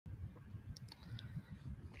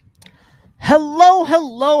Hello,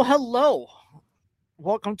 hello, hello.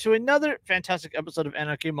 Welcome to another fantastic episode of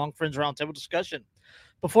Anarchy Among Friends Roundtable Discussion.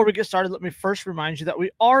 Before we get started, let me first remind you that we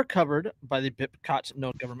are covered by the BIPCOT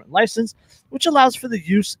No Government License, which allows for the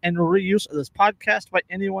use and reuse of this podcast by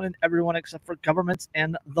anyone and everyone except for governments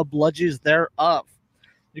and the bludgies thereof.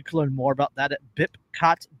 You can learn more about that at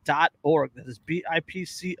bipcot.org. That is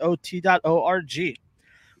BIPCOT.org.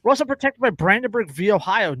 We're also protected by Brandenburg v.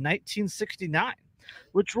 Ohio, 1969,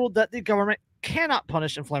 which ruled that the government cannot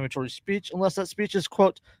punish inflammatory speech unless that speech is,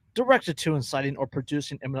 quote, directed to inciting or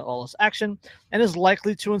producing imminent lawless action and is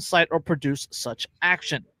likely to incite or produce such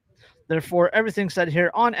action. Therefore, everything said here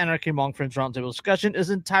on Anarchy Among Friends Roundtable Discussion is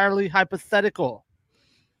entirely hypothetical.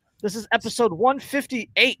 This is episode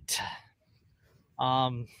 158.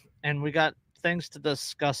 And we got things to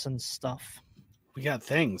discuss and stuff. We got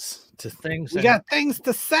things to Things. We got things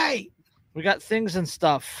to say. We got things and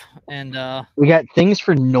stuff, and we got things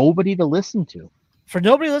for nobody to listen to. For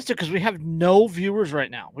nobody to listen to, because we have no viewers right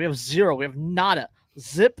now. We have zero. We have nada.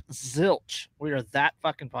 Zip zilch. We are that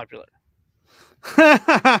fucking popular.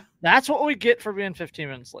 That's what we get for being 15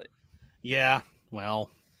 minutes late. Yeah. Well,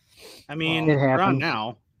 I mean, It we're on happens.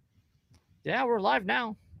 now. Yeah, we're live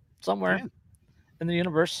now, somewhere Yeah. in the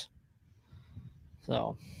universe.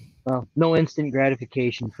 So, Well, no instant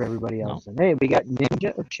gratification for everybody else. And hey, we got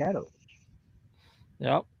Ninja of Shadows.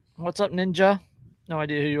 yep. What's up, Ninja? No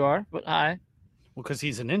idea who you are, but hi. Well, because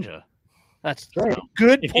he's a ninja. That's Right.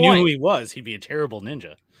 good If you knew who point. he was, he'd be a terrible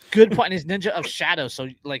ninja. Good point. He's Ninja of Shadow, so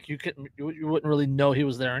like you wouldn't really know he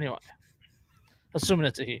was there anyway. Assuming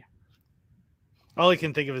it's a he. All I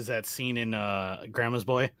can think of is that scene in Grandma's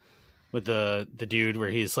Boy with the dude where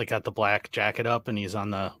he's like got the black jacket up and he's on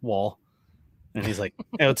the wall. And he's like,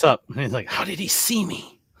 hey, what's up? And he's like, how did he see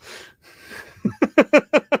me?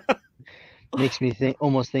 Makes me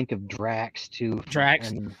almost think of Drax too. Drax?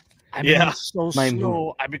 And I Yeah. move so My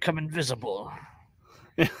slow, I become invisible.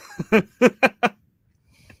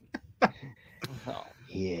 Oh,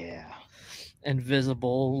 yeah.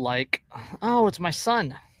 invisible, like, oh, it's my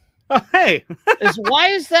son. Oh, hey. Why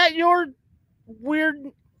is that your weird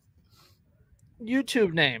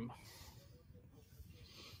YouTube name?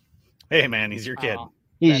 Hey, man, he's your kid. Oh,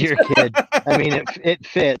 He's your kid. I mean, it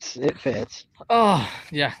fits. It fits. oh,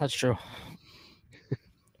 yeah, that's true.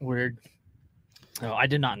 Weird. No, I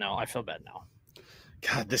did not know. I feel bad now.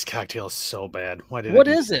 God, this cocktail is so bad. Why did What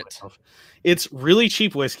I do is this to it? myself? It's really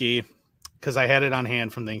cheap whiskey because I had it on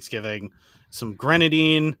hand from Thanksgiving. Some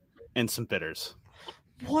grenadine and some bitters.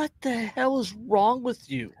 What the hell is wrong with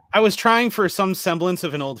you? I was trying for some semblance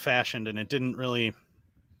of an old fashioned, and it didn't really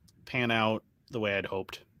pan out the way I'd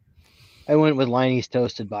hoped. I went with Liney's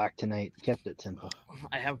Toasted Bach tonight. Kept it simple.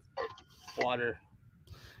 I have water.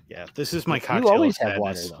 Yeah, this is my You cocktail. always of have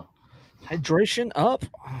water sadness. though. Hydration up.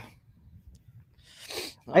 I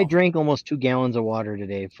Oh, drank almost 2 gallons of water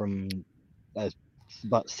today from a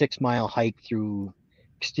about 6-mile hike through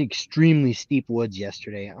extremely steep woods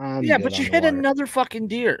yesterday. I'm yeah, good but on you the hit water. another fucking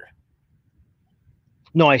deer.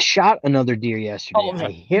 No, I shot another deer yesterday. Oh,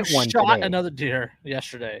 I hit you one shot today. another deer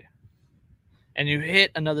yesterday, and you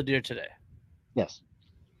hit another deer today. Yes.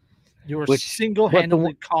 You were Which-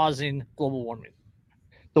 single-handedly causing global warming.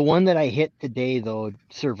 The one that I hit today, though,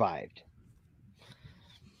 survived.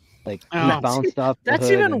 Like, he Oh. bounced off the That's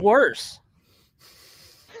hood even and- worse.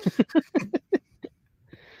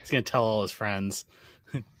 He's gonna tell all his friends.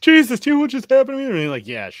 Jesus, dude, what just happened to me? And he's like,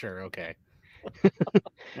 yeah, sure, okay. All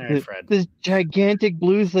right, Fred. This gigantic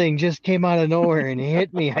blue thing just came out of nowhere and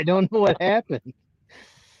hit me. I don't know what happened.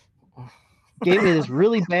 Gave me this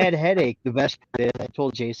really bad headache. The best part is, I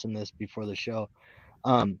told Jason this before the show.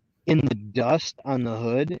 In the dust on the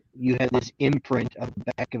hood, you have this imprint of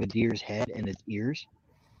the back of a deer's head and its ears.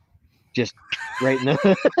 Just right in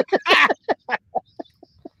the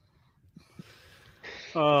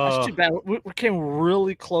That's too bad. We came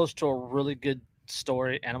really close to a really good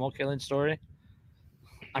story, animal killing story.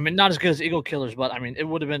 I mean, not as good as Eagle Killers, but I mean, it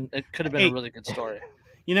could have been Hey. a really good story.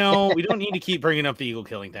 You know, we don't need to keep bringing up the eagle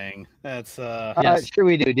killing thing. That's Yes. Sure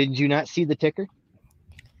we do. Did you not see the ticker?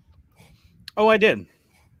 Oh, I did.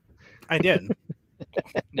 Yeah.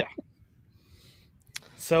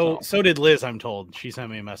 So did Liz, I'm told. She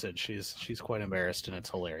sent me a message. She's quite embarrassed and it's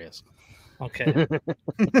hilarious. Okay. Good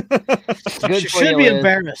She for should you, be Liz.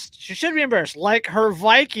 embarrassed. She should be embarrassed. Like her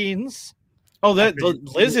Vikings. Oh, that After-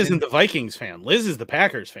 Liz isn't the Vikings fan. Liz is the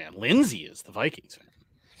Packers fan. Lindsay is the Vikings fan.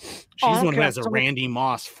 She's Oh, the one who okay. has a So- Randy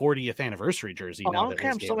Moss 40th anniversary jersey. Oh, now okay, that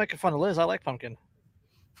I'm Liz still making fun of Liz. I like pumpkin.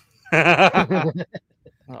 gave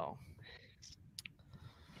Oh.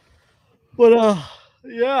 But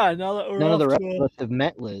Yeah, now that we're None of the off rest to of us have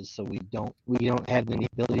met Liz, so we don't have any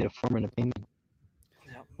ability to form an opinion.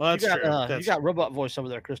 Well, that's you got, true. you got robot voice over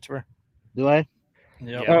there, Christopher. Do I?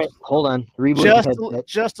 Yep. All right, hold on. Rebooting headset.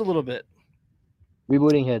 Just a little bit.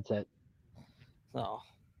 Rebooting headset. No.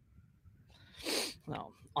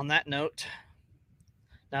 On that note,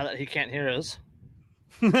 now that he can't hear us,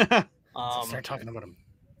 start talking about him.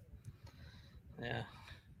 Yeah.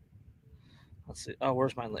 Let's see. Oh,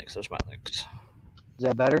 where's my links? There's my links. Is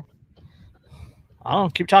that better? I don't know.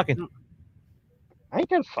 Keep talking. I ain't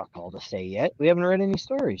got fuck all to say yet. We haven't read any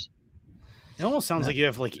stories. It almost sounds like you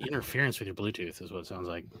have like interference with your Bluetooth, is what it sounds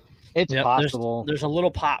like. It's possible. There's a little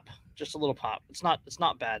pop. Just a little pop. It's not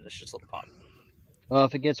bad. It's just a little pop. Well,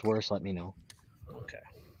 if it gets worse, let me know. Okay.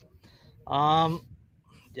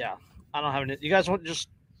 Yeah. I don't have any. You guys want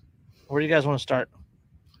where do you guys want to start?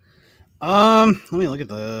 Let me look at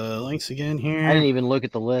the links again here. I didn't even look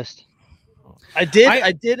at the list. I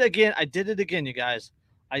did it again, you guys.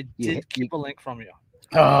 I did keep a link from you.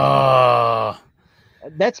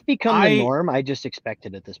 That's become the norm. I just expect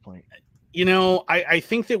it at this point. You know, I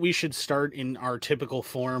think that we should start in our typical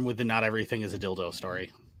form with the not everything is a dildo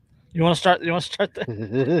story. You want to start with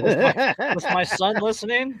my son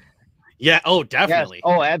listening? Yeah. Oh, definitely.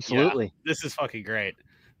 Yes. Oh, absolutely. Yeah, this is fucking great.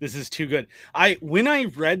 This is too good. When I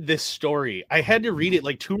read this story, I had to read it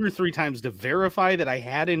like 2 or 3 times to verify that I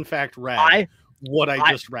had in fact read what I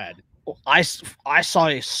just read. I saw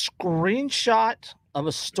a screenshot of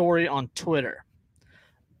a story on Twitter,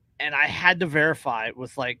 and I had to verify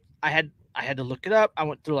with I had to look it up. I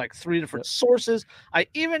went through like 3 different sources. I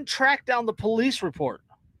even tracked down the police report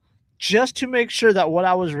just to make sure that what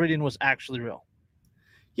I was reading was actually real.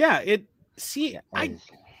 Yeah, I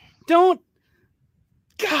don't.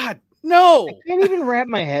 God, no! I can't even wrap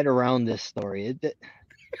my head around this story.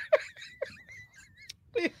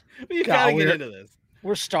 We gotta get into this.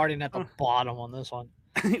 We're starting at the bottom on this one.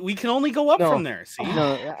 We can only go up from there. See?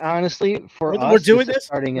 No, honestly, we're doing this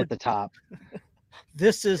starting at the top.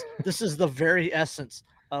 This is the very essence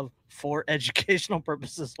of for educational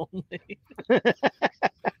purposes only.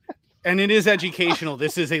 And it is educational.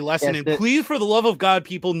 This is a lesson. And please, for the love of God,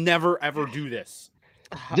 people never ever do this.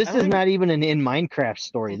 This is not even an in Minecraft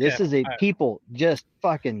story. Okay, this is a people just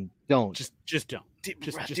fucking don't. Just don't.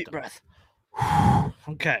 Deep breath.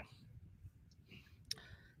 Okay.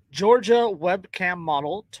 Georgia webcam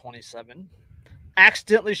model 27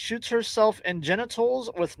 accidentally shoots herself in genitals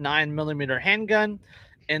with 9mm handgun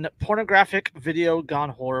in pornographic video gone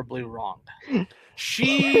horribly wrong.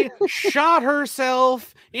 She shot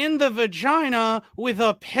herself in the vagina with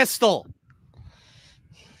a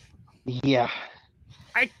Yeah.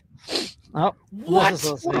 What?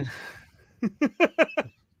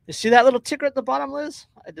 You see that little ticker at the bottom, Liz?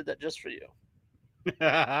 I did that just for you.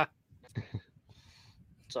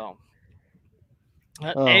 So,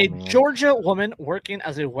 Georgia woman working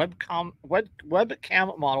as a webcam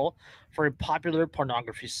model for a popular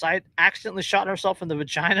pornography site accidentally shot herself in the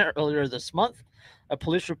vagina earlier this month. A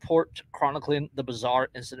police report chronicling the bizarre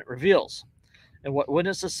incident reveals. And what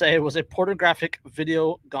witnesses say was a pornographic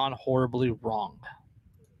video gone horribly wrong.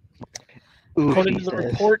 According to the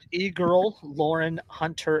report, e-girl Lauren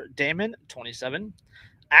Hunter Damon, 27,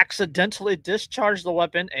 accidentally discharged the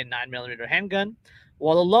weapon, a 9mm handgun,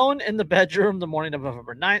 while alone in the bedroom the morning of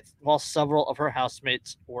November 9th, while several of her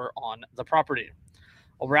housemates were on the property.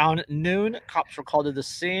 Around noon, cops were called to the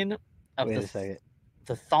scene of the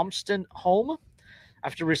Thompson home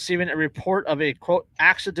after receiving a report of a, quote,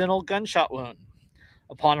 accidental gunshot wound.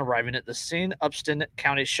 Upon arriving at the scene, Upton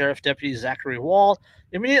County Sheriff Deputy Zachary Wall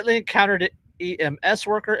immediately encountered an EMS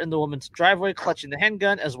worker in the woman's driveway clutching the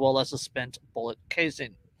handgun as well as a spent bullet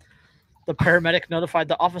casing. The paramedic notified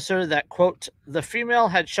the officer that, quote, the female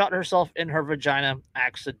had shot herself in her vagina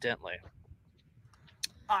accidentally.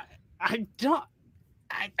 I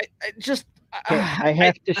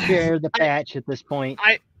have to share the patch at this point.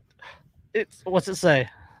 What's it say?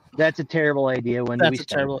 That's a terrible idea.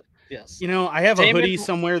 Yes. You know, I have a hoodie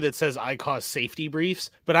somewhere that says I cause safety briefs,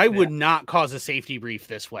 but I would not cause a safety brief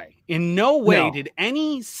this way. In no way did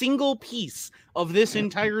any single piece of this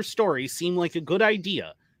entire story seem like a good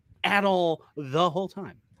idea at all the whole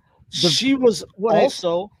time. She was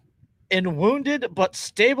also in wounded but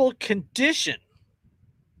stable condition.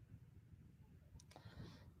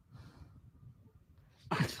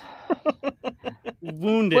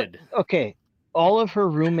 Wounded. Okay. All of her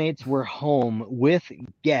roommates were home with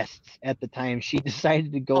guests at the time she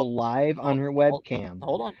decided to go live on her webcam.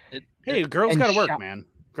 Hold on. Hey, girls got to work, man.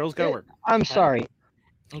 Girls got to work. I'm sorry.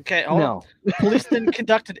 Okay. No. Police then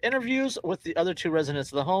conducted interviews with the other 2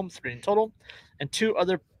 residents of the home, 3 in total, and two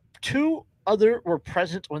other were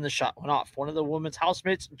present when the shot went off. One of the woman's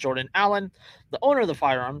housemates, Jordan Allen, the owner of the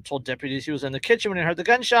firearm, told deputies he was in the kitchen when he heard the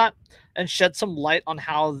gunshot and shed some light on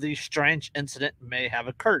how the strange incident may have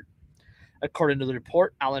occurred. According to the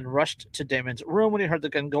report, Allen rushed to Damon's room when he heard the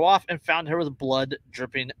gun go off and found her with blood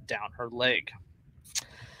dripping down her leg.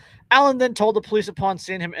 Allen then told the police upon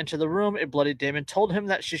seeing him enter the room, a bloody Damon told him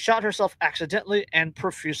that she shot herself accidentally and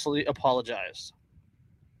profusely apologized.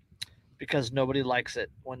 Because nobody likes it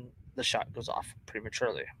when the shot goes off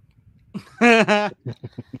prematurely.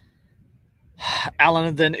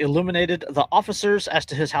 Allen then illuminated the officers as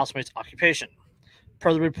to his housemate's occupation.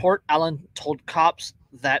 Per the report, Allen told cops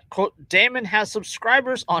that, quote, Damon has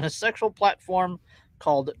subscribers on a sexual platform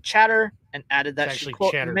called Chatter, and added that she,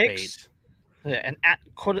 quote, makes... and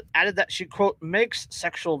added that she, quote, makes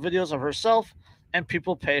sexual videos of herself and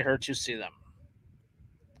people pay her to see them.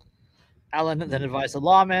 Allen then advised the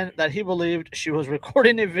lawman that he believed she was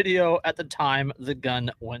recording a video at the time the gun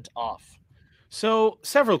went off. So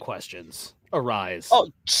several questions arise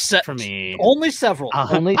for me. Only several.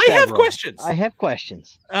 Only I have questions. I have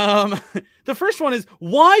questions. The first one is,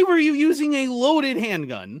 why were you using a loaded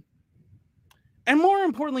handgun? And more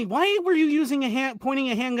importantly, why were you using pointing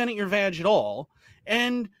a handgun at your vag at all?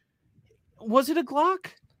 And was it a Glock?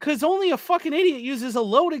 Because only a fucking idiot uses a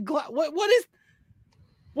loaded Glock.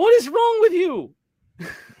 What is wrong with you?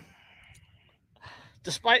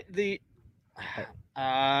 Despite the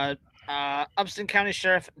Upston County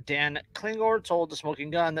Sheriff Dan Klingor told the Smoking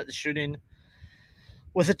Gun that the shooting,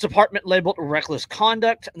 with its department labeled reckless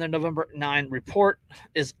conduct in their November 9 report,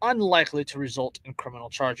 is unlikely to result in criminal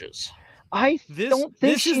charges. Don't think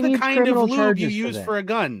this is the kind of lube you use for a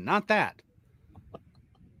gun, not that.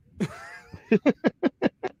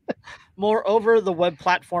 Moreover, the web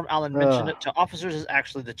platform Allen mentioned it to officers is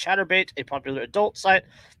actually the Chatterbait, a popular adult site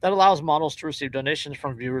that allows models to receive donations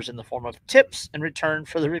from viewers in the form of tips in return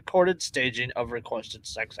for the recorded staging of requested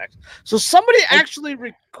sex acts. So somebody actually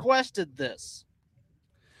requested this.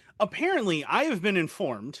 Apparently, I have been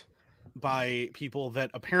informed by people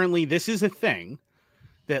that apparently this is a thing,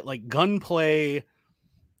 that like gunplay.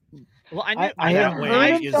 Well, I have heard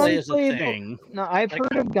of gunplay. Thing. No, I've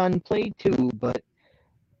heard of gunplay too, but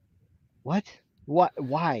what?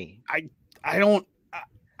 Why? I don't.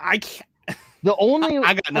 I can't. The only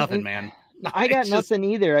I got nothing, man. I got nothing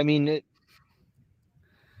either. I mean,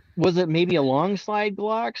 was it maybe a long slide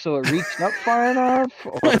Glock so it reached up far enough?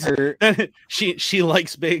 Or she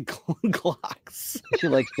likes big Glocks. She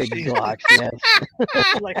likes big Glocks. Yes.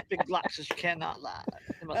 She likes big Glocks, so she cannot lie.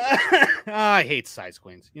 I hate size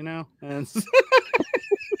queens. You know.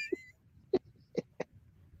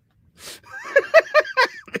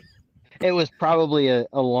 It was probably a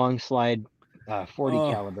long slide 40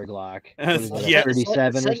 caliber Glock. Yeah,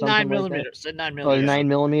 37 or something 9 like millimeters. that. Said 9 Oh, millimeters. 9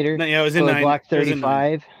 millimeter. No, yeah, it was in 9. Glock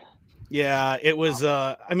 35. Yeah, it was.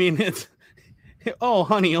 I mean, it's. Oh,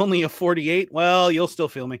 honey, only a 48. Well, you'll still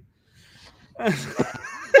feel me.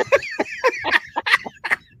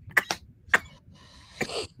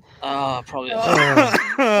 Probably.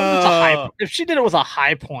 If she did it with a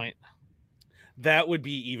high point, that would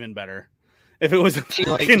be even better. If it was she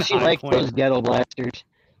liked those ghetto blasters.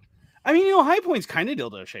 I mean, high point's kind of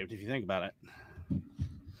dildo shaped if you think about it.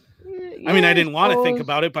 Yeah, I mean, I didn't want to think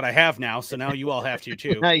about it, but I have now, so now you all have to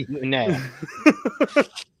too. No.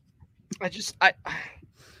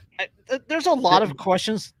 There's a lot of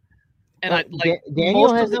questions, and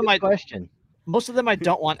Daniel has a good question. Most of them I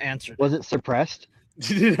don't want answered. Was it suppressed?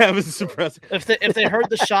 She didn't have a suppressor. If they heard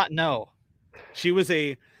the shot, no. She was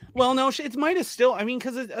a. Well, no, it might have still. I mean,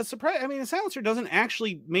 because a silencer doesn't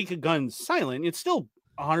actually make a gun silent. It's still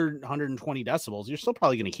 100, 120 decibels. You're still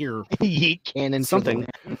probably going to hear yeet cannon something.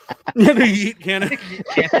 The yeet cannon.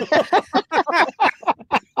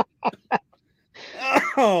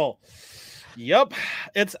 Oh, yep.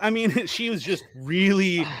 I mean, she was just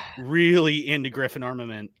really, really into Griffin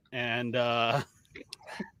armament, and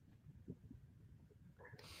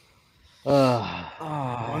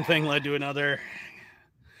one thing led to another.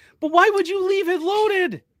 But why would you leave it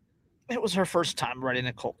loaded? It was her first time riding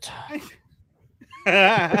a Colt.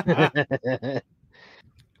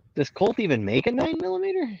 Does Colt even make a 9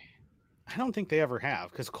 millimeter? I don't think they ever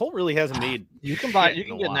have, because Colt really hasn't made. You can get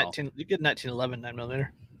 1911 9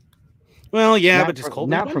 millimeter. Well, yeah, Not but does Colt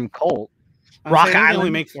not from Colt? Rock Island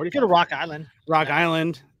only make 40. Get a Rock Island. Rock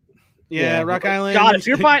Island. Yeah, Rock Island. God, if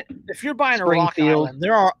you're buying a Rock Springfield. Island,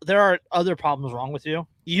 there are other problems wrong with you.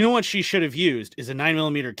 You know what she should have used is a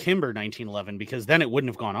 9mm Kimber 1911, because then it wouldn't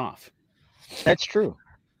have gone off. That's true.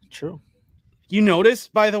 True. You notice,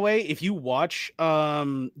 by the way, if you watch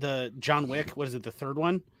the John Wick, what is it, the third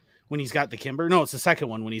one, when he's got the Kimber. No, it's the second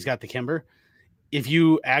one when he's got the Kimber. If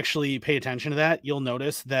you actually pay attention to that, you'll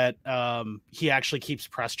notice that he actually keeps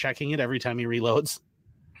press checking it every time he reloads.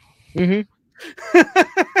 Mm-hmm.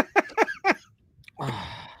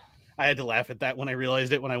 I had to laugh at that when I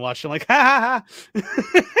realized it when I watched it. I'm like, ha ha ha.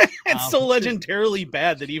 It's so legendarily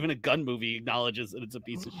bad that even a gun movie acknowledges that it's a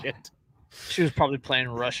piece of shit. She was probably playing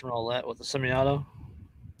Russian roulette with the semi-auto.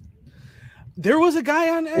 There was a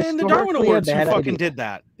guy in the Darwin Awards who fucking idea. did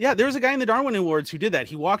that. Yeah, there was a guy in the Darwin Awards who did that.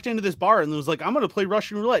 He walked into this bar and was like, I'm going to play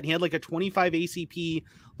Russian roulette. And he had like a 25 ACP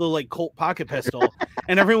little like Colt pocket pistol.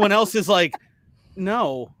 And everyone else is like,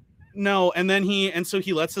 no. And then so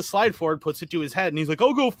he lets the slide forward, puts it to his head, and he's like,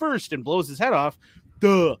 I'll go first, and blows his head off.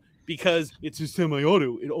 Duh. Because it's a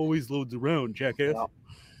semi-auto. It always loads around, jackass. Yeah.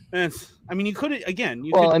 And I mean, you could again.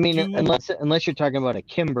 Unless you're talking about a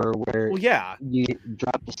Kimber where you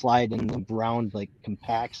drop the slide and the ground like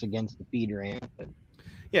compacts against the feeder amp.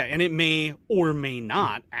 Yeah, and it may or may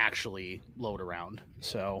not actually load around.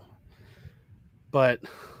 So, but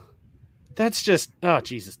that's just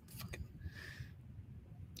Jesus.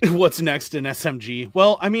 What's next in SMG?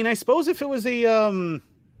 Well, I mean, I suppose if it was an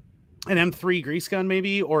M3 grease gun,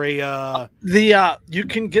 maybe, or a you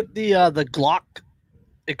can get the Glock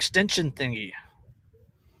extension thingy.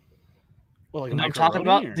 Well, like I'm talking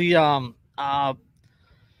about or? the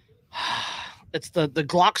it's the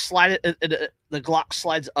Glock slide. The Glock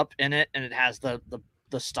slides up in it, and it has the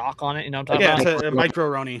stock on it. You know what I'm talking about? It's a micro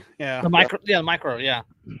Roni. Yeah, the micro. Yeah.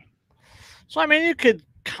 So I mean, you could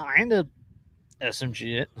kind of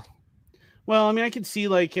SMG it. Well, I mean, I could see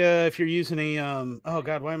like if you're using a oh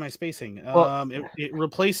god, why am I spacing? It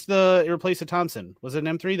replaced the Thompson. Was it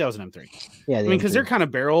an M3? That was an M3. Yeah, I mean, because they're kind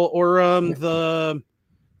of barrel, or the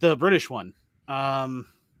British one. My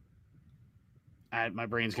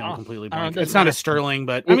brain's going completely blank. It's not a Sterling,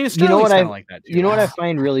 but I mean, it's kind of like that. Too. You know what I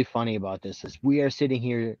find really funny about this is we are sitting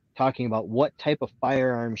here talking about what type of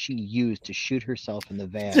firearm she used to shoot herself in the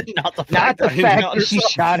van. Not the fact that she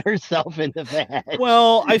shot herself in the van.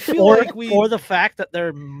 Well, I feel or the fact that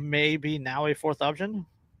there may be now a fourth option.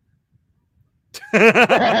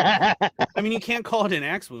 I mean, you can't call it an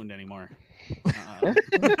axe wound anymore. Man.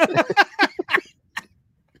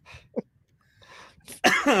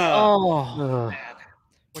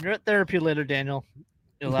 When you're at therapy later, Daniel,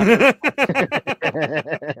 you'll have to...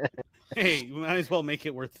 Hey, you might as well make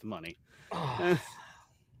it worth the money. Yeah.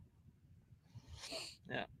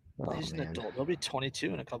 He's an adult. He'll be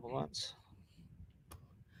 22 in a couple months.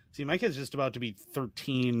 See, my kid's just about to be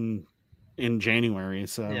 13 in January,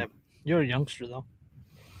 so... Yeah, you're a youngster, though.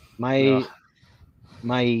 My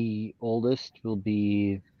oldest will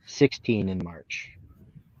be 16 in March.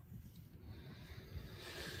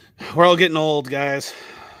 We're all getting old, guys.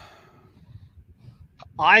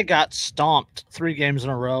 I got stomped 3 games in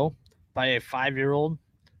a row by a 5-year-old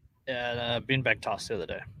at a beanbag toss the other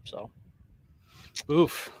day. So,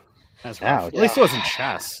 oof, that's rough. At least it wasn't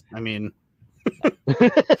chess. I mean,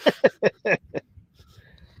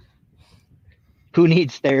 who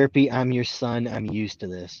needs therapy? I'm your son. I'm used to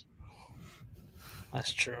this.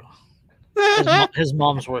 That's true. His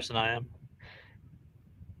mom's worse than I am.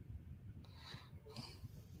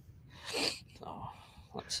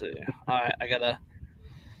 Let's see. All right, I gotta.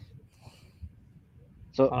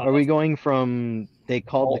 So, are we going from they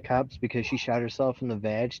called the cops because she shot herself in the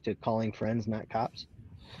vag to calling friends, not cops?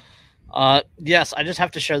 Yes. I just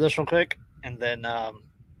have to share this real quick, and then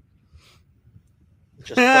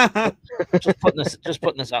just putting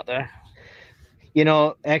this out there. You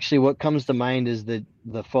know, actually, what comes to mind is the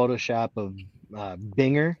Photoshop of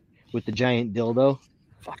Binger with the giant dildo.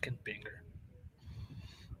 Fucking Binger.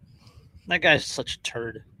 That guy's such a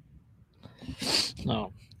turd.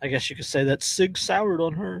 No, I guess you could say that Sig soured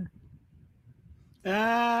on her.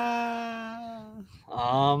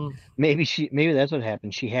 Maybe that's what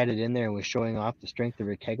happened. She had it in there and was showing off the strength of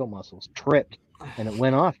her Kegel muscles. Tripped, and it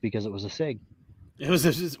went off because it was a Sig. It was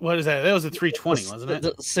what is that? That was a 320, wasn't it?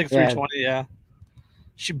 The Sig 320, yeah.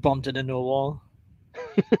 She bumped it into a wall.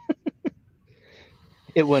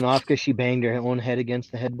 It went off because she banged her own head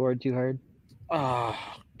against the headboard too hard. Oh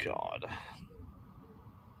God.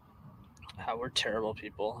 How we're terrible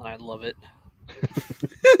people, and I love it.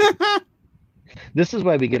 This is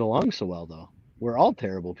why we get along so well, though. We're all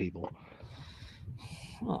terrible people.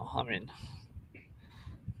 Well, I mean,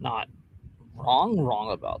 not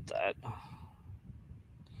wrong about that.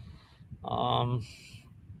 I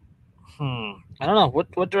don't know.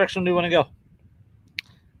 What direction do you want to go?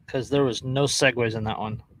 Because there was no segues in that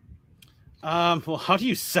one. Well, how do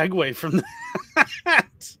you segue from that?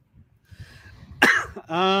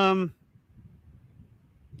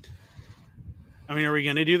 I mean, are we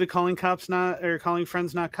going to do the calling friends not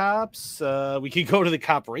cops? We could go to the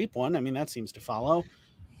cop rape one. I mean, that seems to follow.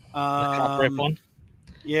 The cop rape one.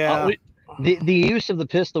 Yeah. The use of the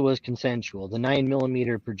pistol was consensual. The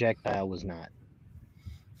 9mm projectile was not.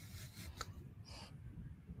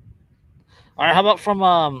 All right, how about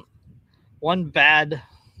from one bad?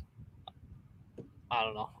 I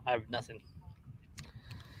don't know. I have nothing.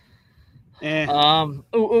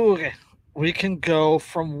 Okay. We can go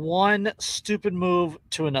from one stupid move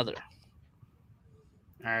to another.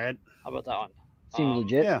 All right. How about that one? Seems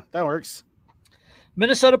legit. Yeah, that works.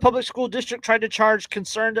 Minnesota Public School District tried to charge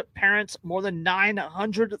concerned parents more than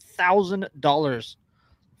 $900,000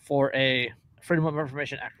 for a Freedom of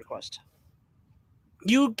Information Act request.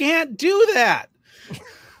 You can't do that.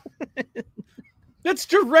 That's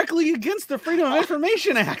directly against the Freedom of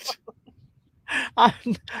Information Act. Not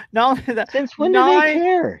only that, Since when do they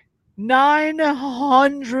care?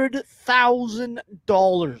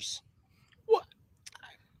 $900,000. What?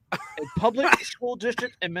 A public school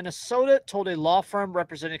district in Minnesota told a law firm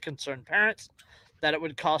representing concerned parents that it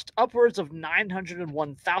would cost upwards of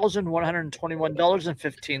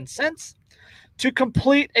 $901,121.15 to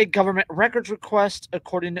complete a government records request,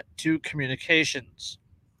 according to Communications.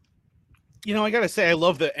 You know, I gotta say, I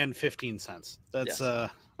love the N 15 cents. That's Yes.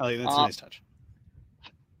 that's a nice touch.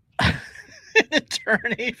 An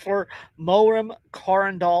attorney for Morim,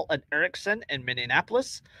 Corendall, and Erickson in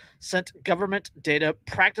Minneapolis sent Government Data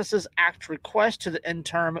Practices Act request to the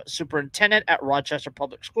interim superintendent at Rochester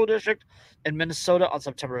Public School District in Minnesota on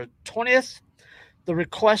September 20th. The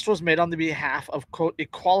request was made on the behalf of, quote,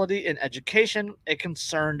 Equality in Education, a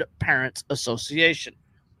concerned parents association.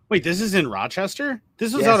 Wait, this is in Rochester?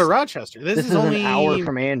 This was Yes. out of Rochester. This is only an hour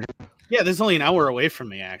from Andrew. Yeah, this is only an hour away from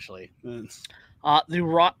me, actually.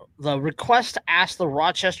 The request asked the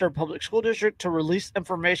Rochester Public School District to release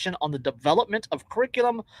information on the development of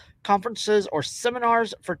curriculum, conferences, or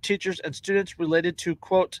seminars for teachers and students related to,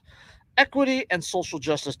 quote, equity and social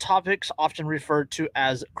justice topics, often referred to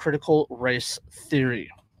as critical race theory.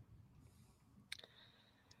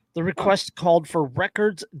 The request called for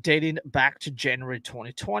records dating back to January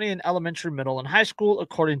 2020 in elementary, middle, and high school,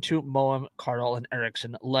 according to Moem, Cardall, and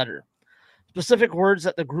Erickson letter. Specific words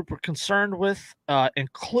that the group were concerned with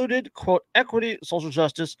included, quote, equity, social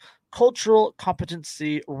justice, cultural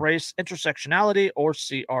competency, race, intersectionality, or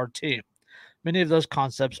CRT. Many of those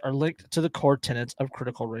concepts are linked to the core tenets of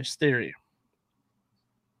critical race theory.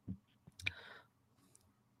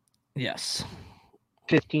 Yes.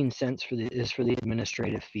 15 cents is for the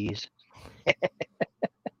administrative fees.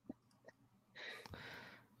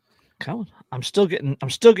 Come on. I'm still getting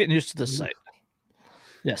used to this site.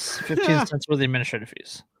 Yes, 15 cents for the administrative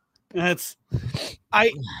fees.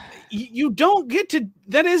 You don't get to,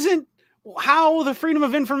 that isn't how the Freedom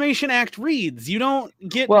of Information Act reads. You don't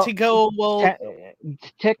get to go,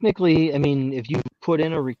 Technically, I mean, if you put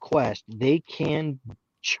in a request, they can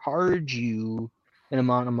charge you an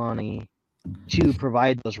amount of money to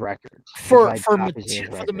provide those records. For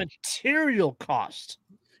the material cost.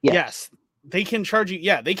 Yes. They can charge you.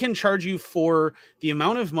 Yeah, they can charge you for the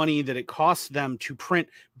amount of money that it costs them to print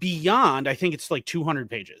beyond, I think it's like 200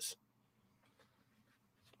 pages.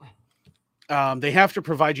 They have to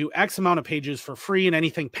provide you X amount of pages for free, and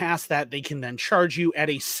anything past that, they can then charge you at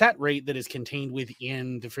a set rate that is contained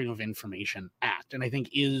within the Freedom of Information Act, and I think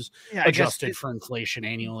is adjusted for inflation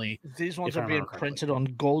annually. These ones are being printed on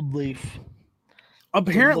gold leaf.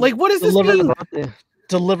 Apparently, like, what is this being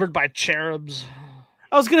delivered by cherubs?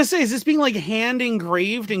 I was gonna say, is this being like hand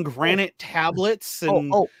engraved in granite tablets?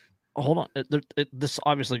 And hold on, this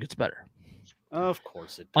obviously gets better. Of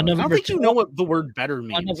course it does. On November I don't think you know what the word better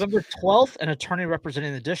means. On November 12th, an attorney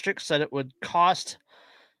representing the district said it would cost,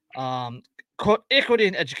 quote, equity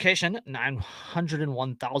in education,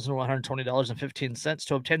 $901,120.15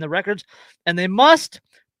 to obtain the records, and they must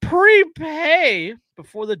prepay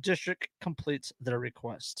before the district completes their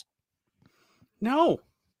request. No.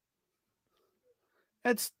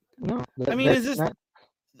 Is this not...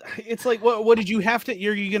 It's like, what did you have to,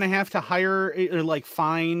 you're going to have to hire or like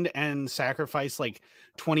find and sacrifice like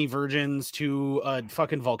 20 virgins to a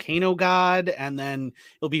fucking volcano god, and then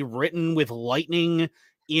it'll be written with lightning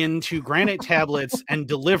into granite tablets and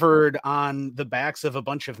delivered on the backs of a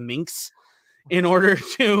bunch of minks in order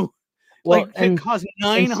to it cost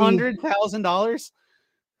 $900,000.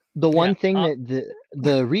 The one thing that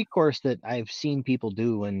the recourse that I've seen people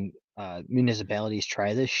do when municipalities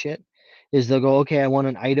try this shit is they'll go, okay, I want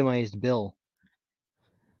an itemized bill,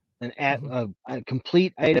 a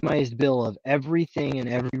complete itemized bill of everything and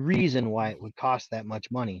every reason why it would cost that much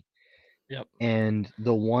money. Yep. And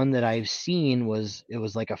the one that I've seen was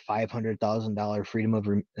like a $500,000 Freedom of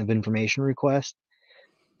Information request.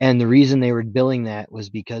 And the reason they were billing that was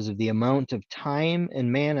because of the amount of time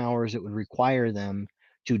and man hours it would require them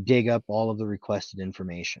to dig up all of the requested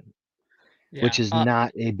information, Yeah. which is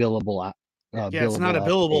not a billable. Yeah, it's not a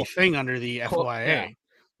billable application. thing under the Quote, FOIA. yeah.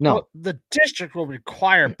 No, Quote, the district will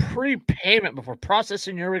require prepayment before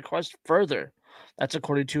processing your request further. That's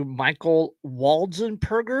according to Michael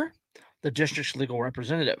Waldenberger, the district's legal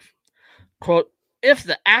representative. Quote, if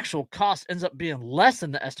the actual cost ends up being less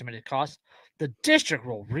than the estimated cost, the district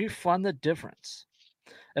will refund the difference.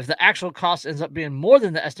 If the actual cost ends up being more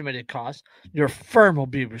than the estimated cost, your firm will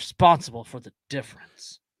be responsible for the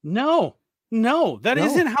difference. No, that No.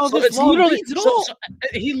 isn't how So this it's law literally reads at all.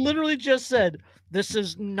 he literally just said this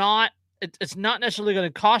is not it's not necessarily going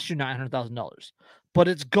to cost you $900,000, but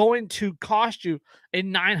it's going to cost you a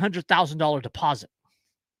 $900,000 deposit.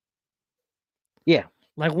 Yeah.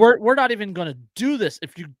 Like we're not even going to do this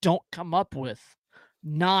if you don't come up with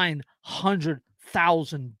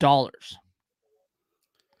 $900,000.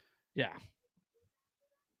 Yeah.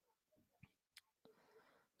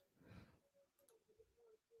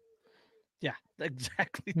 Yeah,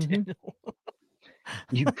 exactly, Mhm. Daniel.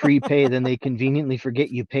 You prepay, then they conveniently forget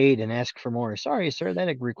you paid and ask for more. Sorry, sir,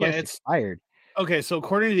 that request it's- expired. Okay, so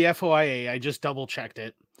according to the FOIA, I just double checked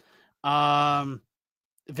it.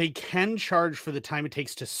 They can charge for the time it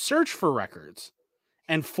takes to search for records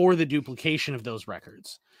and for the duplication of those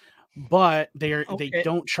records, but they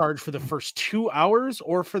don't charge for the first 2 hours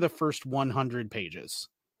or for the first 100 pages.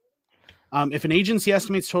 If an agency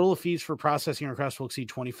estimates total of fees for processing a request will exceed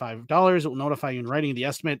 $25, it will notify you in writing of the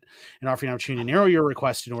estimate and offer you an opportunity to narrow your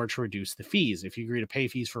request in order to reduce the fees. If you agree to pay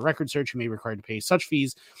fees for record search, you may be required to pay such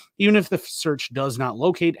fees, even if the search does not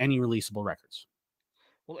locate any releasable records.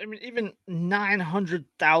 Well, I mean, even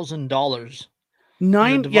 $900,000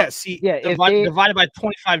 divided by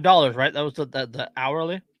 $25, right? That was the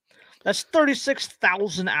hourly. That's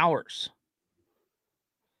 36,000 hours.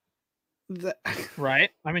 Right?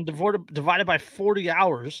 I mean, divided by 40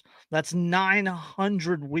 hours, that's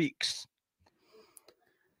 900 weeks.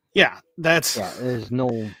 Yeah, that's there's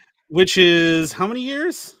no. Which is how many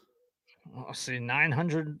years? Let's see,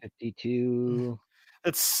 952.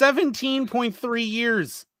 That's 17.3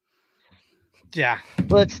 years. Yeah.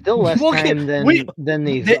 Well, it's still less time than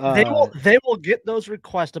they've. They will get those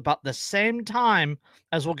requests about the same time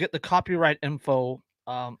as we'll get the copyright info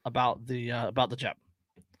about the jab.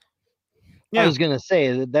 Yeah. I was gonna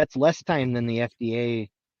say that's less time than the FDA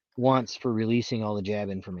wants for releasing all the jab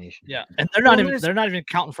information. Yeah, and they're not even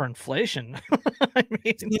counting for inflation. I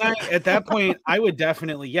mean, at that point, I would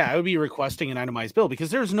definitely, I would be requesting an itemized bill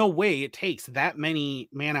because there's no way it takes that many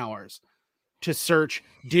man hours to search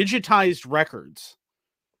digitized records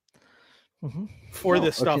for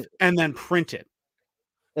this stuff and then print it.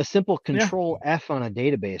 A simple Control F on a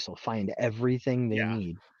database will find everything they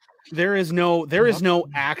need. There is no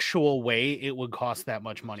actual way it would cost that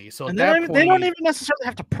much money. So they don't even necessarily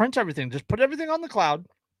have to print everything. Just put everything on the cloud.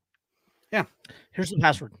 Yeah. Here's the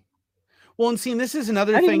password. Well, and see, this is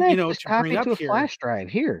another thing, to bring up to a here. Flash drive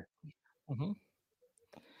here. 1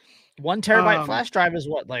 terabyte flash drive is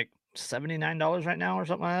what, like $79 right now or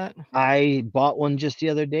something like that? I bought one just the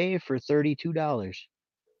other day for $32.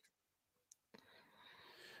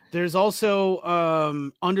 There's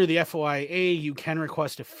also under the FOIA, you can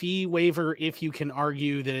request a fee waiver if you can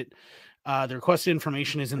argue that the requested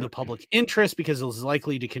information is in the public interest because it is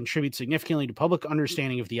likely to contribute significantly to public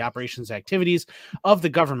understanding of the operations activities of the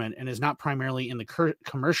government and is not primarily in the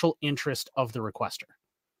commercial interest of the requester.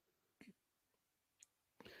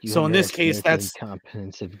 So in this case, that's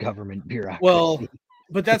incompetence of government bureaucracy. Well,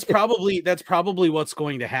 but that's probably what's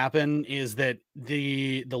going to happen is that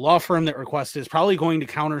the law firm that requested is probably going to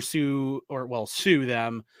countersue sue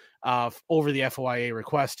them over the FOIA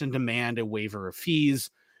request and demand a waiver of fees.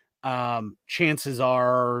 Chances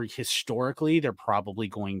are historically they're probably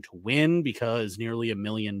going to win because nearly $1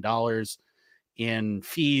 million in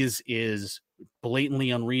fees is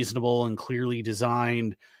blatantly unreasonable and clearly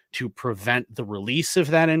designed to prevent the release of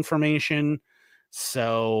that information.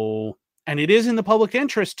 So, and it is in the public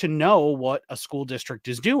interest to know what a school district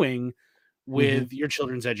is doing with your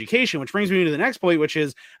children's education, which brings me to the next point, which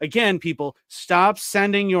is, again, people, stop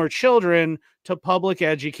sending your children to public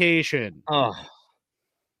education. Oh,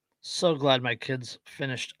 so glad my kids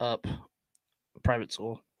finished up private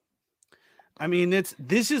school. I mean,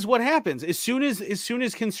 this is what happens as soon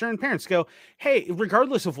as concerned parents go, hey,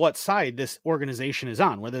 regardless of what side this organization is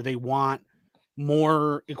on, whether they want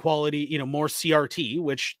more equality, more CRT,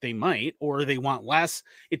 which they might, or they want less,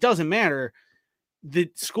 it doesn't matter. the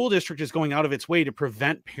school district is going out of its way to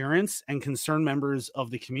prevent parents and concerned members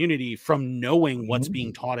of the community from knowing what's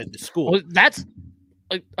being taught at the school. Well,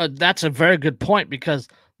 that's a very good point, because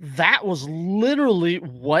that was literally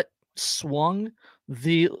what swung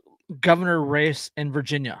the governor race in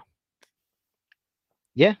Virginia.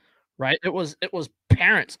 Yeah. Right. It was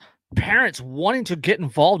parents wanting to get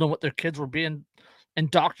involved in what their kids were being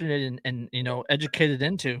indoctrinated and educated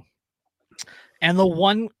into. And the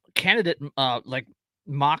one candidate, like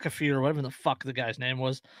McAfee or whatever the fuck the guy's name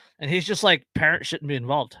was, and he's just like, parents shouldn't be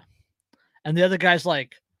involved. And the other guy's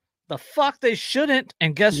like, the fuck they shouldn't.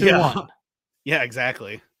 And guess who won? Yeah,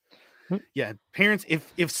 exactly. Yeah, parents,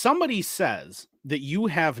 if somebody says that you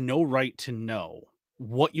have no right to know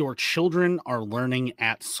what your children are learning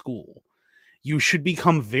at school, you should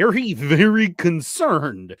become very, very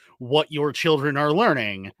concerned what your children are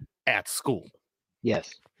learning at school.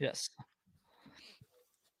 Yes.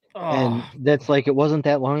 And that's like, it wasn't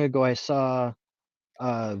that long ago I saw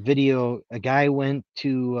a video. A guy went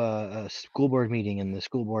to a school board meeting, and the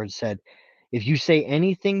school board said, if you say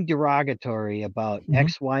anything derogatory about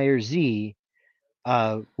X, Y, or Z,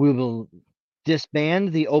 we will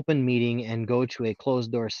disband the open meeting and go to a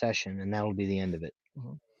closed door session, and that will be the end of it.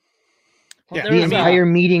 Well, The entire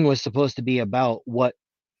meeting was supposed to be about what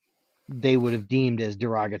they would have deemed as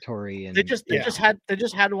derogatory. And they just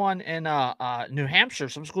had one in New Hampshire,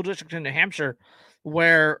 some school district in New Hampshire,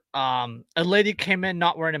 where a lady came in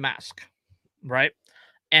not wearing a mask, right?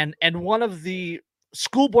 And one of the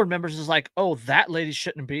school board members is like, oh, that lady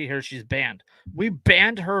shouldn't be here, she's banned. We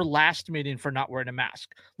banned her last meeting for not wearing a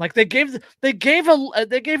mask. Like they gave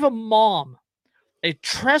a mom a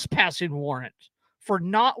trespassing warrant for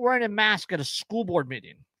not wearing a mask at a school board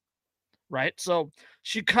meeting, right? So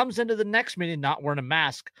she comes into the next meeting not wearing a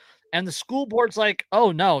mask, and the school board's like,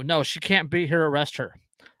 oh, no, she can't be here, arrest her.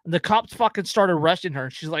 And the cops fucking start arresting her,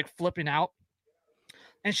 and she's like flipping out,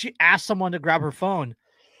 and she asked someone to grab her phone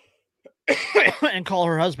and call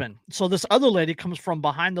her husband. So this other lady comes from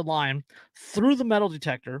behind the line through the metal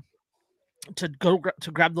detector to go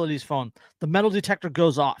to grab the lady's phone. The metal detector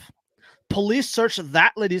goes off. Police search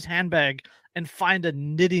that lady's handbag and find a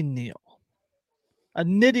knitting needle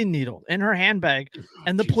in her handbag.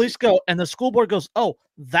 And the police go, and the school board goes, oh,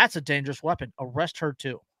 that's a dangerous weapon. Arrest her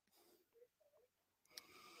too.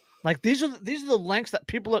 Like these are the lengths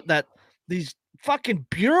that these fucking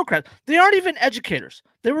bureaucrats, they aren't even educators.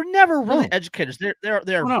 They were never really educators.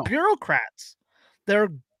 They're bureaucrats. They're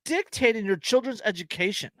dictating your children's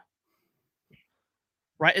education.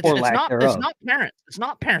 Right? It's not parents. It's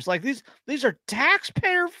not parents. Like these are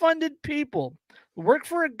taxpayer funded people who work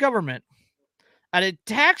for a government at a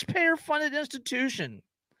taxpayer funded institution,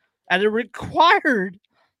 at a required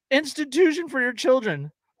institution for your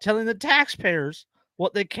children, telling the taxpayers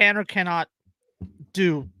what they can or cannot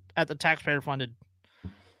do at the taxpayer funded.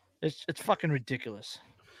 It's fucking ridiculous.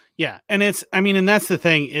 Yeah. And and that's the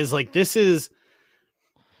thing, is like, this is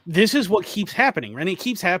what keeps happening, right? It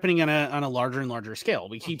keeps happening on a larger and larger scale.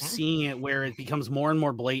 We keep seeing it where it becomes more and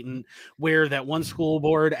more blatant, where that one school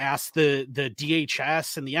board asked the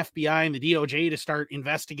DHS and the FBI and the DOJ to start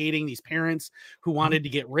investigating these parents who wanted to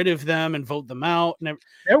get rid of them and vote them out. And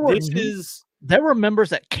there were members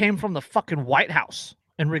that came from the fucking White House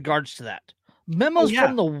in regards to that. Memos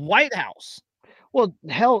from the White House. Well,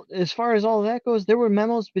 hell, as far as all that goes, there were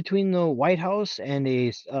memos between the White House and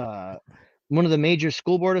one of the major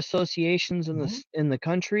school board associations in the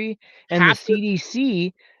country, and the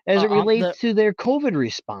CDC as it relates to their COVID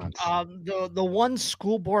response. The one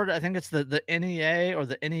school board, I think it's the NEA or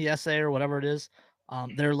the NESA or whatever it is.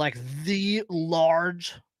 They're like the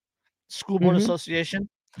large school board association.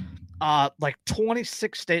 Like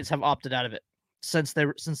 26 states have opted out of it since they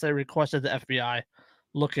requested the FBI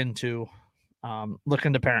look into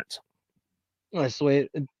parents. That's the way.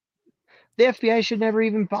 The FBI should never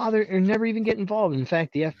even bother or never even get involved. In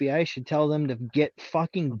fact, the FBI should tell them to get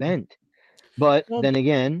fucking bent. But then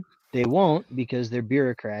again, they won't, because they're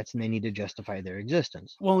bureaucrats and they need to justify their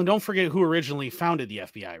existence. Well, and don't forget who originally founded the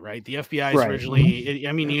FBI, right? The FBI is originally,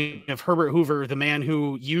 you have Herbert Hoover, the man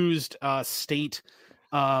who used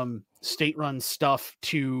state-run stuff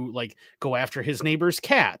to like go after his neighbor's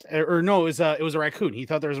cat. Or no, it was a raccoon. He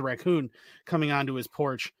thought there was a raccoon coming onto his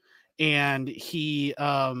porch, and he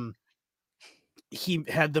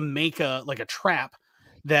had them make a trap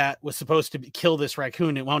that was supposed to kill this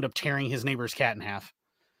raccoon. It wound up tearing his neighbor's cat in half.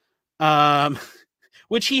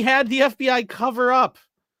 Which he had the FBI cover up.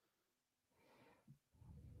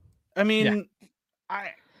 I mean,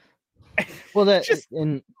 Well, that Just-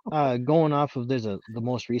 and going off of the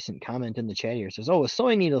most recent comment in the chat here says, "Oh, a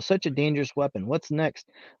sewing needle, such a dangerous weapon. What's next?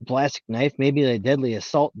 A plastic knife, maybe the deadly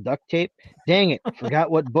assault duct tape. Dang it,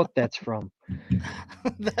 forgot what book that's from."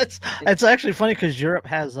 It's actually funny because Europe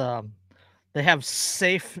has they have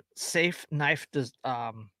safe knife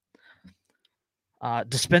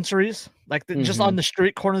dispensaries. Like just on the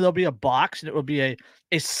street corner, there'll be a box, and it will be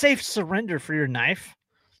a safe surrender for your knife.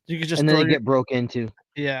 You can just And then throw they get broke into.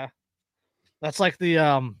 yeah. That's like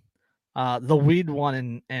the weed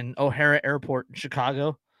one in O'Hara Airport in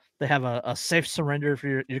Chicago. They have a safe surrender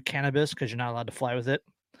for your cannabis because you're not allowed to fly with it.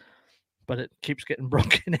 But it keeps getting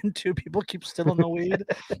broken into. People keep stealing the weed.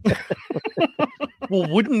 Well,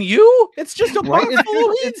 wouldn't you? It's just a Right? box full of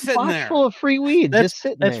weed It's sitting box there. full of free weed just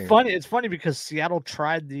sitting That's there. funny. It's funny because Seattle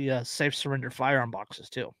tried the safe surrender firearm boxes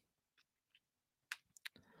too.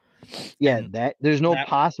 Yeah, And that there's no that-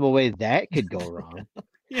 possible way that could go wrong.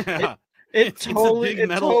 Yeah. It It's a totally, big it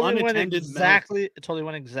metal, totally went unattended metal. exactly. It totally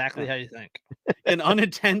went exactly how you think. An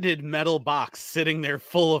unattended metal box sitting there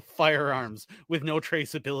full of firearms with no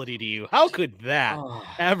traceability to you. How could that Oh.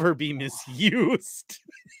 ever be misused?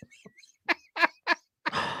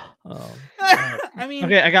 Oh. I mean,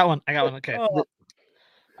 Okay, I got one. Okay. Oh.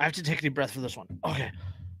 I have to take a deep breath for this one. Okay.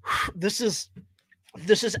 This is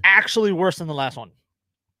actually worse than the last one.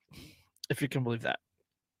 If you can believe that.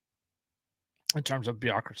 In terms of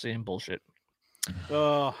bureaucracy and bullshit.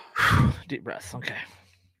 oh, Deep breath. Okay.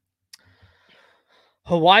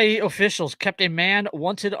 Hawaii officials kept a man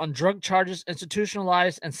wanted on drug charges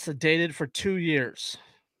institutionalized and sedated for 2 years.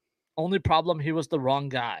 Only problem, he was the wrong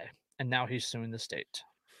guy, and now he's suing the state.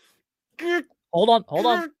 Hold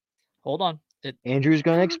on. Andrew's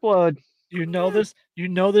gonna explode. You know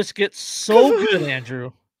this gets so good,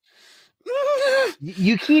 Andrew.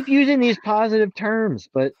 You keep using these positive terms,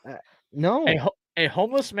 but no. A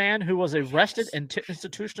homeless man who was arrested and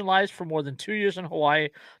institutionalized for more than 2 years in Hawaii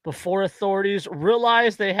before authorities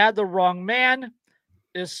realized they had the wrong man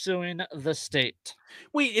is suing the state.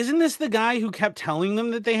 Wait, isn't this the guy who kept telling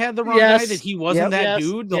them that they had the wrong guy, that he wasn't that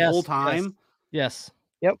dude the whole time? Yes.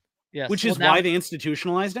 Yep. Yes. Which is why they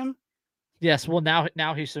institutionalized him? Yes. Well,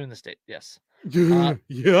 now he's suing the state. Yes.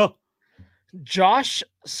 Yeah. Josh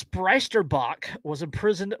Spreisterbach was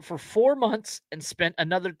imprisoned for 4 months and spent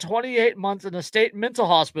another 28 months in a state mental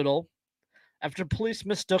hospital after police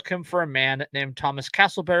mistook him for a man named Thomas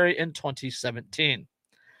Castleberry in 2017.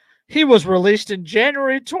 He was released in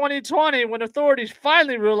January 2020 when authorities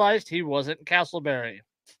finally realized he wasn't Castleberry.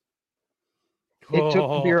 It took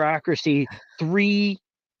the bureaucracy 3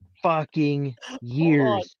 fucking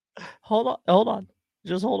years. Hold on.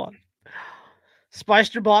 Just hold on.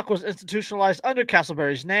 Speisterbach was institutionalized under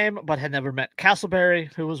Castleberry's name, but had never met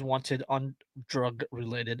Castleberry, who was wanted on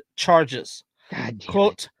drug-related charges. God damn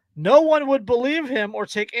Quote, no one would believe him or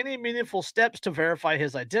take any meaningful steps to verify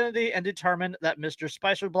his identity and determine that Mr.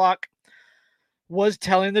 Speisterbach was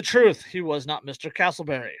telling the truth. He was not Mr.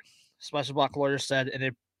 Castleberry, Speisterbach lawyers said in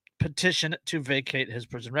a petition to vacate his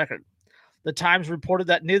prison record. The Times reported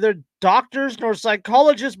that neither doctors nor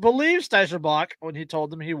psychologists believed Speisterbach when he told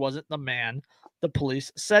them he wasn't the man the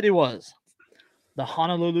police said he was. The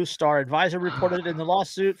Honolulu Star-Advisor reported in the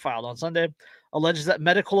lawsuit filed on Sunday, alleges that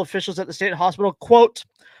medical officials at the state hospital, quote,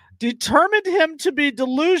 determined him to be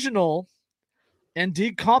delusional and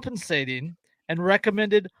decompensating and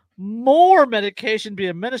recommended more medication be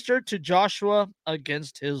administered to Joshua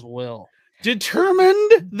against his will.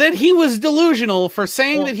 Determined that he was delusional for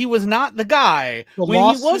saying that he was not the guy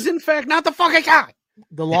when he was in fact not the fucking guy.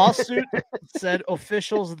 The lawsuit said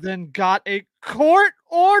officials then got a court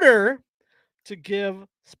order to give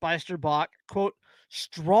Speisterbach, quote,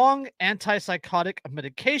 strong antipsychotic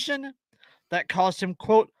medication that caused him,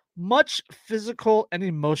 quote, much physical and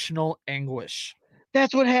emotional anguish.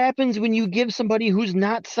 That's what happens when you give somebody who's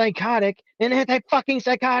not psychotic an anti-fucking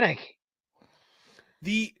psychotic.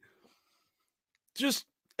 Just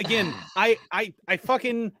again, I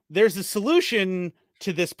fucking there's a solution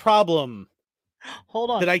to this problem. Hold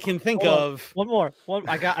on. That I can think Hold of. One more.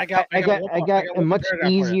 I got a much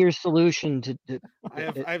easier solution to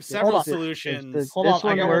I have several solutions. This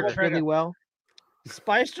one works really well.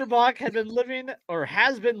 Speisterbach had been living or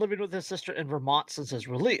has been living with his sister in Vermont since his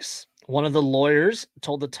release. One of the lawyers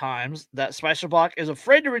told the Times that Speisterbach is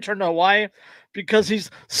afraid to return to Hawaii because he's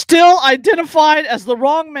still identified as the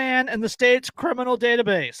wrong man in the state's criminal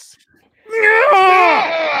database.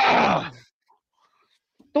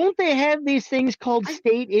 Don't they have these things called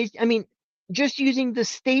state? I mean, just using the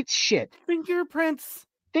state's shit. Fingerprints.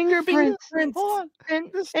 Fingerprints. Hold on.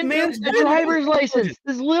 And This man's the wanted on driver's drug license. charges.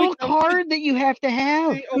 This little Wait, no, card that you have to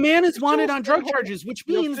have. The The man is wanted officials on drug in Hawaii- charges, which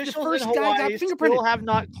the means the officials first in guy got Hawaii still fingerprinted. have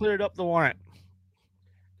not cleared up the warrant.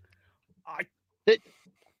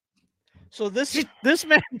 So this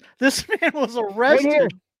man was Right arrested. here.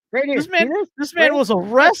 Right here. This man See this? This man Right was Right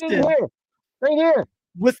arrested here. Right here.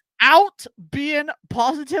 without being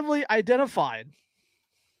positively identified,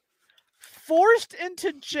 forced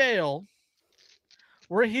into jail,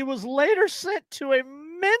 where he was later sent to a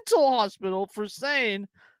mental hospital for saying,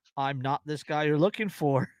 "I'm not this guy you're looking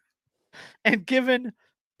for," and given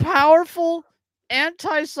powerful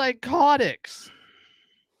antipsychotics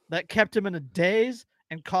that kept him in a daze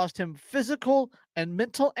and caused him physical and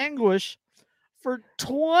mental anguish for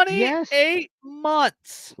 28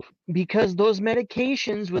 months. Because those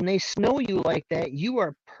medications, when they snow you like that, you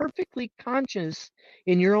are perfectly conscious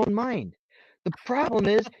in your own mind. The problem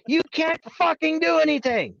is you can't fucking do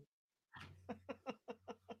anything.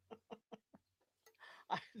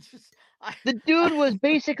 The dude was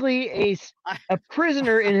basically a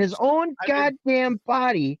prisoner in his own I mean- goddamn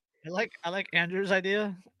body. I like Andrew's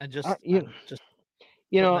idea, and just just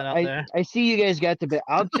You know, putting that out there. I see you guys got the bit.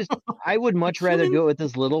 I would much rather Human- do it with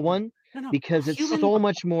this little one No, no. because it's Human- so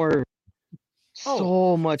much more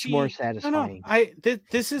more See, satisfying. No.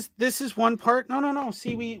 This is one part. No.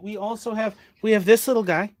 See, we also have this little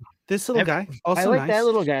guy. This little guy. Also I like nice. that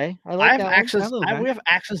little guy. I I like have that one. axes. That little guy. We have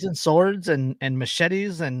axes and swords and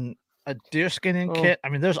machetes and a deer skinning Oh. kit. I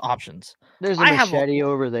mean, there's options. There's a I have a- machete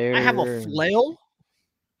over there. I have a flail.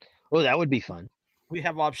 Oh, that would be fun. We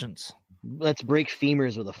have options. Let's break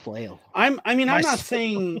femurs with a flail. I'm My not s-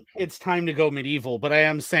 saying it's time to go medieval, but I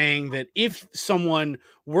am saying that if someone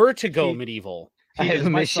were to go He- medieval, I He have is a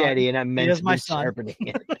my son. machete and I'm He is my mentally son. sharpening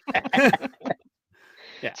it.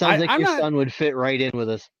 yeah, Sounds like I'm your not, son would fit right in with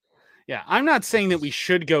us. Yeah, I'm not saying that we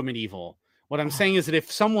should go medieval. What I'm saying is that if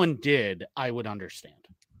someone did, I would understand.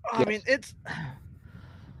 I mean, it's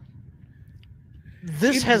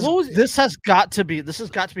this It has blows- this has got to be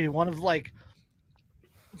one of like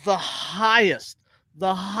the highest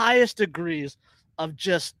degrees of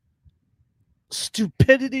just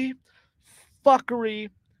stupidity, fuckery,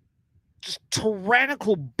 just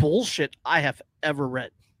tyrannical bullshit I have ever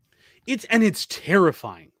read. It's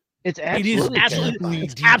terrifying. It's It is absolutely absolutely,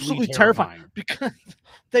 It's absolutely terrifying. Because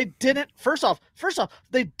they didn't first off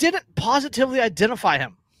they didn't positively identify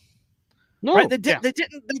him. No, Right? They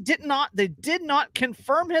did not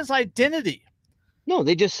confirm his identity. no,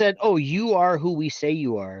 they just said, "Oh, you are who we say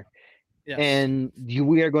you are, Yes. and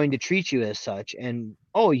we are going to treat you as such." And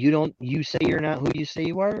oh, you say you're not who you say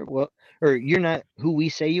you are. Well, or you're not who we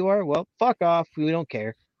say you are. Well, fuck off. We don't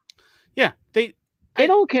care. Yeah, They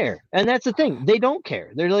don't care, and that's the thing. They don't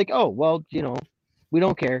care. They're like, "Oh, well, we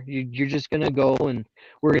don't care. You're just gonna go, and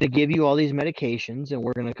we're gonna give you all these medications, and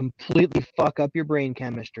we're gonna completely fuck up your brain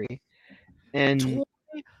chemistry." And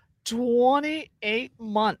 28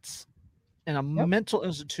 months in a Yep. mental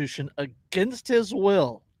institution against his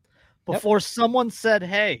will before someone said,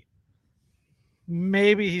 "Hey,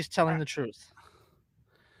 maybe he's telling the truth."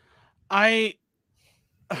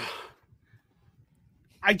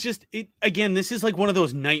 Again, this is like one of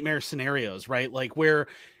those nightmare scenarios, right? Like where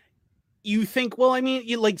you think, well, I mean,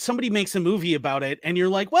 like somebody makes a movie about it and you're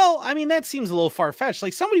like, well, I mean, that seems a little far-fetched.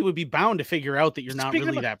 Like somebody would be bound to figure out that you're not Speaking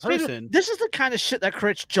really of- that speaking of- person. This is the kind of shit that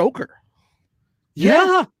creates Joker.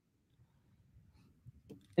 Yeah.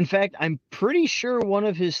 in fact, I'm pretty sure one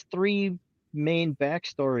of his 3 main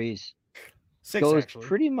backstories 6 goes actually.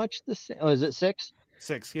 pretty much the same. Oh, is it 6?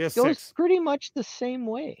 6. Yes, Goes 6. pretty much the same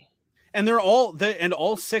way. And they're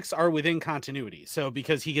all 6 are within continuity. So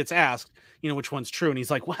because he gets asked, which one's true, and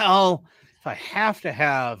he's like, well, if I have to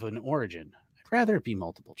have an origin, I'd rather it be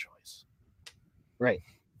multiple choice. Right.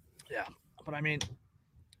 But I mean,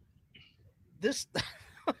 this.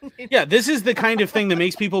 Yeah, this is the kind of thing that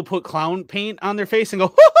makes people put clown paint on their face and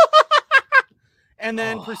go, and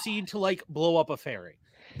then Oh. proceed to like blow up a ferry.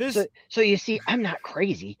 This So you see, I'm not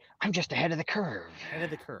crazy. I'm just ahead of the curve. head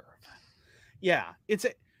of the curve. Yeah, it's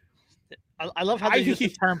a, I love how they use the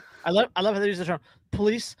term. I love how they use the term.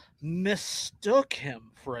 Police mistook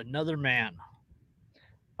him for another man.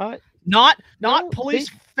 Not no, police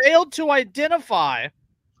failed to identify.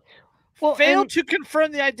 Well, Failed and to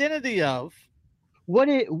confirm the identity of. what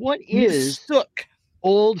is Mistook.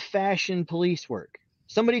 old-fashioned police work?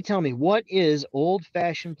 Somebody tell me, what is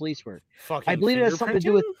old-fashioned police work? fucking. I believe it has something to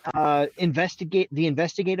do with fingerprinting? the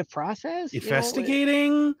investigative process.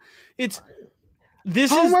 Investigating.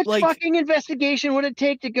 This How is much like fucking investigation would it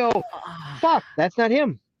take to go? Fuck, that's not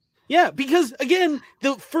him. Yeah, because again,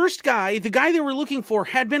 the first guy, the guy they were looking for,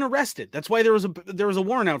 had been arrested. That's why there was a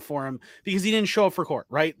warrant out for him, because he didn't show up for court,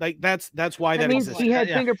 right? Like that's why That that means existed. he had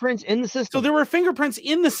Yeah. fingerprints in the So system. there were fingerprints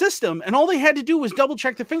in the system, and all they had to do was double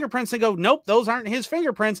check the fingerprints and go, nope, those aren't his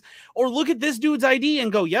fingerprints. Or look at this dude's ID and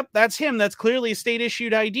go, yep, that's him. That's clearly a state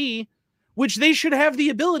issued ID, which they should have the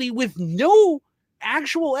ability with no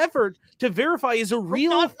actual effort to verify is a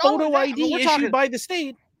real not- no, photo we're not- ID we're issued talking- by the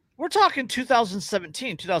state. We're talking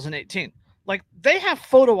 2017, 2018. Like they have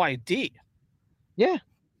photo ID. Yeah.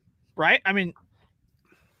 Right? I mean,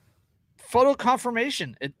 photo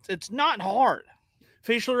confirmation. It's not hard.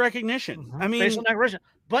 Facial recognition. I mean, facial recognition.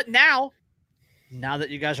 But now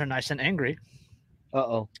that you guys are nice and angry,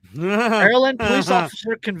 Uh-oh. Maryland police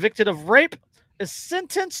officer convicted of rape is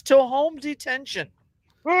sentenced to home detention.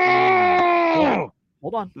 Hold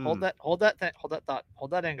on. Hold that thought.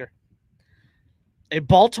 Hold that anger. A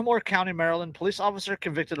Baltimore County, Maryland police officer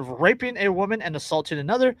convicted of raping a woman and assaulting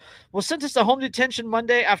another was sentenced to home detention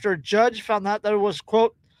Monday after a judge found out there was,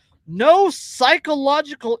 quote, no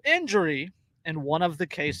psychological injury in one of the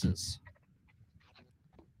cases.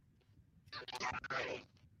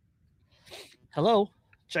 Hello?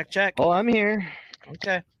 Check. Oh, I'm here.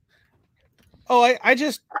 Okay. Oh, I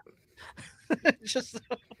just, Just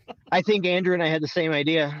I think Andrew and I had the same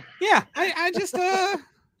idea. yeah, I just,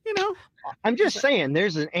 you know, I'm just saying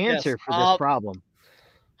there's an answer for this problem.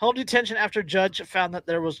 home detention after judge found that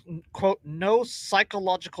there was, quote, no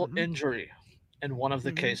psychological injury in one of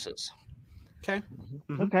the cases. okay.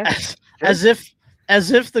 Okay. As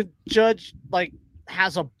if the judge like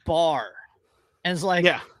has a bar and is like,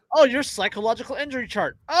 Yeah. oh, your psychological injury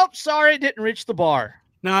chart. Oh, sorry, didn't reach the bar.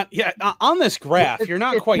 On this graph, you're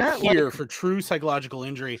not It's quite not here like- for true psychological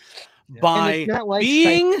injury And by it's not like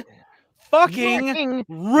being fucking fucking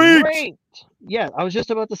raped. raped. Yeah, I was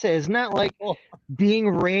just about to say it's not like being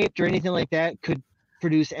raped or anything like that could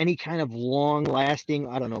produce any kind of long-lasting,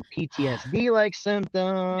 I don't know, PTSD-like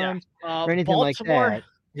symptoms or anything like that.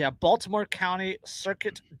 Yeah, Baltimore County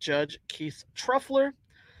Circuit Judge Keith Truffler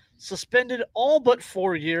suspended all but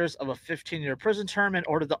 4 years of a 15-year prison term and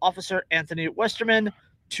ordered the officer Anthony Westerman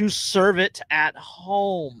to serve it at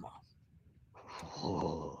home.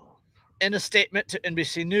 In a statement to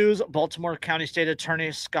NBC News, Baltimore County State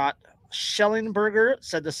Attorney Scott Schellenberger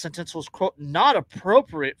said the sentence was, quote, not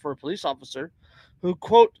appropriate for a police officer who,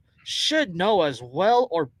 quote, should know as well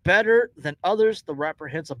or better than others the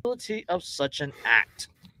reprehensibility of such an act.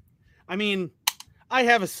 I mean, I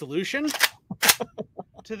have a solution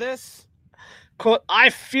to this. Quote, I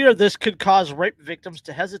fear this could cause rape victims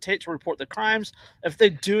to hesitate to report the crimes if they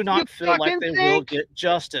do not You feel like fucking they will think? get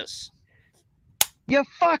justice. You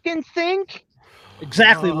fucking think?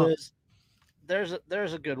 Exactly, Liz. There's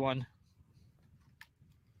a good one.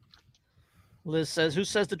 Liz says, who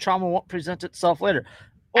says the trauma won't present itself later?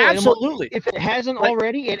 Oh, and Absolutely. If it hasn't Like-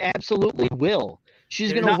 already, it absolutely will.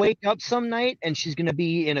 She's You're gonna not- wake up some night and she's gonna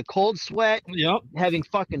be in a cold sweat, Yep. having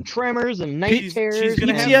fucking tremors and night She's terrors.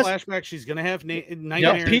 gonna and- have flashbacks. She's gonna have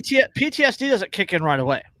nightmares. PTSD doesn't kick in right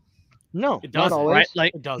away. No, It not doesn't, always. Right?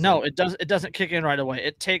 Like It doesn't. no, it doesn't kick in right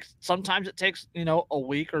away. Sometimes it takes, a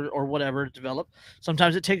week or whatever to develop.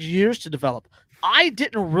 Sometimes it takes years to develop. I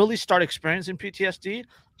didn't really start experiencing PTSD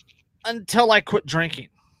until I quit drinking.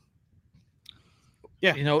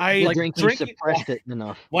 Yeah, I like Drinking suppressed it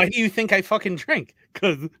enough. Why do you think I fucking drink?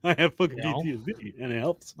 Because I have fucking You know? PTSD, and it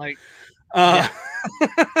helps. Like,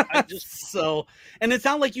 I just so, and it's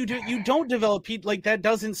not like you don't develop like that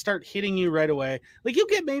doesn't start hitting you right away. Like you'll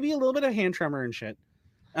get maybe a little bit of hand tremor and shit.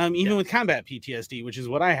 Even with combat PTSD, which is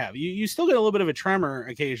what I have, you still get a little bit of a tremor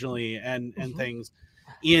occasionally and things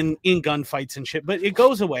in gunfights and shit, but it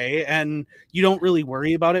goes away and you don't really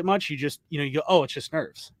worry about it much. You just you go, oh, it's just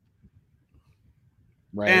nerves.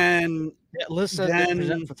 Right. And Liz said then- they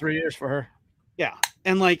present for 3 years for her. yeah,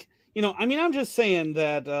 and like I mean, I'm just saying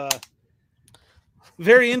that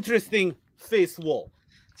very interesting face wall.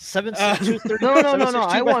 76230. No.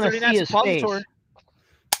 I want to see his face.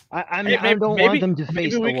 I Hey, don't want them to face maybe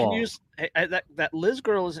the we wall. can use that Liz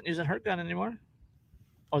girl isn't using her gun anymore,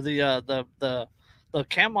 or the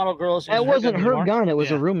cam model girl isn't. That using wasn't her anymore. gun. It was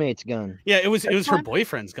Yeah. a roommate's gun. Yeah, it was her fine.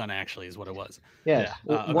 boyfriend's gun actually is what it was. Yes.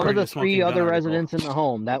 Yeah, One according of the to Smoking 3 Gun other article. residents in the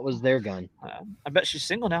home. That was their gun. I bet she's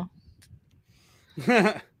single now.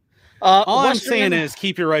 All I'm Westerman- saying is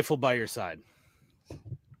keep your rifle by your side.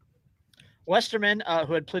 Westerman,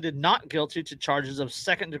 who had pleaded not guilty to charges of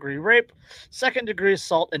second-degree rape, second-degree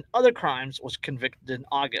assault, and other crimes, was convicted in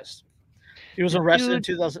August. He was arrested in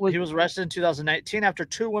 2000. He was arrested in 2019 after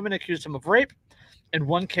 2 women accused him of rape. In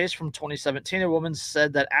one case from 2017, a woman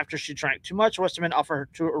said that after she drank too much, Westerman offered her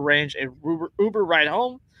to arrange a Uber ride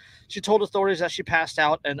home. She told authorities that she passed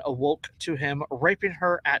out and awoke to him raping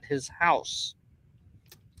her at his house.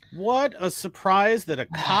 What a surprise that a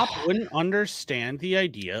cop wouldn't understand the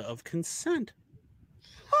idea of consent.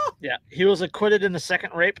 Yeah, he was acquitted in the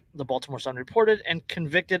second rape, the Baltimore Sun reported, and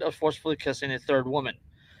convicted of forcefully kissing a third woman.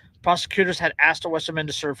 Prosecutors had asked Westerman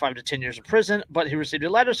to serve 5 to 10 years in prison, but he received a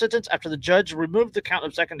lighter sentence after the judge removed the count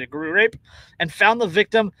of second-degree rape and found the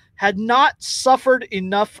victim had not suffered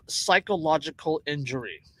enough psychological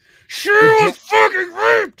injury. She was fucking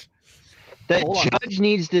raped! The judge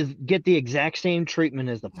needs to get the exact same treatment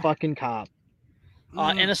as the fucking cop.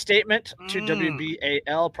 In a statement to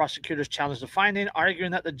WBAL, prosecutors challenged the finding,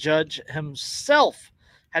 arguing that the judge himself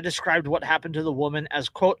had described what happened to the woman as,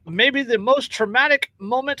 quote, maybe the most traumatic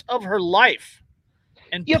moment of her life,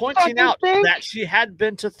 and pointing out that she had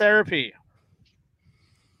been to therapy.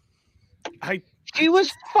 She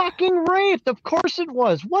was fucking raped. Of course it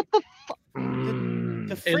was. What the fuck?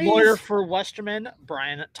 A lawyer for Westerman,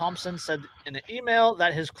 Brian Thompson, said in an email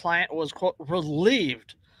that his client was, quote,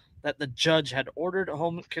 relieved that the judge had ordered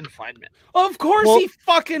home confinement. Of course he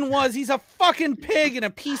fucking was. He's a fucking pig and a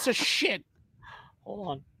piece of shit. Hold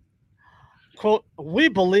on. Quote, we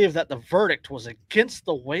believe that the verdict was against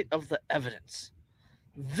the weight of the evidence.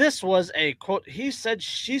 This was a, quote, he said,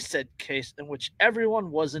 she said case in which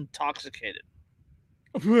everyone was intoxicated.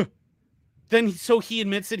 Then, so he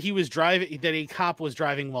admits that he was driving, that a cop was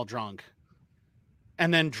driving while drunk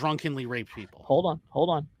and then drunkenly raped people. Hold on.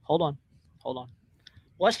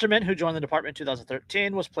 Westerman, who joined the department in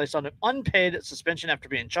 2013, was placed on an unpaid suspension after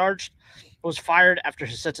being charged, was fired after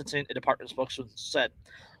his sentencing, a department spokesman said.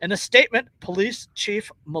 In a statement, Police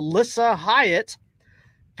Chief Melissa Hyatt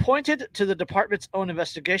pointed to the department's own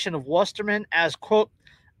investigation of Westerman as, quote,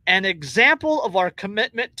 an example of our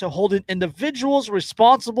commitment to holding individuals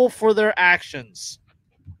responsible for their actions.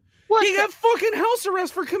 What? He got fucking house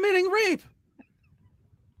arrest for committing rape.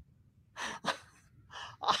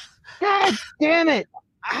 God damn it.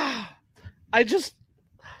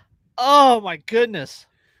 Oh my goodness.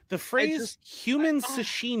 The phrase human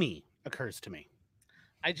sashimi occurs to me.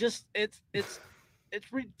 It's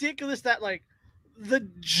ridiculous that, like, the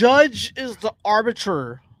judge is the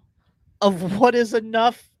arbiter of what is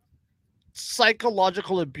enough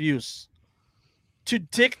psychological abuse to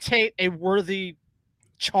dictate a worthy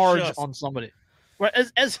charge on somebody. Right?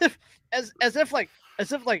 As if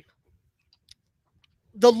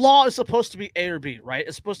the law is supposed to be A or B, right?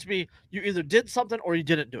 It's supposed to be you either did something or you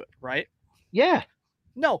didn't do it, right? Yeah.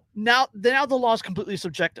 No, now the law is completely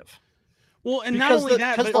subjective. Well, and not only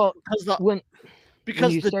that,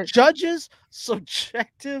 because the judge's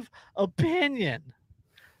subjective opinion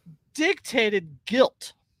dictated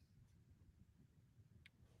guilt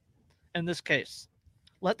in this case.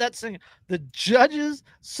 Let that sink in. The judge's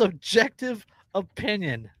subjective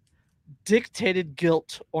opinion dictated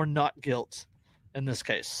guilt or not guilt in this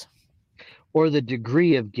case. Or the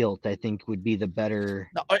degree of guilt, I think, would be the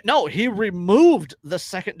better. No, he removed the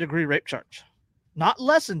second-degree rape charge. Not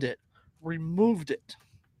lessened it, removed it.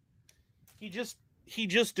 He just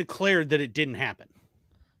declared that it didn't happen.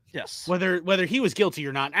 Yes. Whether he was guilty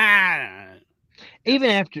or not. Even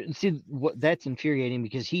after, see, that's infuriating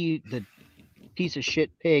because the piece of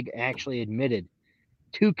shit pig actually admitted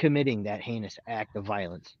to committing that heinous act of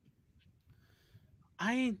violence.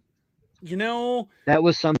 That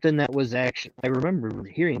was something that was actually, I remember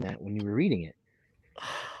hearing that when you were reading it.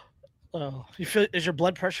 Oh, is your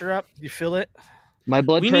blood pressure up? You feel it? My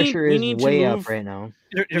blood pressure is way up right now.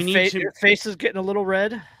 Your face is getting a little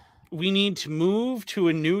red. We need to move to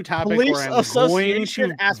a new topic Police where I'm going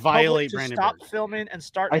to violate Brandon. Stop filming and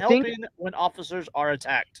start helping when officers are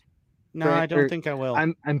attacked. No, I don't think I will.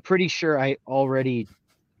 I'm pretty sure I already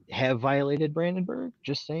have violated Brandenburg.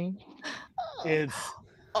 Just saying.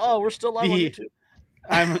 We're still live on YouTube.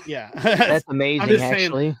 That's amazing.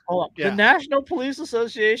 Actually, hold on. Yeah. The National Police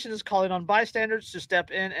Association is calling on bystanders to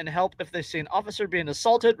step in and help if they see an officer being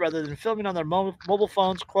assaulted, rather than filming on their mobile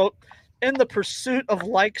phones. Quote, in the pursuit of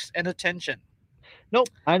likes and attention. Nope,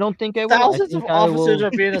 I don't think I will. Thousands of officers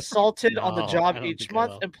are being assaulted on the job each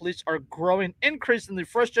month, and police are growing increasingly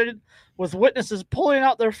frustrated with witnesses pulling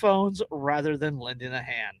out their phones rather than lending a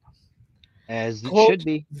hand. As it Quote, should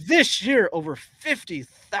be. This year, over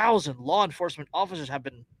 50,000 law enforcement officers have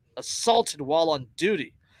been assaulted while on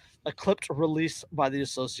duty, a clip released by the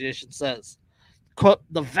association says. Quote,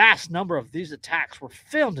 the vast number of these attacks were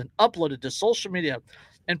filmed and uploaded to social media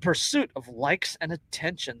in pursuit of likes and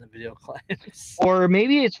attention, the video claims. Or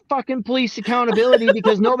maybe it's fucking police accountability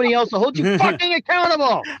because nobody else will hold you fucking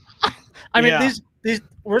accountable. I mean, these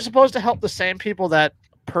we're supposed to help the same people that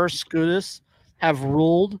per Scutus have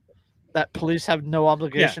ruled that police have no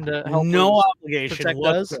obligation to help. No or obligation protect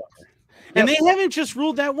whatsoever. us. And Yep. they haven't just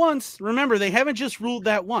ruled that once. Remember, they haven't just ruled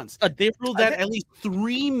that once. They've ruled I that think- at least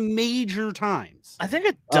 3 major times. I think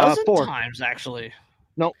a dozen 4. times actually.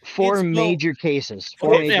 No, 4 It's- major cases.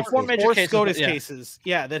 Four- 4 yeah, major 4 cases. major 4 cases, SCOTUS yeah. cases,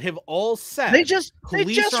 that have all said They just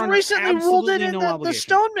police are under recently ruled it absolutely in no the obligation.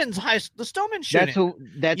 the Stoneman shooting.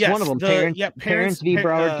 That's Yes, one of them. Parents v.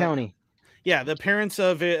 Broward County. Yeah, the parents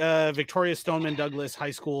of Victoria Stoneman Douglas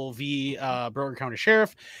High School v. Broward County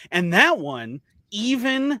Sheriff, and that one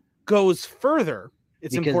even goes further.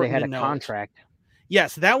 It's Because they important had to a note. contract.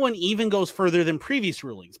 Yes, that one even goes further than previous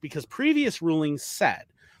rulings, because previous rulings said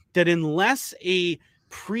that unless a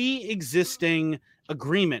pre-existing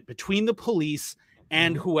agreement between the police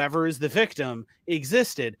and whoever is the victim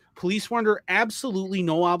existed, police were under absolutely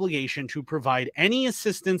no obligation to provide any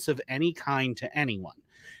assistance of any kind to anyone.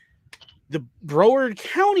 The Broward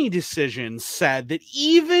County decision said that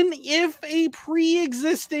even if a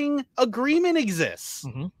pre-existing agreement exists,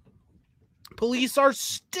 Mhm. police are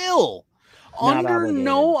still Not under obligated.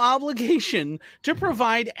 no obligation to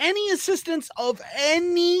provide any assistance of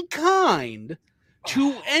any kind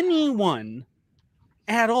to anyone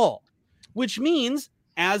at all. Which means,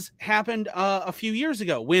 as happened a few years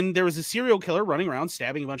ago, when there was a serial killer running around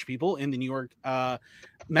stabbing a bunch of people in the New York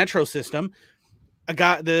metro system,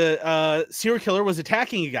 the serial killer was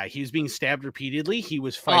attacking a guy. He was being stabbed repeatedly. He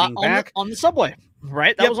was fighting back on the subway,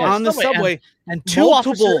 right? That Yep, was on the subway. and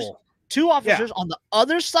Multiple. two officers on the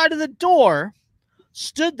other side of the door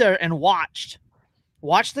stood there and watched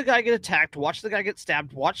the guy get attacked, watched the guy get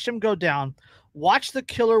stabbed, watched him go down, watched the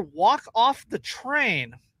killer walk off the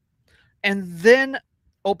train, and then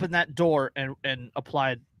open that door and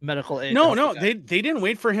applied medical aid. No, they didn't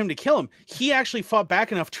wait for him to kill him. He actually fought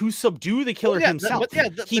back enough to subdue the killer himself.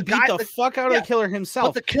 He beat the fuck out of the killer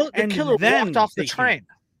himself. But the and killer then walked off the they came. train.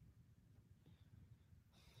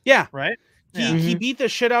 Yeah, Right? he beat the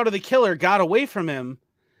shit out of the killer, got away from him,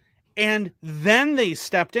 and then they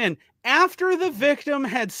stepped in after the victim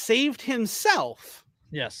had saved himself.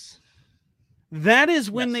 Yes. That is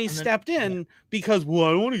when Yes, they and then- stepped in because, well,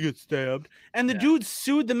 I don't want to get stabbed. And the dude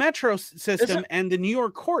sued the metro system, and the New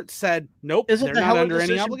York court said, nope, Is it they're the not Heller under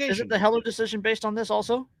decision? any obligation. Is it the Heller decision based on this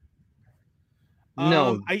also?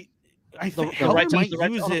 No. I think the Heller right to- might the right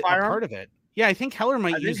to use own a it a firearm? part of it. Yeah, I think Heller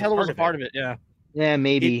might I use think it Heller was part a part of of it. Yeah. Yeah,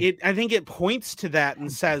 maybe. I think it points to that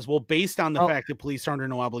and says, well, based on the Oh. fact that police are under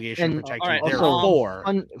no obligation And- to protect all right, you, also,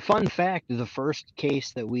 therefore, fun fact: the first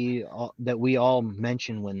case that we all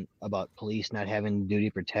mentioned when about police not having duty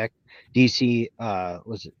to protect, DC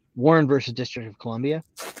was it Warren versus District of Columbia,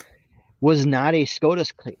 was not a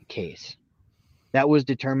SCOTUS case. That was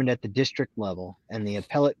determined at the district level, and the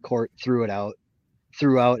appellate court threw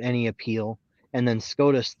out any appeal, and then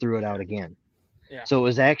SCOTUS threw it out again. Yeah. So it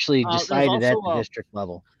was actually There's decided at also, the district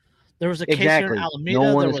level. There was a case here Exactly. in Alameda.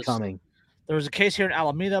 No one there is was, coming. There was a case here in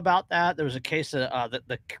Alameda about that. There was a case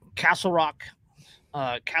the Castle Rock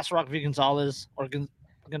v. Gonzalez or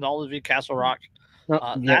Gonzalez v. Castle Rock.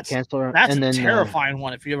 No, that's Chancellor, That's and a then terrifying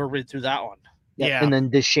one if you ever read through that one. Yeah. and then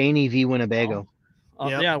DeShaney v. Winnebago.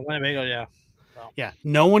 Yep. Yeah, Winnebago. Yeah. yeah,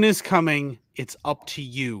 no one is coming. It's up to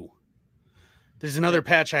you. There's another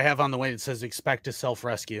patch I have on the way that says expect a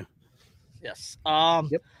self-rescue. Yes.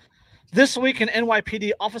 Yep. This week, an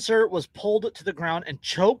NYPD officer was pulled to the ground and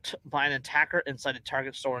choked by an attacker inside a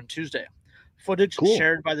Target store on Tuesday. Footage Cool.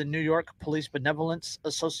 shared by the New York Police Benevolence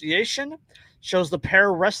Association shows the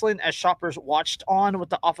pair wrestling as shoppers watched on, with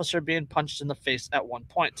the officer being punched in the face at one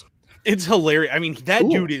point. It's hilarious. I mean, that Ooh.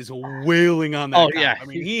 dude is wailing on that. Oh, cop. yeah. I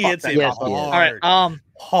mean, He he fucked hits that it Yes, hard. he is. All right.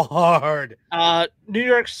 Hard. New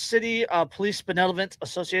York City Police Benevolent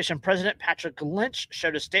Association President Patrick Lynch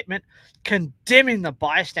shared a statement condemning the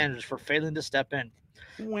bystanders for failing to step in.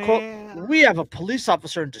 Quote, Well, "We have a police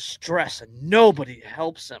officer in distress and nobody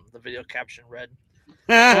helps him," the video caption read.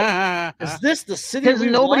 Is this the city Because we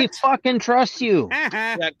nobody want? fucking trusts you.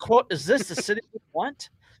 Yeah, quote, "Is this the city we want?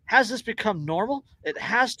 Has this become normal? It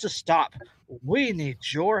has to stop. We need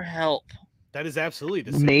your help." that is absolutely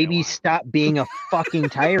the city I Maybe want. stop being a fucking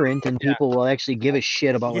tyrant, and Yeah. people will actually give a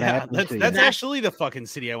shit about what Yeah, happens that's to you. that's Nas- actually the fucking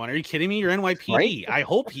city I want. Are you kidding me? You're NYPD. I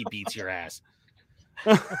hope he beats your ass.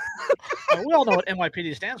 We all know what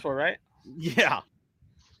NYPD stands for, right? Yeah.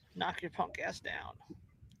 Knock your punk ass down.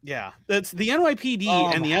 Yeah, that's the NYPD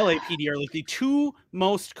and the LAPD are like the two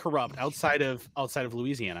most corrupt outside of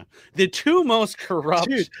Louisiana. The two most corrupt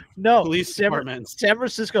Dude, no, police departments. San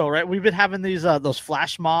Francisco, right? We've been having these those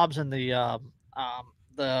flash mobs and the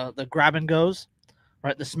grab and goes,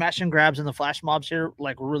 right? The smash and grabs and the flash mobs here,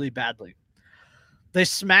 like really badly. They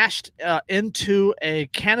smashed into a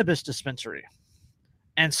cannabis dispensary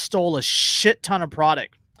and stole a shit ton of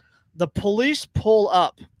product. The police pull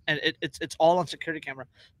up, and it's all on security camera.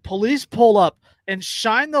 Police pull up and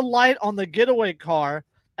shine the light on the getaway car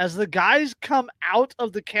as the guys come out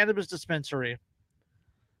of the cannabis dispensary,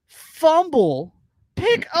 fumble,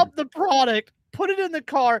 pick up the product, put it in the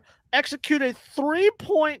car, execute a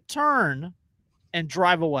 3-point turn, and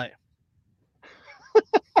drive away.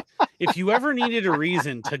 If you ever needed a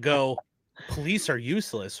reason to go, police are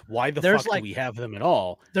useless, why the fuck do we have them at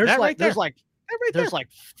all? There's There's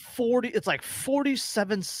 40, it's like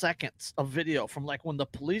 47 seconds of video from like when the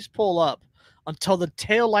police pull up until the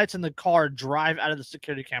tail lights in the car drive out of the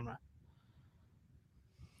security camera.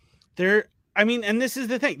 And this is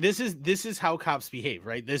the thing. This is how cops behave,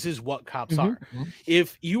 right? This is what cops are.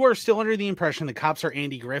 If you are still under the impression that cops are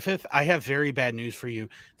Andy Griffith, I have very bad news for you.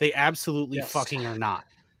 They absolutely fucking are not.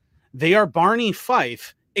 They are Barney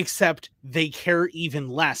Fife, except they care even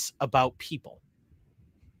less about people.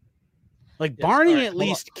 Like Barney at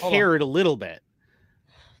least cared a little bit.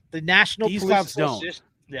 The National These Police cops don't. Association,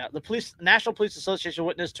 the National Police Association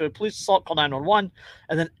witness to a police assault, call 911,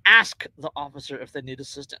 and then ask the officer if they need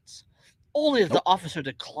assistance. Only if the officer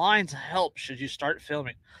declines help should you start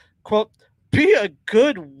filming. Quote, be a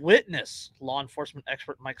good witness, law enforcement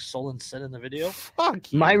expert Mike Solon said in the video.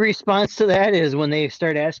 Fuck you. My response to that is when they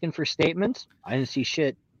start asking for statements, I didn't see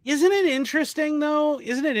shit. Isn't it interesting, though?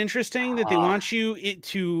 Isn't it interesting that they want you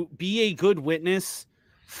to be a good witness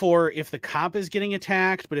for if the cop is getting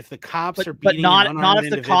attacked, but if the cops are beating not an unarmed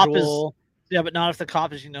if the cop is individual, but not if the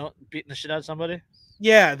cop is beating the shit out of somebody.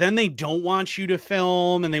 yeah, then they don't want you to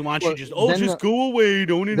film, and they want you just go away,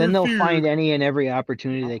 don't interfere. Then they'll find any and every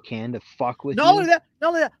opportunity they can to fuck with you. Not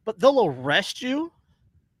only that, but they'll arrest you.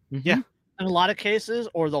 Yeah. In a lot of cases,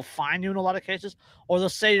 or they'll fine you in a lot of cases, or they'll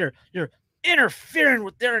say you're interfering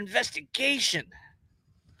with their investigation.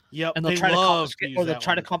 Yep, and they'll try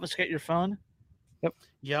to confiscate your phone.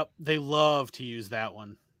 Yep, they love to use that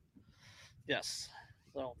one. Yes.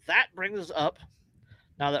 So that brings us up.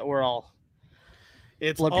 Now that we're all,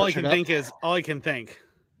 it's all I can think.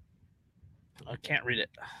 I can't read it.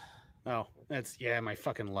 Oh, that's my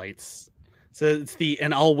fucking lights. So it's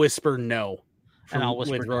and I'll whisper no. And I'll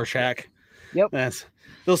whisper with Rorschach. Yep.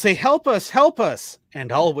 They'll say help us,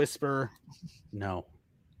 and I'll whisper no.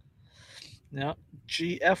 No,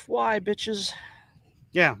 GFY bitches.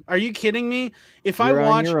 Yeah, are you kidding me? If You're I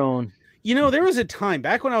watch on your own. there was a time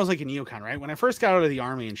back when I was like a neocon, right? When I first got out of the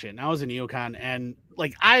army and shit, and I was a neocon, and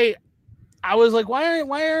like I was like, why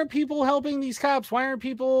aren't people helping these cops? Why aren't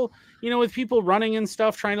people, with people running and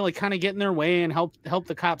stuff, trying to like kind of get in their way and help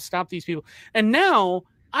the cops stop these people? And now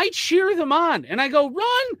I cheer them on and I go,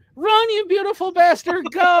 run, you beautiful bastard,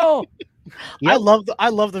 go. Yep. I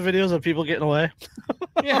love the videos of people getting away.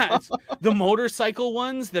 Yeah, the motorcycle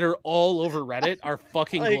ones that are all over Reddit are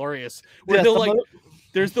fucking glorious. Where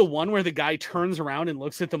there's the one where the guy turns around and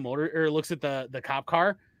looks at the cop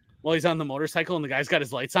car while he's on the motorcycle, and the guy's got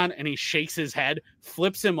his lights on, and he shakes his head,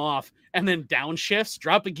 flips him off, and then downshifts,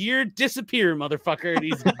 drop a gear, disappear, motherfucker, and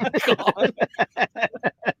he's gone.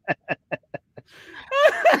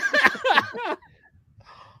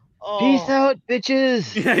 Peace out,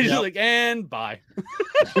 bitches. Yeah, he's just like, and bye.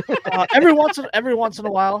 Every once in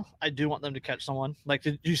a while, I do want them to catch someone. Like,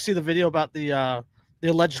 did you see the video about the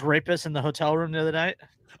alleged rapist in the hotel room the other night?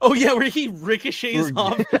 Oh yeah, where he ricochets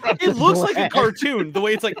off. It looks like a cartoon. The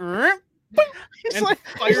way it's like,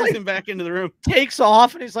 fires him back into the room. Takes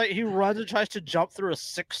off, and he runs and tries to jump through a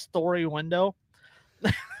 6-story window.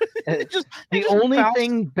 The only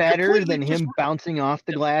thing better than him bouncing off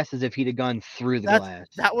the glass is if he'd have gone through the glass.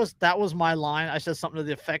 That was my line. I said something to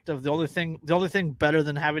the effect of the only thing better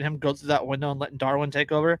than having him go through that window and letting Darwin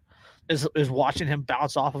take over is watching him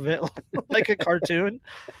bounce off of it like a cartoon.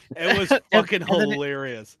 It was fucking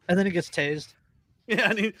hilarious. And then he gets tased.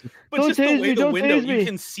 Yeah, but just the way the window, you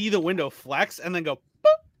can see the window flex and then go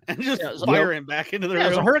boop, and just fire him back into the room. It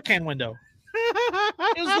was a hurricane window.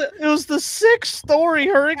 It was the 6-story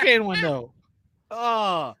hurricane window.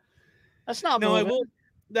 Oh, that's not no. moving.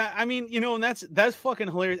 And that's fucking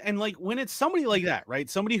hilarious. And like when it's somebody like that, right?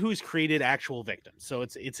 Somebody who's created actual victims. So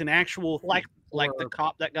it's an actual like the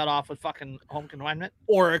cop that got off with fucking home confinement,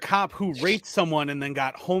 or a cop who raped someone and then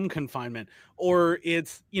got home confinement, or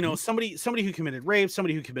it's somebody who committed rape,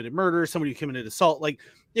 somebody who committed murder, somebody who committed assault. Like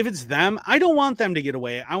if it's them, I don't want them to get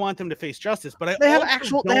away. I want them to face justice. But they have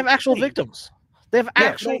actual victims. They have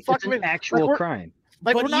actual crime.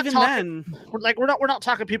 Like but we're not even talking, then, we're not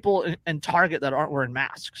talking people in Target that aren't wearing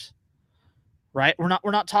masks, right? We're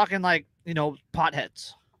not talking like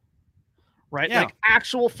potheads, right? Yeah. Like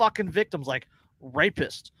actual fucking victims, like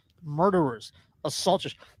rapists, murderers,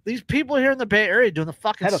 assaulters. These people here in the Bay Area doing the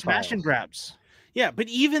fucking Pedophiles. smash and grabs. Yeah, but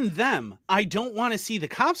even them, I don't want to see the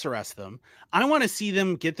cops arrest them. I want to see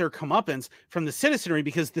them get their comeuppance from the citizenry,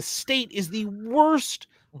 because the state is the worst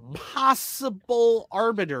possible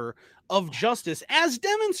arbiter of justice, as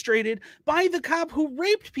demonstrated by the cop who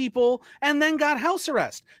raped people and then got house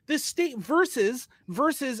arrest. The state versus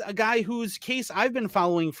a guy whose case I've been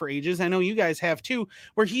following for ages. I know you guys have too,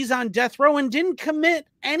 where he's on death row and didn't commit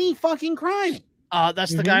any fucking crime.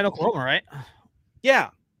 That's the guy in Oklahoma, right? Yeah.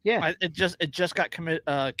 Yeah. It just got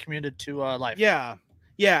commuted to life. Yeah.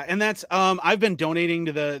 Yeah, and that's I've been donating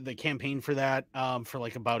to the campaign for that for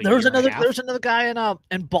like about a There's year and a another half. there's another guy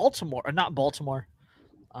in Baltimore, or not Baltimore.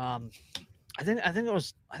 I think it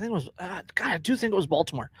was God, I do think it was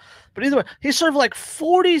Baltimore. But either way, he served like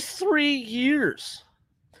 43 years.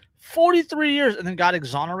 43 years and then got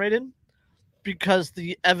exonerated because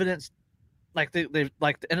the evidence, like they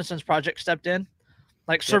like the Innocence Project stepped in.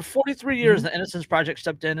 Like served 43 years, the Innocence Project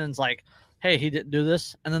stepped in and is like, hey, he didn't do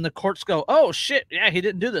this. And then the courts go, oh shit, yeah, he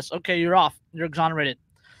didn't do this. Okay, you're off. You're exonerated.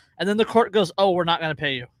 And then the court goes, oh, we're not going to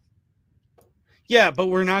pay you. Yeah, but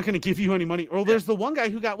we're not going to give you any money. Well, there's the one guy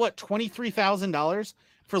who got what, $23,000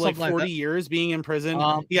 for like Something like 40 that. years being in prison.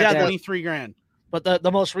 He yeah, got the- 23 grand. But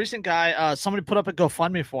the most recent guy, somebody put up a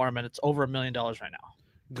GoFundMe for him, and it's over $1 million right now.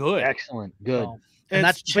 Good. Excellent. Good. So, and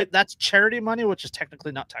that's charity money, which is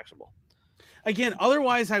technically not taxable. Again,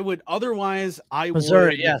 otherwise I would.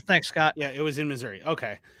 Missouri, yeah. Thanks, Scott. Yeah, it was in Missouri.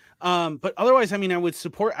 Okay. But otherwise, I mean,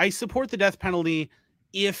 I support the death penalty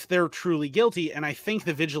if they're truly guilty. And I think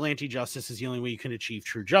the vigilante justice is the only way you can achieve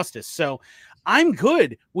true justice. So I'm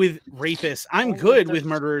good with rapists. I'm good with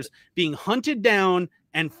murderers being hunted down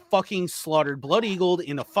and fucking slaughtered, blood eagled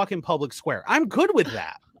in a fucking public square. I'm good with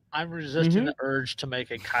that. I'm resisting the urge to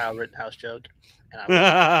make a Kyle Rittenhouse joke.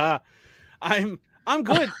 And I'm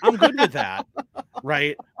good. I'm good with that.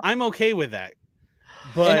 Right. I'm okay with that.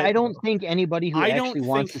 But and I don't think anybody who actually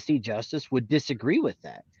wants to see justice would disagree with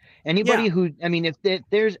that. Anybody who, I mean, if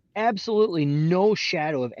there's absolutely no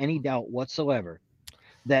shadow of any doubt whatsoever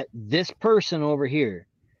that this person over here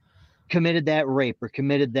committed that rape or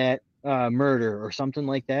committed that murder or something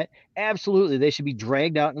like that, absolutely, they should be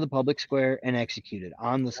dragged out into the public square and executed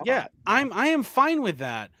on the spot. Yeah, I am fine with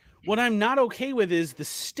that. What I'm not okay with is the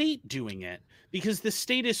state doing it, because the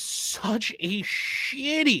state is such a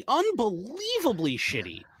shitty, unbelievably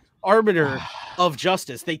shitty arbiter of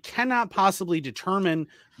justice. They cannot possibly determine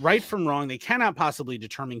right from wrong. They cannot possibly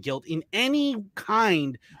determine guilt in any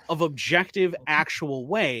kind of objective, actual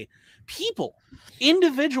way. People,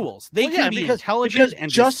 individuals, they can be intelligent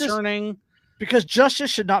and discerning. Because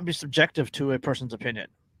justice should not be subjective to a person's opinion.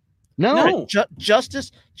 No.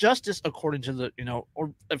 Justice, according to the,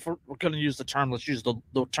 or if we're going to use the term, let's use the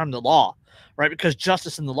term the law, right? Because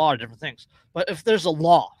justice and the law are different things. But if there's a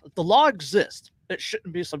law, if the law exists, it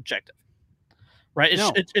shouldn't be subjective, right?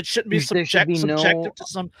 It shouldn't be subjective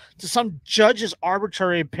to some judge's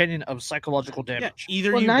arbitrary opinion of psychological damage. Yeah,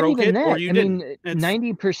 either you broke it or you didn't.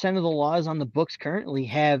 90% of the laws on the books currently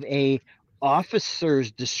have a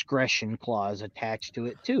officer's discretion clause attached to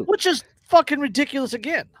it too, which is fucking ridiculous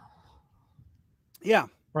again. Yeah,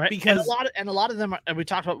 right. Because a lot of them, and we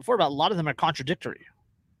talked about before, about a lot of them are contradictory.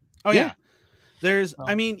 Oh yeah. There's,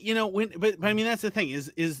 I mean, but I mean, that's the thing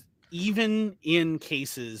is even in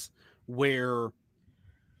cases where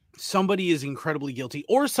somebody is incredibly guilty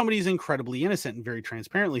or somebody is incredibly innocent and very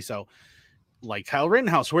transparently so, like Kyle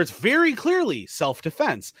Rittenhouse, where it's very clearly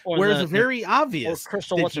self-defense, where it's very obvious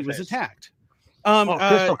that he was attacked.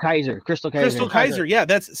 Crystal Kaiser. Yeah,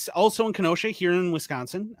 that's also in Kenosha here in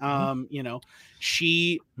Wisconsin.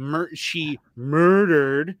 She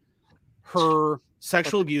murdered her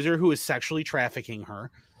sexual abuser who was sexually trafficking her.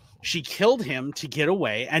 She killed him to get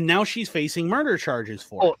away, and now she's facing murder charges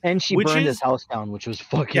for it. And she burned his house down, which was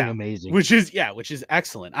fucking amazing. Which is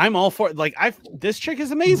excellent. I'm all for it. Like, this chick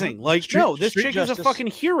is amazing. Like, this chick is a fucking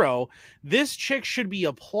hero. This chick should be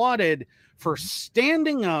applauded for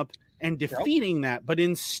standing up and defeating that, but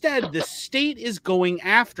instead the state is going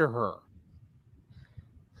after her.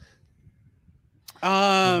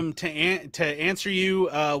 To answer you,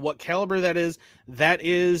 what caliber that is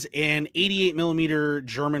an 88 millimeter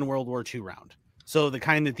German World War II round. So the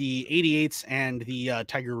kind that the 88s and the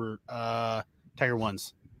Tiger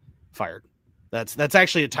 1s fired. That's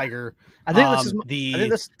actually a Tiger. I think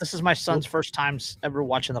this is my son's first time ever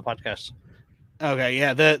watching the podcast. Okay,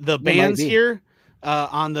 yeah. The bands here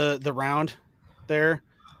on the round there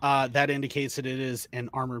that indicates that it is an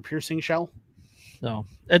armor piercing shell. No,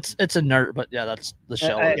 it's a nerd, but yeah, that's the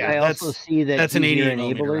shell. I also see that that's he's an your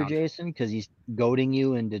 88 enabler, round. Jason, because he's goading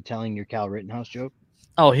you into telling your Kyle Rittenhouse joke.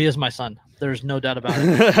 Oh, he is my son. There's no doubt about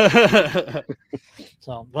it.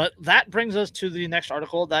 So, but that brings us to the next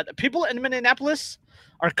article that people in Minneapolis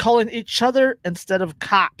are calling each other instead of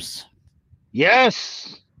cops.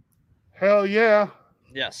 Yes. Hell yeah.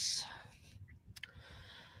 Yes.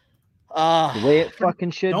 The way it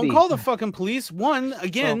fucking should Don't be. call the fucking police. One,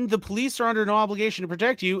 again, the police are under no obligation to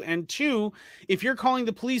protect you. And two, if you're calling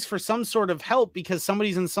the police for some sort of help because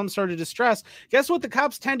somebody's in some sort of distress, guess what the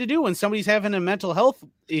cops tend to do when somebody's having a mental health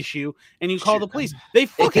issue and you call the police? They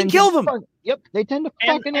fucking kill them. Yep, they tend to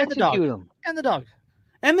fucking and the dog. execute them. And the dog.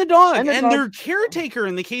 And the dog. And the And dog. their caretaker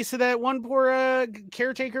in the case of that one poor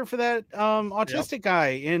caretaker for that autistic guy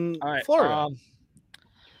in All right. Florida.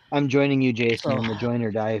 I'm joining you, Jason, So- on the join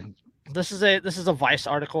or die. This is a Vice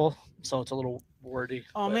article, so it's a little wordy.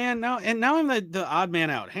 Oh but- man, now I'm the odd man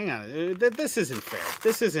out. Hang on, this isn't fair.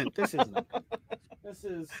 This isn't. This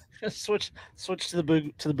is. switch to the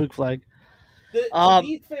boog flag. To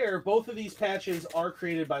be fair, both of these patches are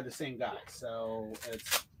created by the same guy, so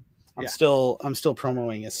it's. I'm still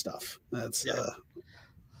promoting his stuff. That's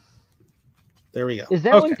There we go. Is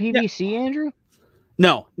that one PVC, Andrew?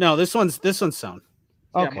 No, this one's sewn.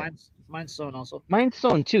 Okay. Yeah, mine's sewn also. Mine's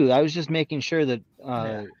sewn too. I was just making sure that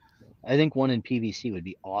I think one in PVC would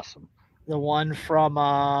be awesome. The one from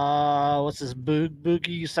what's this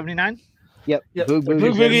Boogie 79? Yep. Yep. Boog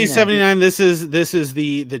Blue Boogie 79. This is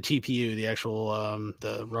the TPU, the actual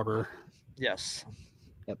the rubber Yes.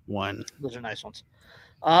 one. Those are nice ones.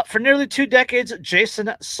 For nearly 2 decades,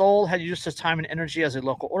 Jason Soul had used his time and energy as a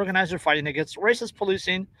local organizer fighting against racist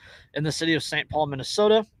policing in the city of St. Paul,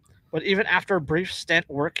 Minnesota. But even after a brief stint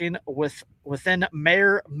working within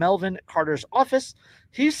Mayor Melvin Carter's office,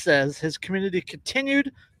 he says his community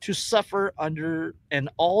continued to suffer under an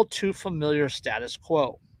all too familiar status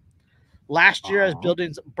quo. Last year, as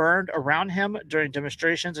buildings burned around him during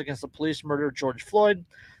demonstrations against the police murder of George Floyd,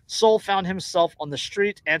 Soul found himself on the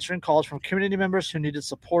street answering calls from community members who needed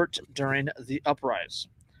support during the uprise.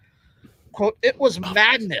 Quote, "It was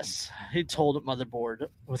madness," he told Motherboard.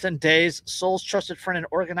 Within days, Soul's trusted friend and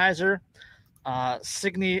organizer,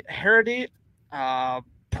 Signe Harity,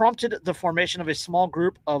 prompted the formation of a small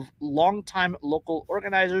group of longtime local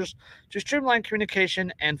organizers to streamline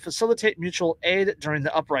communication and facilitate mutual aid during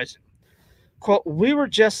the uprising. Quote, "We were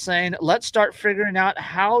just saying, let's start figuring out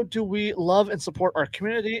how do we love and support our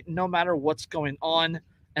community no matter what's going on.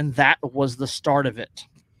 And that was the start of it."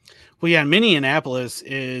 Well, yeah, Minneapolis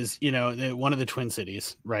is, one of the Twin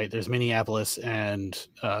Cities, right? There's Minneapolis and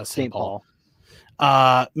St. Paul.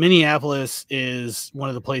 Minneapolis is one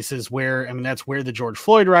of the places where, that's where the George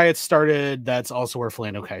Floyd riots started. That's also where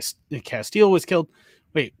Philando Castile was killed.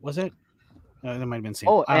 Wait, was it? That might have been St.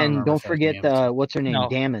 Oh, I don't and remember don't if that was forget Minneapolis. what's her name? No.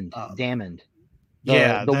 Damond.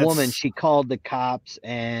 Yeah, the woman, that's- she called the cops,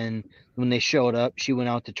 and when they showed up, she went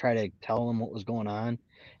out to try to tell them what was going on,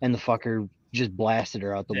 and the fucker just blasted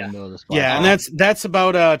her out the window of the spot. Yeah, and that's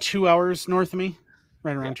about 2 hours north of me,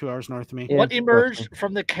 right around 2 hours north of me. Yeah, What emerged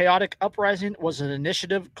from the chaotic uprising was an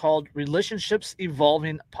initiative called Relationships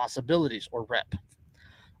Evolving Possibilities, or REP,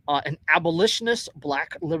 an abolitionist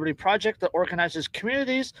Black Liberty Project that organizes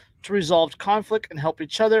communities to resolve conflict and help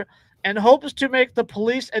each other, and hopes to make the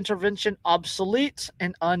police intervention obsolete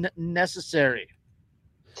and unnecessary.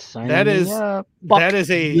 Sign That me is- up. That is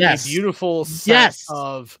a Yes. beautiful set Yes.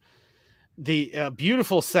 of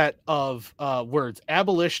words.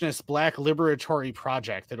 Abolitionist Black Liberatory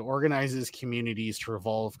Project that organizes communities to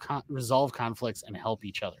resolve conflicts and help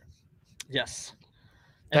each other. Yes.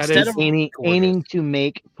 That Instead is of aiming to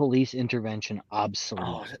make police intervention obsolete.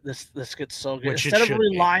 Oh, this gets so good. Which it Instead of should be.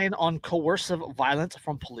 relying on coercive violence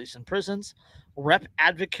from police and prisons, REP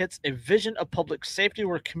advocates a vision of public safety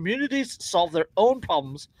where communities solve their own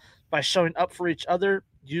problems by showing up for each other,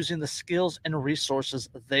 using the skills and resources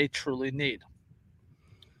they truly need.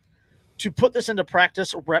 To put this into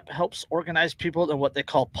practice, REP helps organize people in what they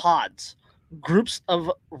call pods, groups of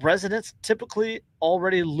residents typically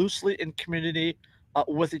already loosely in community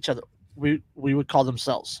with each other. We would call them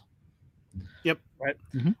cells. Yep. Right.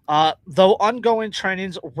 Mhm. Though ongoing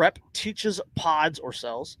trainings, REP teaches pods or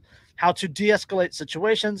cells how to de-escalate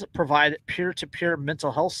situations, provide peer-to-peer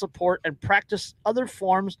mental health support, and practice other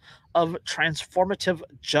forms of transformative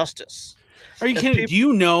justice. Are you If kidding? peop-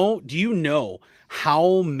 Do you know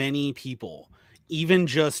how many people, even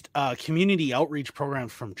just community outreach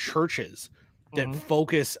programs from churches that Mhm.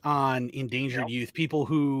 focus on endangered Yep. youth, people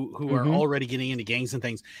who are Mhm. already getting into gangs and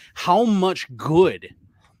things, how much good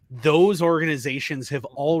those organizations have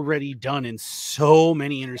already done in so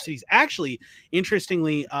many inner cities. Actually,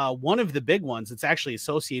 interestingly, one of the big ones that's actually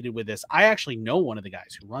associated with this, I actually know one of the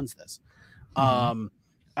guys who runs this.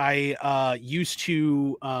 I used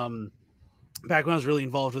to back when I was really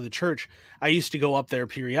involved with the church, I used to go up there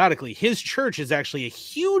periodically. His church is actually a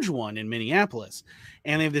huge one in Minneapolis,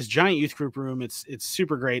 and they have this giant youth group room. It's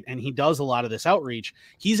super great, and he does a lot of this outreach.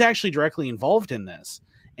 He's actually directly involved in this,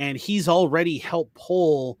 and he's already helped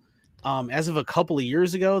pull, as of a couple of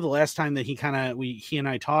years ago, the last time that he and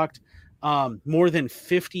I talked, more than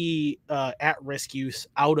 50 at-risk youths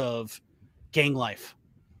out of gang life,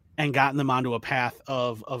 and gotten them onto a path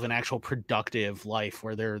of an actual productive life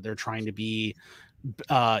where they're trying to be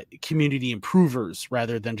community improvers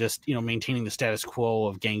rather than just, maintaining the status quo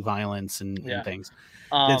of gang violence and things.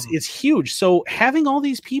 It's huge. So having all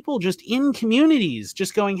these people just in communities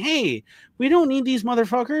just going, hey, we don't need these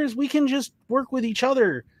motherfuckers, we can just work with each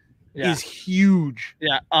other, is huge.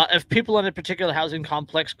 If people in a particular housing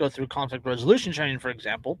complex go through conflict resolution training, for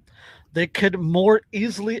example, they could more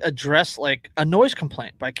easily address like a noise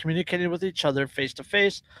complaint by communicating with each other face to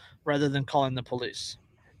face rather than calling the police.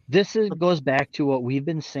 This goes back to what we've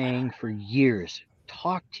been saying for years.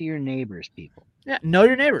 Talk to your neighbors, people. Yeah, know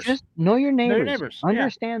your neighbors. Just know your neighbors. Know your neighbors.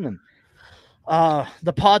 Understand them.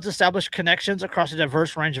 The pods establish connections across a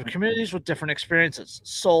diverse range of communities with different experiences.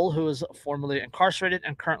 Soul, who is formerly incarcerated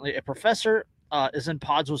and currently a professor, is in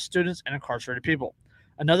pods with students and incarcerated people.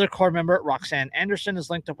 Another core member, Roxanne Anderson,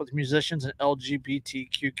 is linked up with musicians and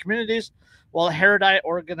LGBTQ communities, while Herodite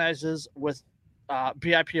organizes with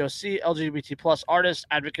BIPOC, LGBT plus artists,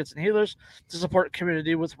 advocates, and healers to support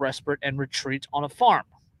community with respite and retreat on a farm.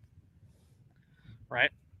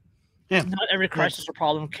 Right? Yeah. Not every crisis or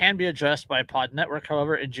problem can be addressed by a pod network.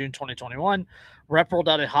 However, in June 2021, REP rolled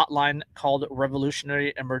out a hotline called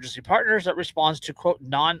Revolutionary Emergency Partners that responds to, quote,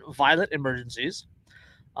 non-violent emergencies.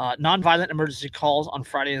 Non-violent emergency calls on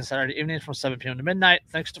Friday and Saturday evenings from 7 p.m. to midnight.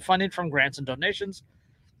 Thanks to funding from grants and donations,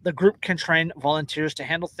 the group can train volunteers to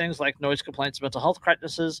handle things like noise complaints, mental health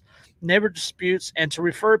crises, neighbor disputes, and to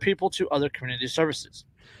refer people to other community services.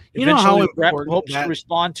 You know how REP hopes to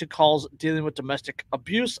respond to calls dealing with domestic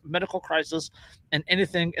abuse, medical crisis, and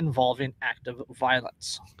anything involving active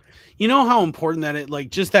violence. You know how important that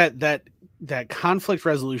just that conflict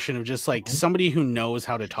resolution of just like somebody who knows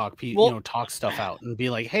how to talk talk stuff out and be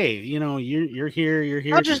like, hey, you're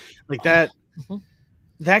here, just like that.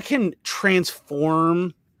 That can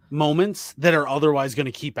transform moments that are otherwise going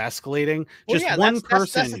to keep escalating. One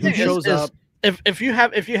person who shows up. If you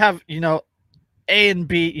have A and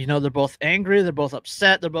B, they're both angry, they're both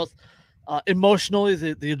upset, they're both emotionally,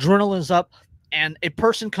 the adrenaline's up, and a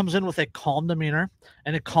person comes in with a calm demeanor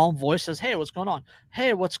and a calm voice, says, hey, what's going on?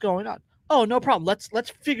 Hey, what's going on? Oh, no problem. Let's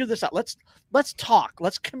figure this out. Let's talk.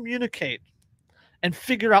 Let's communicate and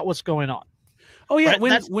figure out what's going on. Oh yeah, right?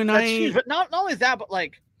 That's huge. But not only that, but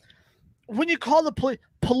like when you call the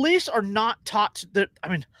police are not taught.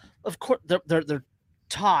 Of course they're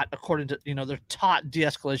taught according to they're taught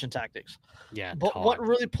de-escalation tactics. Yeah, but what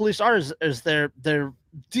really police are is their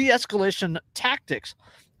de-escalation tactics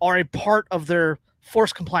are a part of their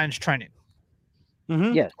force compliance training.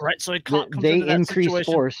 Mm-hmm. Yes. Right. So they increase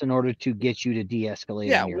force in order to get you to de-escalate.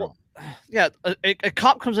 Yeah. A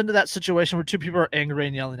cop comes into that situation where two people are angry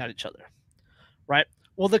and yelling at each other. Right.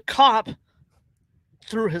 Well, the cop,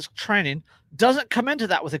 through his training, doesn't come into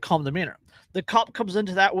that with a calm demeanor. The cop comes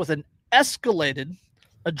into that with an escalated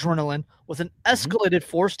adrenaline, with an escalated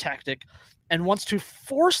force tactic, and wants to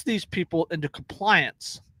force these people into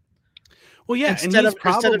compliance. Well, yeah, that's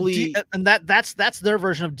their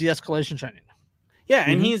version of de-escalation training. Yeah,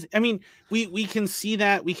 and we can see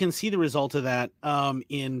that. We can see the result of that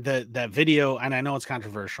in that video. And I know it's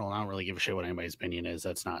controversial, and I don't really give a shit what anybody's opinion is.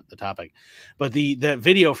 That's not the topic. But the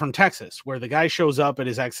video from Texas where the guy shows up at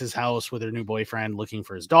his ex's house with her new boyfriend looking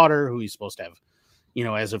for his daughter, who he's supposed to have,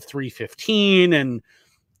 as of 3:15, and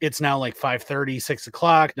it's now like 5:30, 6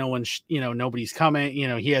 o'clock. No one's, nobody's coming.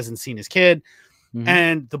 He hasn't seen his kid. Mm-hmm.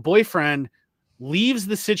 And the boyfriend leaves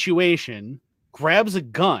the situation, grabs a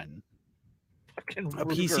gun, a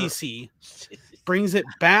PCC, brings it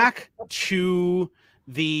back to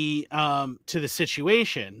the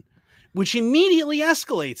situation, which immediately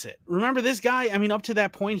escalates it. Remember, this guy, up to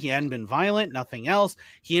that point, he hadn't been violent, nothing else.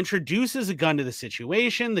 He introduces a gun to the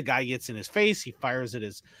situation. The guy gets in his face. He fires at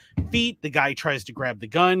his feet. The guy tries to grab the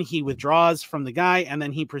gun. He withdraws from the guy, and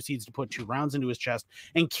then he proceeds to put 2 rounds into his chest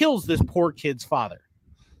and kills this poor kid's father.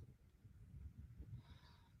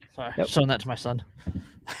 Sorry, showing that to my son.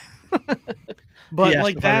 But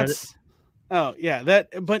that's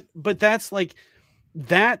that's like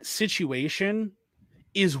that situation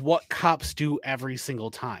is what cops do every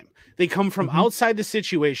single time. They come from outside the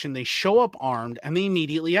situation, they show up armed, and they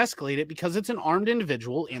immediately escalate it because it's an armed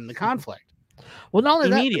individual in the conflict. Well, not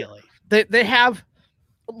only immediately that, they have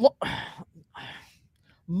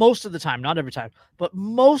most of the time, not every time, but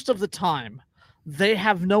most of the time, they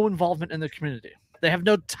have no involvement in the community. They have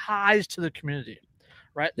no ties to the community,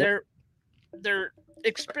 right? Yep. Their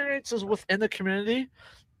experiences within the community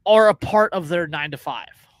are a part of their 9 to 5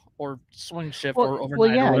 or swing shift or overnight. Well,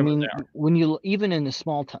 yeah. Or I whatever mean, they are. when you even in a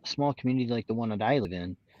small community like the one that I live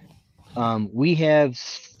in, we have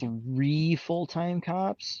 3 full-time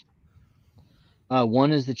cops.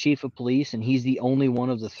 One is the chief of police, and he's the only one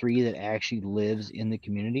of the 3 that actually lives in the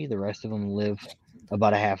community. The rest of them live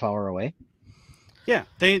about a half hour away. Yeah,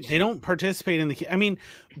 they don't participate in the. I mean,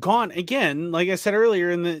 gone again. Like I said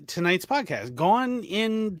earlier in tonight's podcast, gone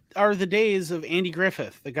in are the days of Andy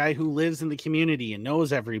Griffith, the guy who lives in the community and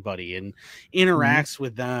knows everybody and interacts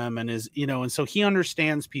with them, and is and so he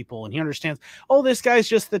understands people and he understands. Oh, this guy's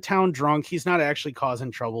just the town drunk. He's not actually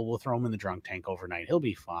causing trouble. We'll throw him in the drunk tank overnight. He'll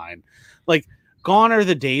be fine. Like, gone are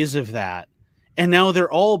the days of that, and now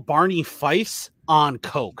they're all Barney Fifes on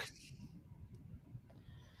coke.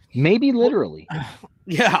 Maybe literally.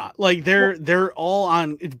 Yeah, like they're all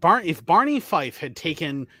on. If Barney Fife had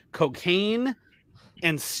taken cocaine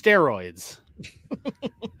and steroids,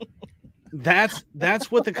 that's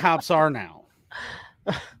what the cops are now.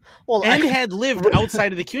 Well, And had lived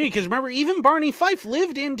outside of the community, because remember, even Barney Fife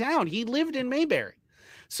lived in town. He lived in Mayberry.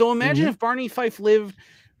 So imagine if Barney Fife lived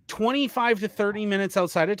 25 to 30 minutes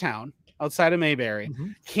outside of town, outside of Mayberry,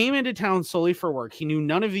 came into town solely for work. He knew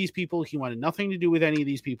none of these people. He wanted nothing to do with any of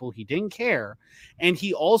these people. He didn't care. And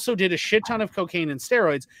he also did a shit ton of cocaine and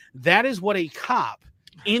steroids. That is what a cop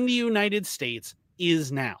in the United States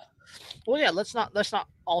is now. Well, yeah, let's not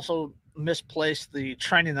also misplace the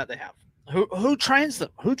training that they have. Who trains them?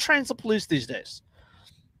 Who trains the police these days?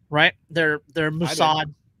 Right? They're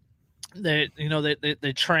Mossad.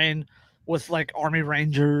 They train with like Army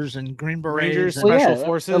Rangers and Green Berets, and Special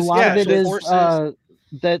Forces. A lot of it is forces.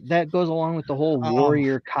 that goes along with the whole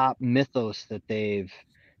warrior cop mythos that they've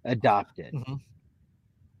adopted.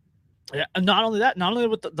 Yeah, and not only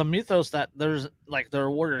with the mythos that there's like they're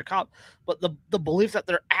a warrior cop, but the belief that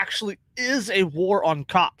there actually is a war on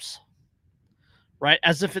cops, right?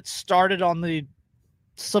 As if it started on the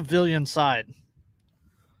civilian side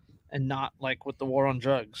and not like with the war on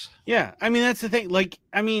drugs. Yeah, I mean, that's the thing. Like,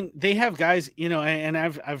 I mean, they have guys, and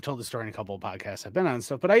I've told the story in a couple of podcasts I've been on and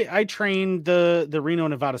stuff, but I trained the Reno,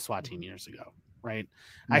 Nevada SWAT team years ago, right?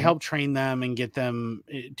 I helped train them and get them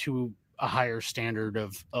to a higher standard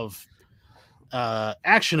of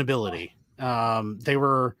actionability.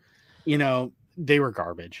 They were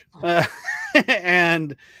garbage.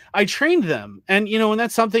 And I trained them, and and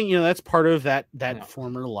that's something, that's part of that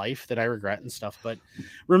former life that I regret and stuff. But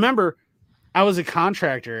remember, I was a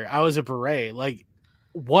contractor, I was a beret. Like,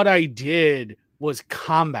 what I did was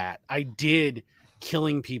combat. I did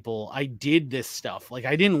killing people. I did this stuff. Like,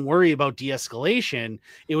 I didn't worry about de-escalation.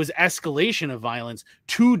 It was escalation of violence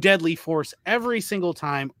to deadly force every single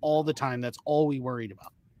time, all the time. That's all we worried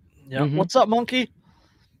about. Yeah. What's up, monkey?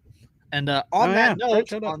 And on that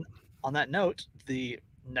note, the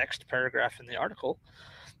next paragraph in the article: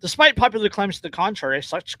 despite popular claims to the contrary,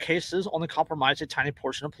 such cases only compromise a tiny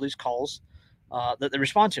portion of police calls that they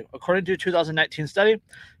respond to. According to a 2019 study,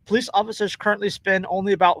 police officers currently spend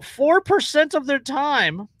only about 4% of their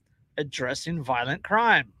time addressing violent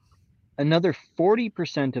crime. Another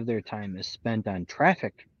 40% of their time is spent on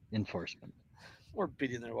traffic enforcement. Or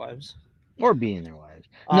beating their wives.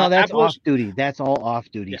 No, that's off-duty. That's all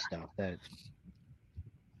off-duty stuff.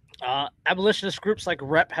 Abolitionist groups like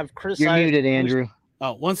REP have criticized... You're muted, Andrew.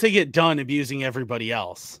 Oh, once they get done abusing everybody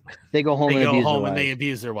else, they go home and they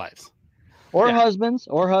abuse their wives. Or husbands.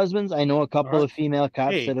 I know a couple of female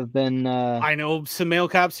cops that have been... I know some male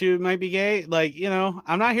cops who might be gay. Like,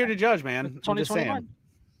 I'm not here to judge, man. 2021.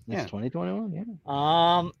 That's 2021, yeah.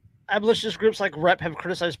 Abolitionist groups like REP have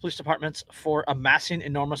criticized police departments for amassing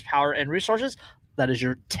enormous power and resources. That is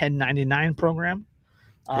your 1099 program.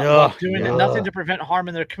 While doing nothing to prevent harm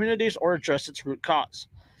in their communities or address its root cause.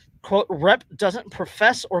 Quote, REP doesn't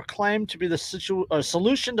profess or claim to be the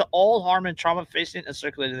solution to all harm and trauma facing and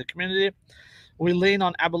circulating in the community. We lean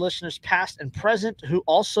on abolitionists past and present who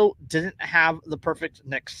also didn't have the perfect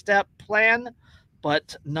next step plan,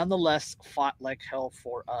 but nonetheless fought like hell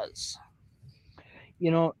for us.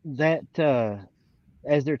 That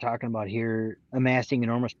as they're talking about here, amassing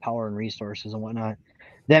enormous power and resources and whatnot,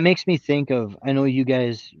 that makes me think of, I know you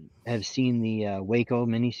guys have seen the Waco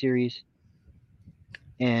miniseries,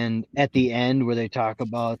 and at the end where they talk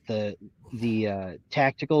about the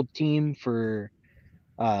tactical team for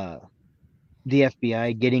the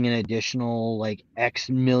FBI getting an additional like X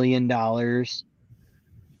 $million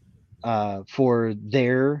for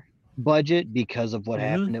their budget because of what Mhm.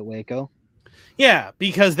 happened at Waco. Yeah,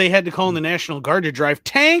 because they had to call in the National Guard to drive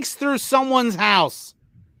tanks through someone's house.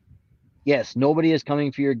 Yes, nobody is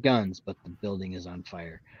coming for your guns, but the building is on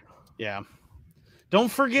fire. Yeah. Don't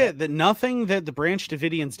forget that nothing that the Branch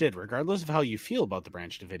Davidians did, regardless of how you feel about the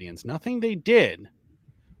Branch Davidians, nothing they did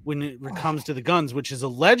when it comes to the guns, which is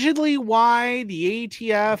allegedly why the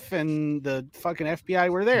ATF and the fucking FBI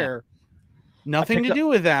were there. Nothing to do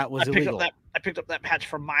with that was illegal. I picked up that patch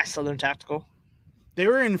from my Southern Tactical. They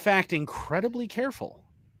were, in fact, incredibly careful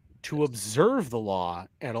to observe the law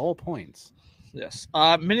at all points. Yes.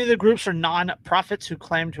 Many of the groups are non-profits who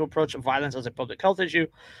claim to approach violence as a public health issue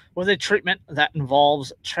with a treatment that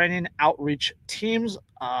involves training outreach teams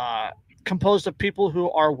composed of people who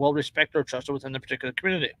are well respected or trusted within the particular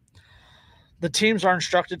community. The teams are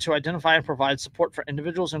instructed to identify and provide support for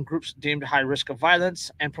individuals and groups deemed high risk of violence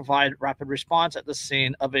and provide rapid response at the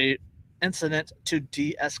scene of a incident to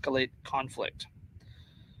de-escalate conflict.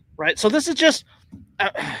 Right. So this is just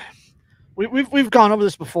we've gone over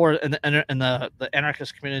this before in the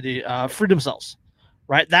anarchist community. Freedom cells,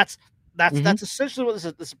 right? That's essentially what this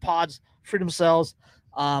is. This is pods, freedom cells.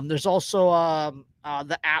 There's also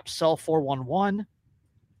the app Cell 411,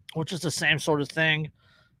 which is the same sort of thing.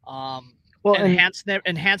 Enhanced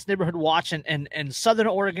neighborhood watch in Southern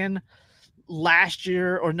Oregon last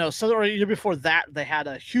year, or no, Southern Oregon year before that, they had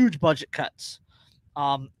a huge budget cuts.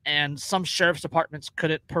 And some sheriff's departments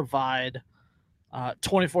couldn't provide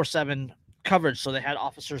 24/7 coverage, so they had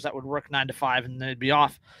officers that would work 9 to 5 and they'd be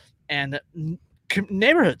off. And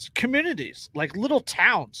neighborhoods, communities, like little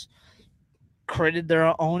towns, created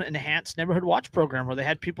their own enhanced neighborhood watch program where they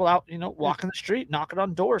had people out, walking the street, knocking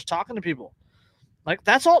on doors, talking to people. Like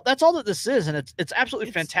that's all that this is, and it's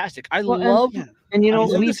absolutely fantastic. I love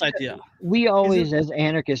this idea. We always, as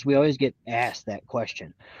anarchists, we always get asked that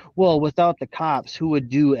question. Well, without the cops, who would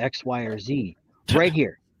do X, Y, or Z? Right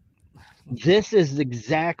here. This is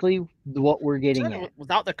exactly what we're getting at.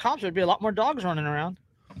 Without the cops, there'd be a lot more dogs running around.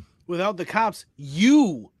 Without the cops,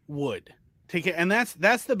 you would take it, and that's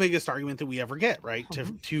the biggest argument that we ever get, right?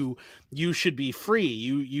 To you should be free.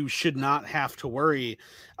 You should not have to worry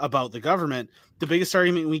about the government. The biggest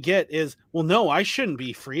argument we get is, well, no, I shouldn't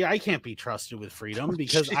be free. I can't be trusted with freedom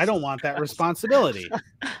because I don't want that responsibility.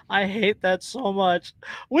 I hate that so much.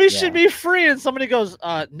 We should be free, and somebody goes,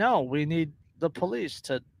 no, we need the police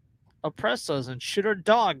to oppress us and shoot our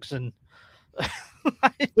dogs. And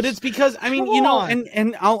but it's because, I mean,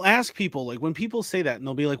 and I'll ask people, like, when people say that, and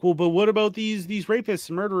they'll be like, well, but what about these rapists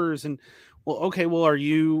and murderers? And well, okay, well, are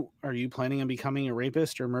you planning on becoming a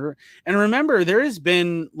rapist or murderer? And remember, there have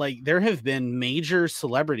been major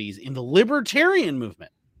celebrities in the libertarian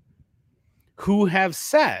movement who have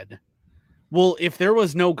said, well, if there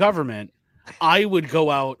was no government, I would go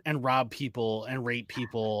out and rob people and rape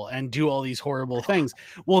people and do all these horrible things.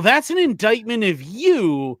 Well, that's an indictment of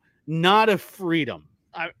you, not of freedom.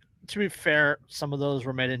 To be fair, some of those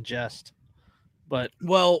were made in jest. But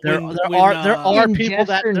there are people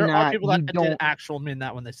that did actually mean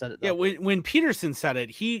that when they said it. Though. Yeah, when Peterson said it,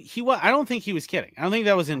 he was. I don't think he was kidding. I don't think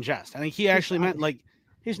that was in jest. I think he actually meant like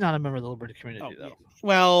he's not a member of the liberty community though.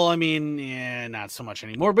 Well, I mean, not so much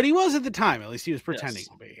anymore, but he was at the time. At least he was pretending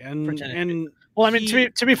to be. Well, I mean,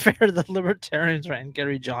 to be fair to the libertarians, right, and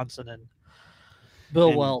Gary Johnson and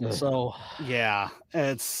Bill Weld. So yeah,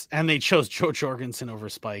 and they chose Joe Jorgensen over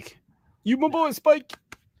Spike. You my boy, Spike.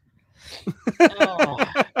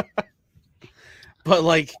 But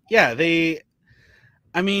like, yeah,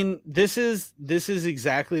 I mean, this is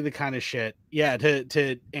exactly the kind of shit. Yeah,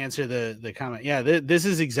 to answer the comment. Yeah, this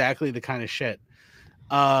is exactly the kind of shit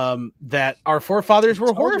that our forefathers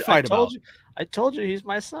were horrified about. I told you he's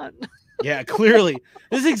my son. Yeah, clearly.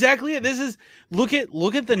 This is exactly it. This is look at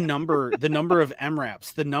the number of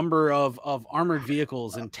MRAPs, the number of armored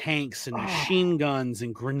vehicles and tanks and machine guns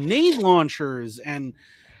and grenade launchers and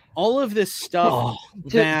all of this stuff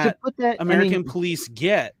that American police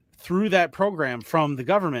get through that program from the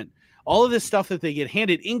government. All of this stuff that they get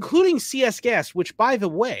handed, including CS gas, which, by the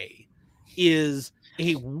way, is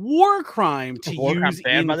a war crime to use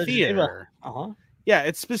in theater. Yeah,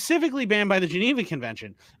 it's specifically banned by the Geneva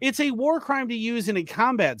Convention. It's a war crime to use in a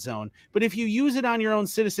combat zone, but if you use it on your own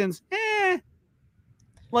citizens,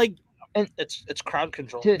 like, and it's crowd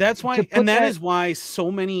control. That's why, and that is why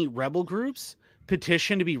so many rebel groups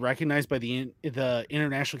petition to be recognized by the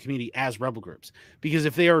international community as rebel groups, because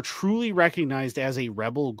if they are truly recognized as a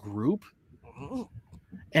rebel group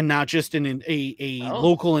and not just in a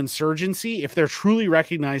local insurgency, if they're truly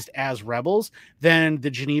recognized as rebels, then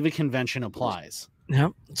the Geneva Convention applies. Yeah,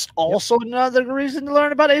 it's also another reason to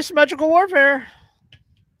learn about asymmetrical warfare.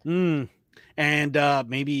 And and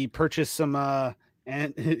maybe purchase some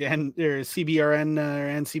and there's CBRN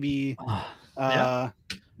or NCB.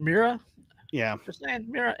 Mira. Yeah. Just saying,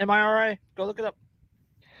 Mira. MIRA. Go look it up.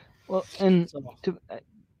 Well, and So,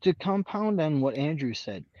 to compound on what Andrew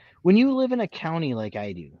said, when you live in a county like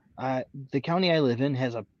I do, the county I live in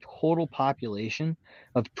has a total population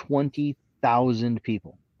of 20,000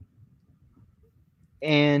 people.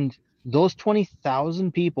 And those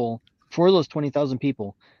 20,000 people, for those 20,000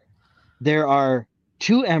 people, there are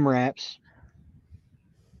 2 MRAPs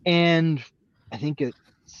and I think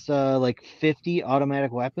it's like 50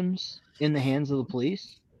 automatic weapons in the hands of the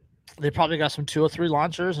police. they probably got some 203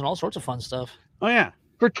 launchers and all sorts of fun stuff. Oh yeah,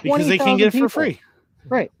 For 20,000 because they can get it people. for free.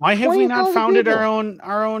 Right. Why have we not 20,000 founded people.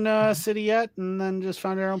 our own city yet, and then just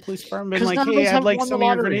founded our own police department? Been 'Cause like, none of hey, us I'd have like won the some of your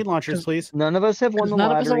lottery. grenade launchers, 'Cause please. None of us have won the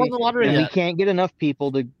None of us have lottery, won the lottery and we yet. can't get enough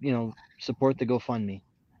people to, support the GoFundMe.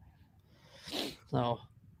 So,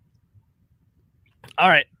 all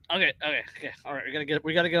right, okay. All right,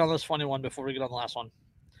 we gotta get on this funny one before we get on the last one.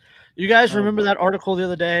 You guys remember that article the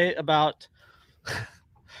other day about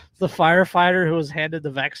the firefighter who was handed the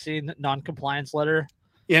vaccine non-compliance letter,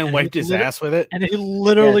 Yeah, and And wiped he his lit- ass with it. and he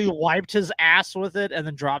literally wiped his ass with it and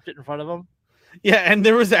then dropped it in front of him? Yeah, and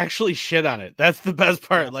there was actually shit on it. That's the best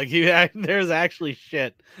part. Like there's actually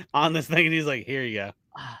shit on this thing, and he's like, "Here you go."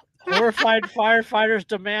 Horrified firefighters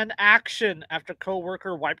demand action after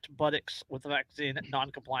co-worker wiped buttocks with the vaccine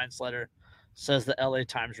non-compliance letter, says the LA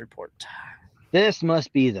Times report. This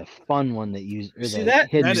must be the fun one that you or See the that?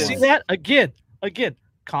 hidden That You is- see one. that? Again.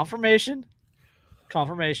 Confirmation.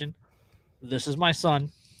 This is my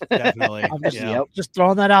son. Definitely. I'm just, Yeah. just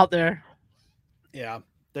throwing that out there. Yeah,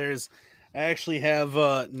 I actually have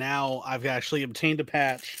now I've actually obtained a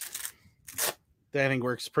patch that I think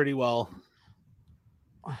works pretty well.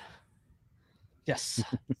 Yes.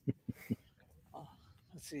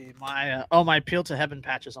 Let's see. My my appeal to heaven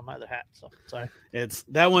patches on my other hat. So sorry. It's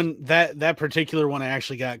that one that particular one I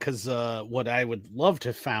actually got because what I would love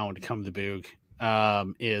to found come the Boog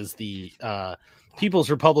is the People's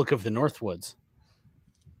Republic of the Northwoods.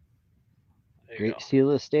 There you Great go. seal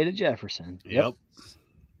of the state of Jefferson. Yep.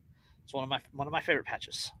 It's one of my favorite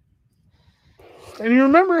patches. And you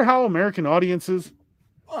remember how American audiences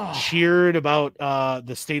Oh, cheered about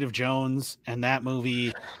the State of Jones and that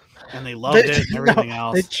movie, and they loved it and everything They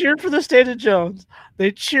else. cheered for the State of Jones.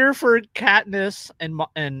 They cheer for Katniss and Luke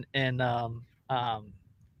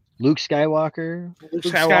Skywalker, Luke Luke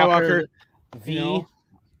Skywalker, you know,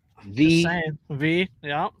 V. just saying. V.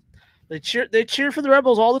 Yeah. They cheer for the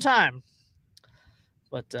rebels all the time.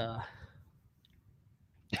 But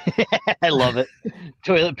I love it.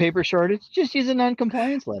 Toilet paper shortage. Just use a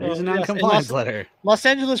non-compliance letter. There's a yes, non-compliance and letter. Los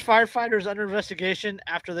Angeles firefighters under investigation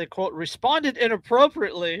after they, quote, responded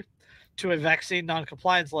inappropriately to a vaccine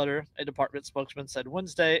non-compliance letter, a department spokesman said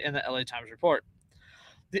Wednesday in the LA Times report.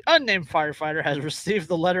 The unnamed firefighter has received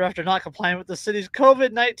the letter after not complying with the city's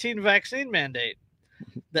COVID-19 vaccine mandate.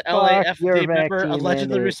 The Fuck your LAFD member vaccine allegedly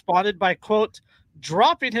mandate. responded by, quote,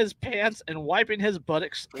 dropping his pants and wiping his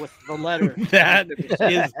buttocks with the letter.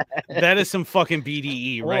 That is some fucking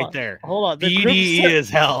BDE Hold right on. there. Hold on. The group BDE said- is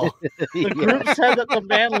hell. The Yeah. group said that the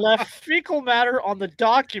man left fecal matter on the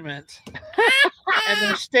document, and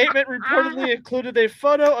their statement reportedly included a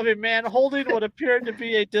photo of a man holding what appeared to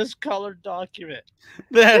be a discolored document.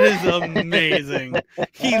 That is amazing.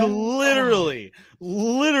 He literally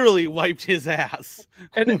wiped his ass.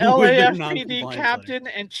 An with their LAFPD non-compliance captain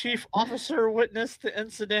and chief officer witnessed the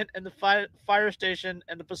incident in the fire station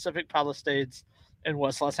in the Pacific Palisades in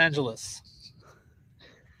West Los Angeles.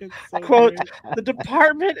 It's so Quote, great. the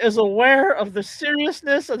department is aware of the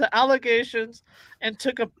seriousness of the allegations and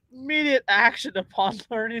took immediate action upon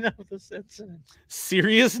learning of this incident.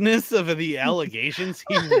 Seriousness of the allegations.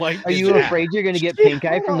 He wiped. Are his you ass. afraid you're going to get pink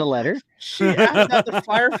eye from the letter? She added that the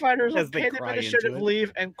firefighters As on they paid cry administrative into it.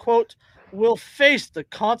 leave and, quote, will face the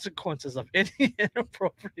consequences of any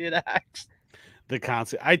inappropriate acts. The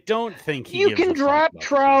concept. I don't think he You gives a can fuck drop about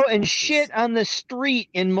trout the and consequences. shit on the street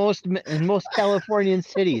in most Californian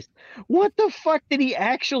cities. What the fuck did he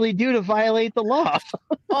actually do to violate the law?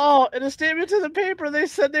 Oh, in a statement to the paper, they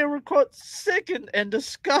said they were, quote, sickened and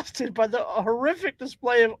disgusted by the horrific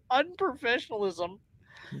display of unprofessionalism,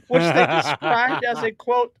 which they described as a,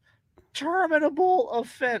 quote, terminable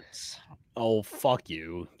offense. Oh fuck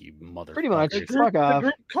you, you motherfucker! Pretty much. The Fuck group, off. the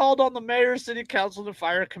group called on the mayor, city council, and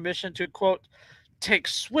fire commission to, quote, take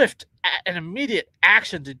swift and immediate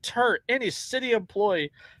action to deter any city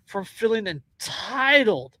employee from feeling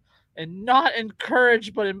entitled and not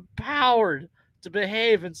encouraged but empowered to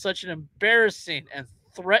behave in such an embarrassing and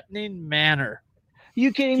threatening manner.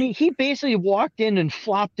 You kidding me? He basically walked in and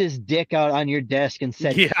flopped his dick out on your desk and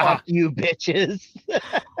said, Yeah. "Fuck you, bitches."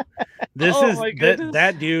 This Oh is my goodness.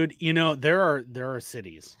 that dude. You know, there are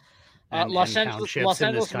cities. and Los townships Los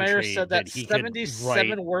in this Angeles mayor country said that he could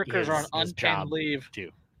 77 write workers are on his unpaid job leave. to.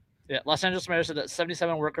 Yeah, Los Angeles mayor said that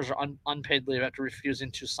 77 workers are on unpaid leave after refusing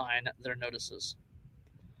to sign their notices.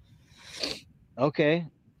 Okay,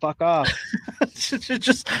 fuck off.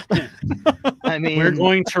 Just, I mean, We're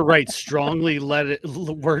going to write strongly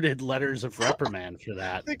worded letters of reprimand for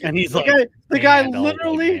that. And he's like, the guy "Man, I'll wipe my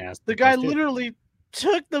literally, ass the with guy those two." literally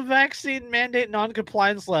took the vaccine mandate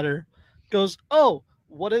non-compliance letter, goes, "Oh,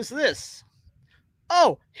 what is this?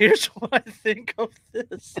 Oh, here's what I think of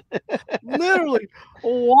this." Literally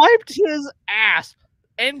wiped his ass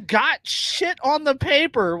and got shit on the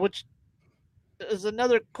paper, which is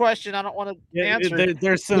another question I don't want to answer.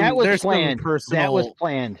 There's some that was there's planned. some personal. That was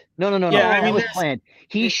planned. No. Yeah, I that mean, was that's- planned.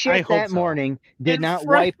 He I shit hope that so. morning, did In not front-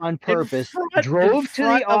 wipe on purpose, front- in drove to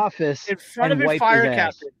front the of- office in front and of a wiped fire his ass.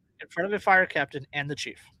 captain, in front of a fire captain and the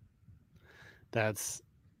chief.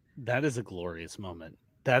 That is a glorious moment.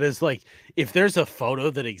 That is like, if there's a photo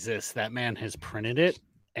that exists, that man has printed it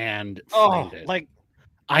and framed it. Like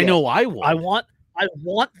I know I would. I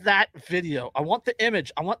want that video. I want the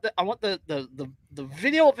image. I want the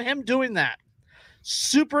video of him doing that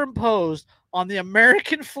superimposed on the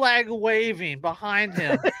American flag waving behind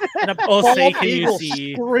him and a Oh, say, bald can you eagle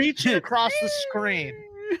see- screeching across the screen.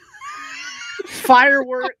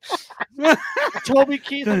 Fireworks. Toby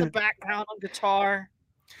Keith in the background on guitar.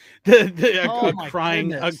 Oh a my crying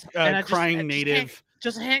goodness. And I crying just native.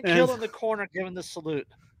 Just Hank And- Hill in the corner giving the salute.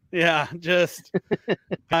 Yeah, just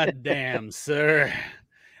God damn, sir.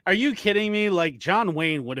 Are you kidding me? Like, John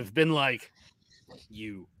Wayne would have been like,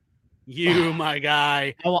 you, my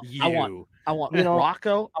guy. I want You know-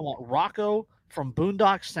 Rocco from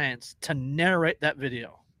Boondock Saints to narrate that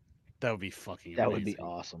video. That would be fucking That would be amazing.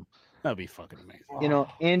 awesome. That would be fucking amazing. You know,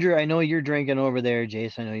 Andrew, I know you're drinking over there.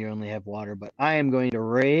 Jason, I know you only have water, but I am going to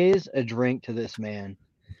raise a drink to this man.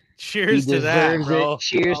 Cheers He to that, deserves bro. it.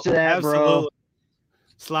 Cheers to that, bro. Absolutely.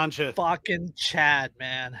 Slancha. Fucking Chad,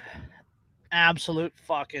 man. Absolute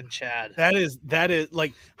fucking Chad. That is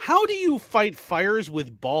like, how do you fight fires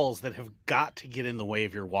with balls that have got to get in the way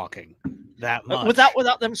of your walking that much?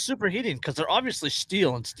 Without them superheating, because they're obviously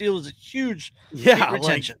steel, and steel is a huge yeah, heat like,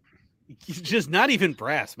 retention. just not even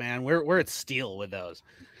brass, man. We're at steel with those.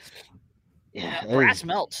 Yeah, Brass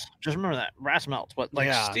melts. Just remember that. Brass melts. But like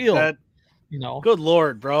Yeah, steel, that- you know. good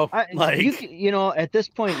lord, bro. Like, you know, at this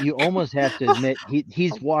point, you almost have to admit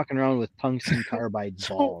he's walking around with tungsten carbide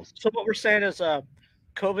balls. So what we're saying is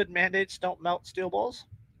COVID mandates don't melt steel balls?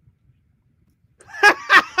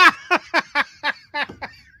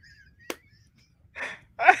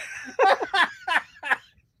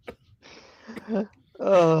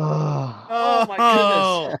 Oh, Oh my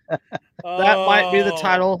goodness. That might be the Oh.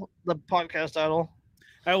 title, the podcast title.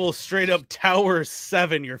 I will straight up Tower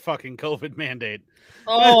 7 your fucking COVID mandate.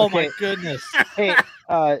 Oh Okay. my goodness. hey,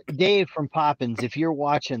 Dave from Poppins, if you're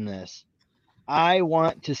watching this, I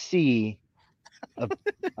want to see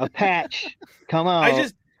a patch come out I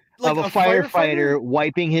just like of a firefighter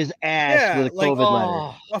wiping his ass Yeah, with a like, COVID letter.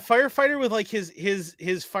 Oh, a firefighter with like his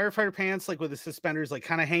firefighter pants, like with his suspenders, like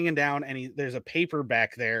kind of hanging down, and there's a paper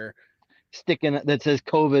back there. Sticking that says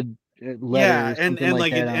COVID letter. Yeah, or and something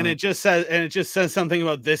like that it, on and it. it just says something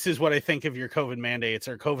about, this is what I think of your COVID mandates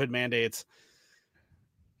or COVID mandates.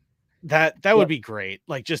 That would Yep. be great.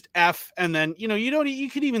 Like, just F, and then you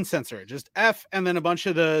could even censor it. Just F, and then a bunch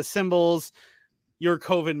of the symbols, your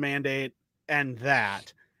COVID mandate, and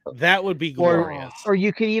that would be glorious. Or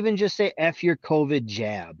you could even just say F your COVID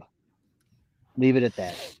jab. Leave it at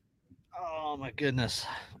that. oh my goodness.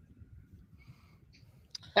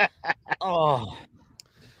 Oh,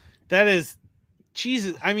 That is,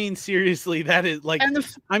 Jesus. I mean, seriously, that is like. and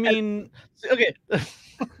I mean, okay.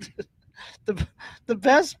 the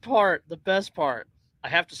best part, I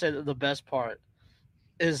have to say that the best part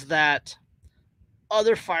is that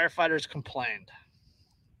other firefighters complained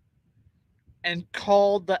and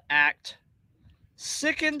called the act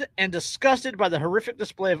sickened and disgusted by the horrific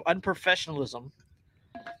display of unprofessionalism.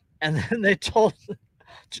 And then they told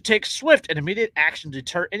to take swift and immediate action to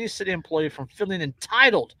deter any city employee from feeling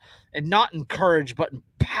entitled and not encouraged but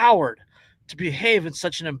empowered to behave in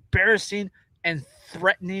such an embarrassing and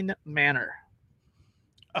threatening manner.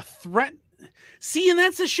 a threat. See, and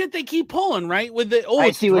that's the shit they keep pulling, right? With the I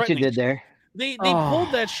it's see what you threatening. did there. They Oh.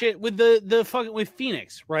 pulled that shit with the fucking with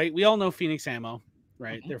Phoenix, right? We all know Phoenix ammo,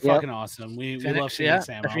 right? They're Yep. fucking awesome. We love Phoenix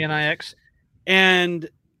ammo. FENIX. And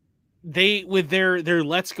they with their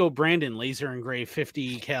Let's Go Brandon laser engraved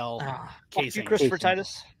 50 cal Fuck you, casing. Christopher Casing.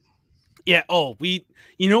 Titus. Yeah. Oh, we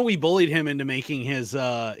bullied him into making his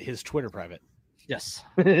Twitter private, Yes.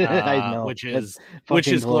 I know. which That's is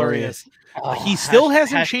fucking glorious. Oh, He still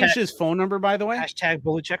hasn't hashtag- changed his phone number, by the way. Hashtag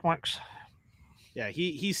bully check marks. Yeah,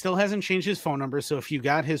 he still hasn't changed his phone number. So if you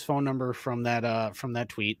got his phone number from that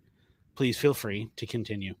tweet, please feel free to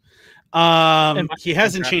continue. He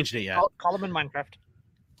hasn't changed it yet. Call him in Minecraft.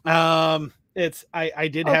 It's I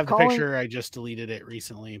did Oh, have the calling- picture. I just deleted it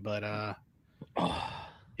recently, but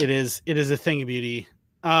it is a thing of beauty.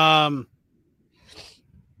 You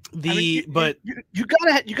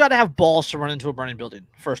gotta have balls to run into a burning building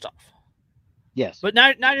first off. Yes. But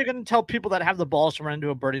now you're gonna tell people that have the balls to run into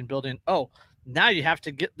a burning building, oh, now you have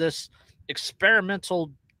to get this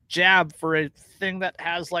experimental jab for a thing that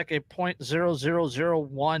has like a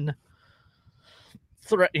 0.0001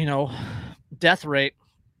 threat, death rate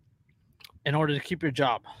in order to keep your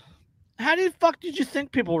job. How the fuck did you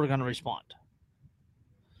think people were gonna respond?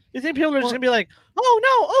 You think people are just gonna be like, "Oh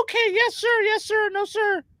no, okay, yes sir, no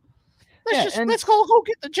sir. Let's go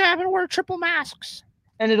get the jab and wear triple masks."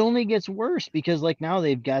 And it only gets worse because like now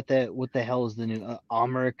they've got that. What the hell is the new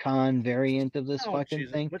Omicron variant of this Oh, fucking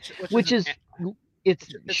Jesus. thing? Which is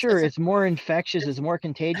It's more infectious, it's more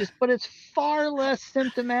contagious, but it's far less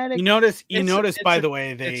symptomatic. You notice, it's by a- the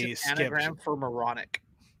way, it's they an skipped. anagram for moronic.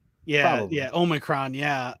 Yeah, Probably. yeah, Omicron.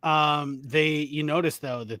 Yeah. You notice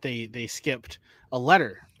though that they skipped a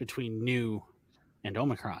letter between new and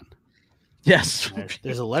Omicron. Yes.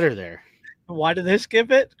 There's a letter there. Why did they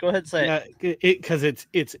skip it? Go ahead and say it. Yeah, because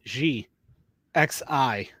it's G,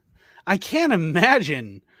 XI. I can't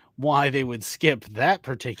imagine why they would skip that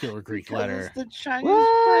particular Greek Because letter. it's the Chinese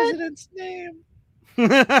What? president's name.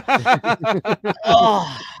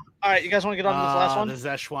 Oh. All right, you guys want to get on to this last one? The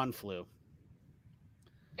Szechuan flu.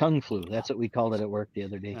 Kung flu. That's what we called it at work the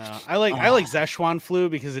other day. I like Szechuan flu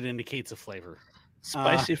because it indicates a flavor.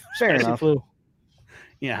 Spicy fair enough. flu.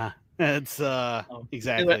 Yeah, it's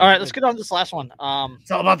exactly. Anyway, all right, let's get on to this last one.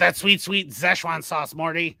 It's all about that sweet Szechuan sauce,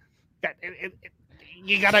 Morty.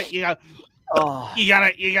 You gotta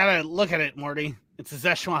look at it, Morty. It's a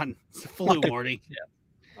Szechuan flu, Morty.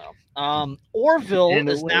 Orville And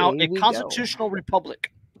is now away a we constitutional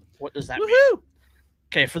republic. What does that mean? Woohoo!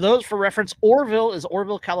 Okay, for reference, Orville is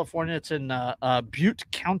Orville, California. It's in Butte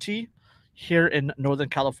County here in Northern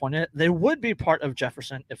California. They would be part of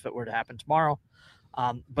Jefferson if it were to happen tomorrow.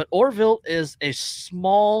 But Orville is a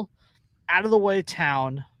small, out-of-the-way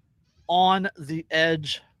town on the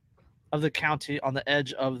edge of the county, on the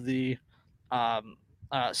edge of the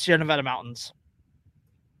Sierra Nevada mountains.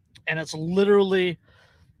 And it's literally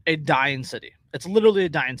a dying city.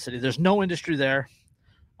 There's no industry there.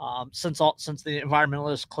 Since the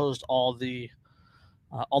environmentalists closed all the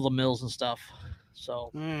mills and stuff.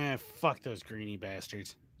 So fuck those greeny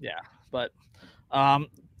bastards. yeah, but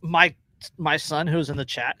my son who's in the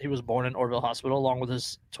chat, he was born in Orville Hospital along with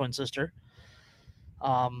his twin sister.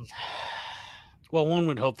 Well, one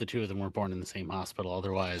would hope the two of them were born in the same hospital.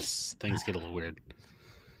 Otherwise, things get a little weird.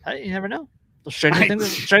 You never know. The strangest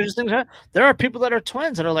things happen. There are people that are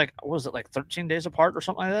twins that are like, what was it, like 13 days apart or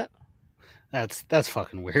something like that? That's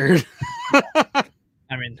fucking weird. I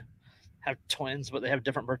mean, have twins, but they have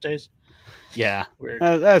different birthdays. Yeah, Weird.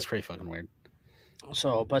 that's pretty fucking weird.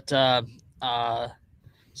 So,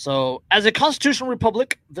 so as a constitutional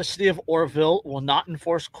republic, the city of Orville will not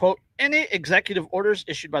enforce, quote, any executive orders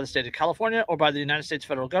issued by the state of California or by the United States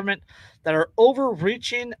federal government that are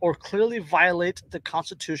overreaching or clearly violate the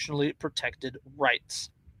constitutionally protected rights.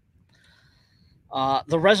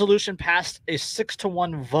 The resolution passed a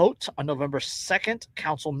 6-1 vote on November 2nd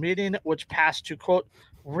council meeting, which passed to, quote,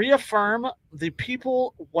 reaffirm the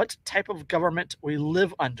people what type of government we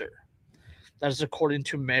live under. That is according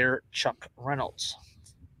to Mayor Chuck Reynolds.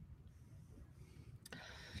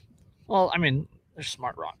 Well, I mean, they're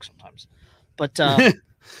smart rock sometimes. But,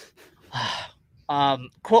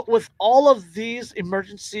 quote, with all of these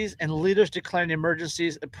emergencies and leaders declaring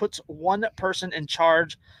emergencies, it puts one person in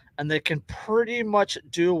charge and they can pretty much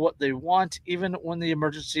do what they want, even when the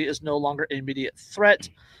emergency is no longer an immediate threat.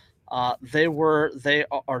 They are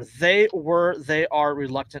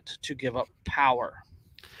reluctant to give up power.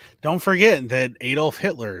 Don't forget that Adolf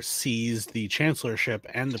Hitler seized the chancellorship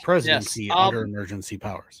and the presidency under emergency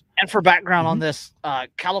powers. And for background on this,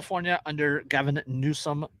 California under Gavin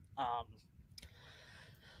Newsom,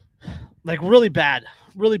 like really bad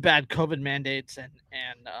COVID mandates and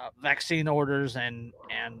vaccine orders and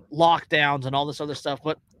lockdowns and all this other stuff.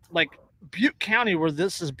 But like Butte County, where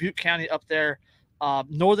this is Butte County up there,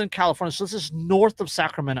 Northern California. So this is north of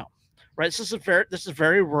Sacramento, right? This is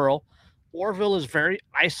very rural. Orville is very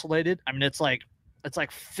isolated. I mean, it's like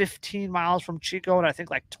 15 miles from Chico, and I think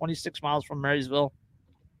like 26 miles from Marysville.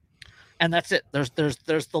 And that's it. There's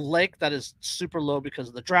the lake that is super low because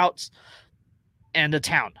of the droughts, and a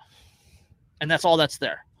town, and that's all that's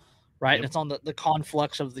there, right? Yep. It's on the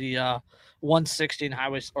conflux of the 160 and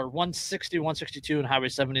highways, or 160, 162 and Highway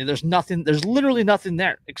 70. There's nothing. There's literally nothing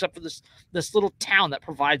there except for this little town that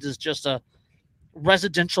provides us just a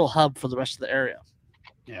residential hub for the rest of the area.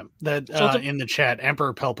 Yeah, that in the chat,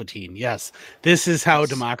 Emperor Palpatine. Yes, this is how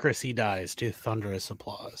democracy dies, to thunderous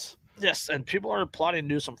applause. Yes, and people are applauding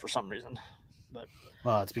Newsom for some reason. But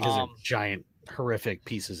well, it's because they're giant, horrific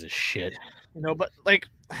pieces of shit. But like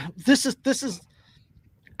this is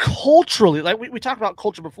culturally, like we talked about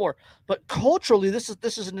culture before, but culturally this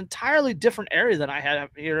is an entirely different area than I had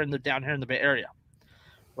down here in the Bay Area,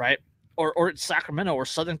 right? Or Sacramento or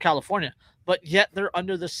Southern California, but yet they're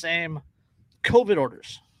under the same COVID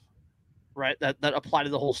orders, right? That apply to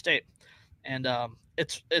the whole state. And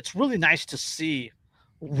it's really nice to see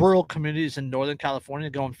rural communities in Northern California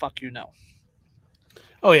going, fuck you, no.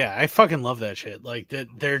 Oh yeah, I fucking love that shit. Like that,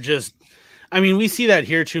 they're just. I mean, we see that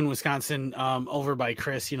here too in Wisconsin, over by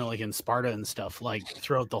Chris, like in Sparta and stuff. Like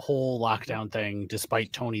throughout the whole lockdown thing,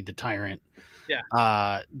 despite Tony the Tyrant,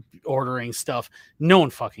 ordering stuff, no one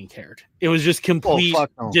fucking cared. It was just complete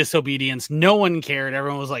disobedience. No one cared.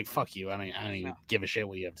 Everyone was like, "Fuck you." I mean, I don't even give a shit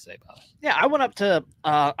what you have to say about it. Yeah, I went up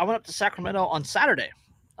to Sacramento on Saturday.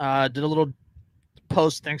 Did a little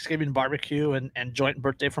post Thanksgiving barbecue and joint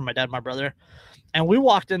birthday for my dad and my brother, and we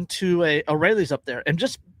walked into a Rayleigh's up there, and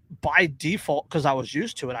just by default, because I was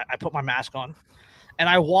used to it, I put my mask on, and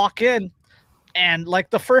I walk in, and like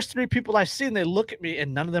the first three people I see, and they look at me,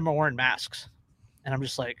 and none of them are wearing masks, and I'm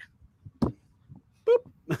just like,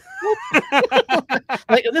 boop.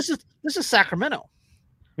 Like this is Sacramento,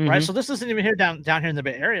 right? So this isn't even here down here in the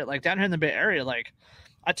Bay Area. Like down here in the Bay Area, like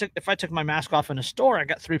if I took my mask off in a store, I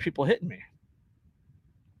got 3 people hitting me.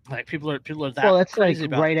 Like people are that. Well, that's crazy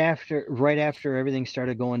like right after everything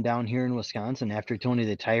started going down here in Wisconsin. After Tony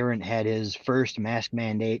the Tyrant had his first mask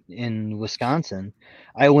mandate in Wisconsin,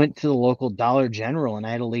 I went to the local Dollar General and I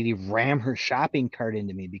had a lady ram her shopping cart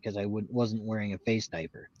into me because I wasn't wearing a face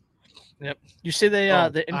diaper. Yep. You see they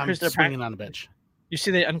increased their swinging on a bench. You see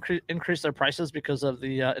they increased their prices because of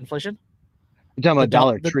the inflation. You're talking about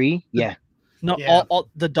Dollar Tree? Yeah. No, yeah. All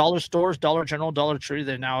the dollar stores, Dollar General, Dollar Tree,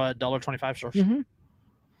 they're now at $1.25 stores. Mm-hmm.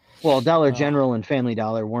 Well, Dollar General and Family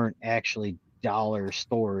Dollar weren't actually dollar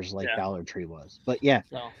stores like Dollar Tree was. But yeah,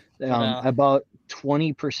 about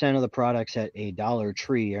 20% of the products at a Dollar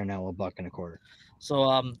Tree are now $1.25.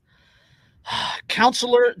 So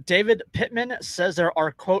Counselor David Pittman says there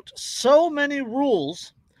are, quote, so many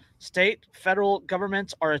rules state, federal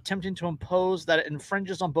governments are attempting to impose that it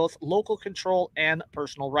infringes on both local control and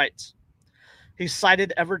personal rights. He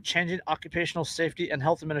cited ever-changing occupational safety and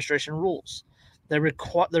health administration rules. The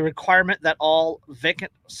requirement that all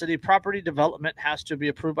vacant city property development has to be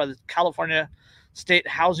approved by the California State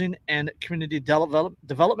Housing and Community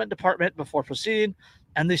Development Department before proceeding,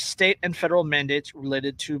 and the state and federal mandates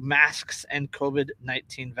related to masks and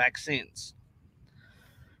COVID-19 vaccines.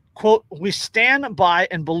 Quote, we stand by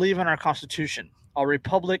and believe in our Constitution, our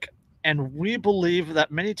republic, and we believe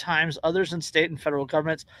that many times others in state and federal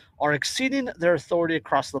governments are exceeding their authority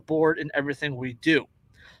across the board in everything we do.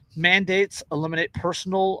 Mandates eliminate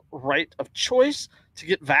personal right of choice to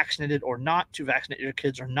get vaccinated or not, to vaccinate your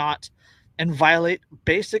kids or not, and violate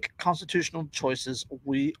basic constitutional choices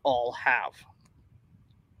we all have.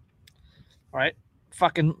 All right?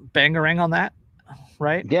 Fucking bangarang on that,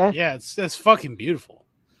 right? Yeah, that's fucking beautiful.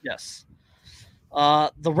 Yes.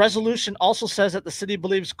 The resolution also says that the city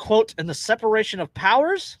believes, quote, in the separation of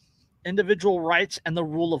powers, individual rights, and the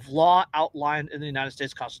rule of law outlined in the United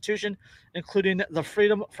States Constitution, including the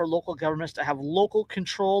freedom for local governments to have local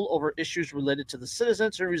control over issues related to the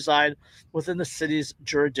citizens who reside within the city's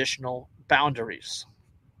jurisdictional boundaries.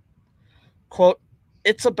 Quote,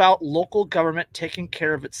 it's about local government taking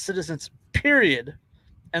care of its citizens, period,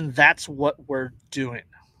 and that's what we're doing.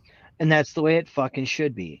 And that's the way it fucking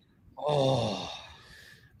should be. Oh,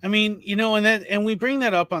 I mean, and we bring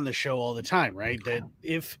that up on the show all the time, right? That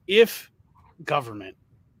if government,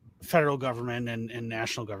 federal government and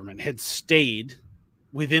national government had stayed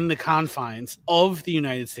within the confines of the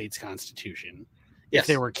United States Constitution, if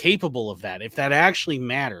they were capable of that, if that actually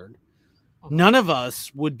mattered, none of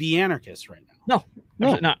us would be anarchists right now.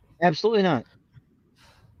 No, absolutely not.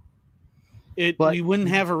 We wouldn't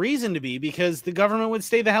have a reason to be, because the government would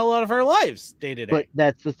stay the hell out of our lives day to day. But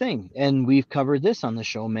that's the thing. And we've covered this on the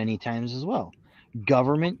show many times as well.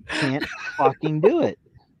 Government can't fucking do it.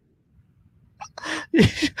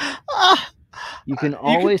 Ah, You can can-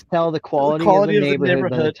 always tell the quality, quality of of the the neighborhood by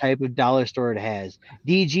the neighborhood. type of dollar store it has.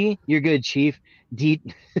 DG, you're good, Chief.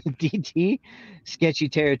 DT, sketchy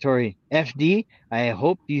territory. FD, I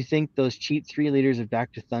hope you think those cheap 3 liters of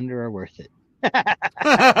Dr. Thunder are worth it.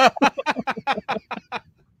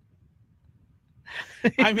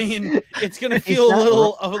 I mean, it's gonna It's feel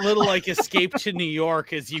not a little like Escape to New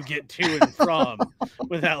York as you get to and from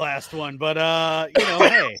with that last one. But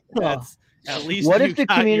hey, that's at least What you if the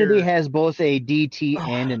got community your- has both a DT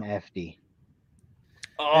and an FD?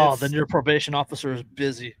 Oh, It's- then your probation officer is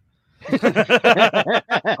busy. Hey,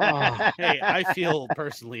 I feel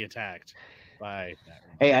personally attacked by that.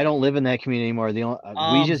 Hey, I don't live in that community anymore.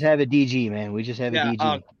 We just have a DG, man. We just have a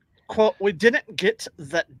DG. Quote, we didn't get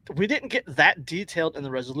that detailed in the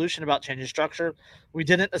resolution about changing structure. We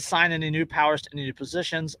didn't assign any new powers to any new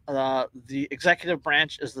positions. The executive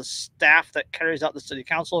branch is the staff that carries out the city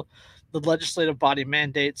council. The legislative body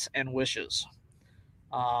mandates and wishes.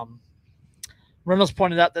 Reynolds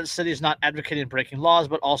pointed out that the city is not advocating breaking laws,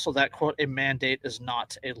 but also that, quote, a mandate is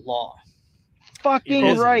not a law. Fucking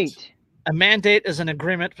isn't. right. A mandate is an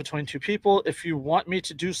agreement between two people. If you want me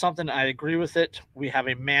to do something, I agree with it. We have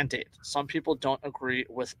a mandate. Some people don't agree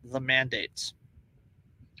with the mandates.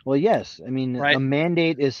 Well, yes. I mean, Right. a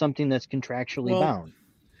mandate is something that's contractually Well, bound.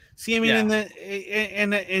 See, I mean, Yeah.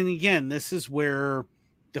 and again, this is where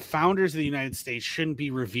the founders of the United States shouldn't be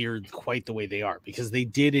revered quite the way they are, because they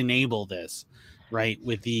did enable this, right,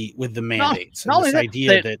 with the mandates not and this only that,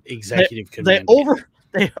 idea that executive could They mandate.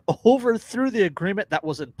 they overthrew the agreement that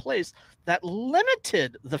was in place that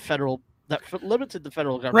limited the federal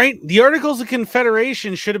government. Right, the Articles of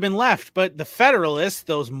Confederation should have been left, but the Federalists,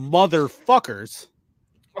 those motherfuckers,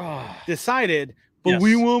 Oh, decided, but Yes.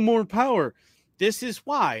 we want more power. This is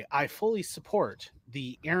why I fully support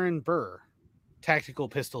the Aaron Burr tactical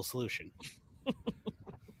pistol solution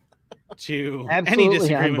to any Absolutely on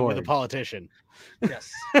disagreement with a board. politician.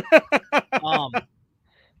 yes.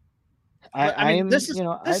 But, I am, this is you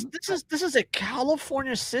know, this is a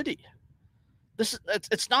California city.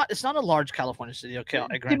 It's not a large California city. Okay, I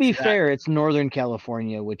to grant be you that. fair, it's Northern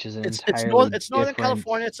California, which is an it's entirely it's Northern different-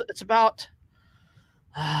 California. It's about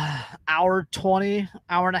hour 20,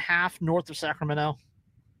 hour and a half north of Sacramento.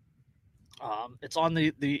 It's on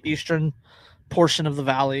the eastern portion of the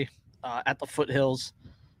valley, at the foothills.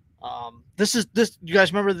 This. You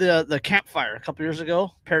guys remember the campfire a couple years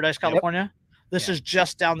ago, Paradise, California? This Yeah. is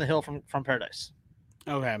just down the hill from Paradise.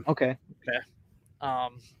 Okay. Okay.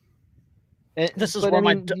 This is But, where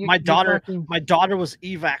I mean, my you're daughter talking- my daughter was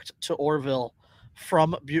evac'd to Orville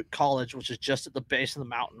from Butte College, which is just at the base of the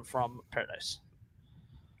mountain from Paradise.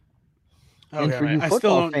 And for right. you I still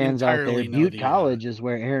football don't fans out there, entirely know Butte the, College is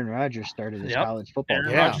where Aaron Rodgers started his Yep. college football. Aaron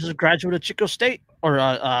career. Yeah. Rodgers is a graduate of Chico State or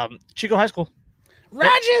Chico High School.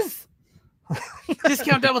 Rogers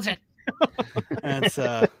discount double check. That's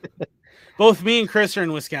both me and Chris are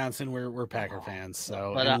in Wisconsin. We're Packer fans.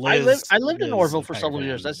 So, But and I Liz lived in is Orville a for Packer several fan,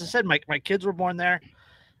 years. As I so. said, my kids were born there.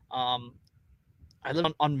 I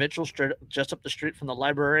live on Mitchell Street, just up the street from the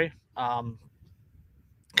library. A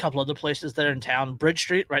couple other places there in town. Bridge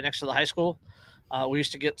Street, right next to the high school. We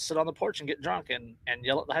used to sit on the porch and get drunk and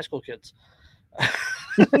yell at the high school kids.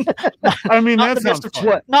 I mean, Not that the best sounds of fun.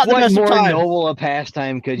 What, Not the what best of more times. noble a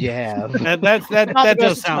pastime could you have? That Not the does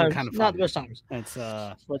best sound times. kind of Not fun. the best times. It's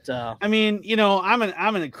But I mean,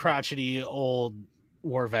 I'm a crotchety old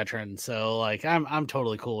war veteran, so like I'm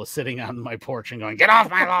totally cool with sitting on my porch and going, "Get off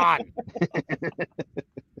my lawn."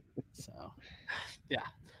 So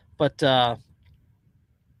But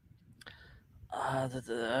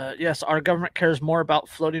yes, our government cares more about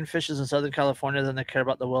floating fishes in Southern California than they care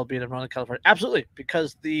about the well-being of Northern California. Absolutely,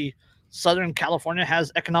 because the Southern California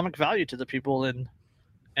has economic value to the people in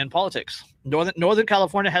politics. Northern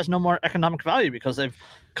California has no more economic value because they've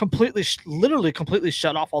literally completely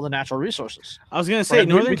shut off all the natural resources. I was gonna say Right,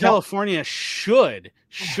 we Northern don't- California should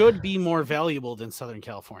be more valuable than Southern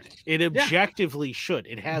California. It objectively should.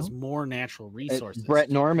 It has more natural resources. Brett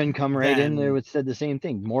Norman come right in there Then- with said the same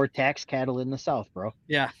thing. More tax cattle in the South, bro.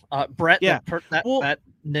 Yeah, Brett. Yeah. That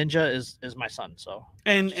ninja is my son. So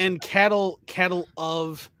and cattle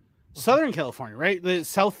of Southern California, right? The Yep.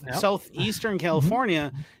 southeastern California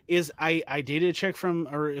is I dated a chick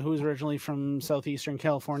who was originally from southeastern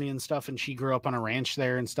California and stuff, and she grew up on a ranch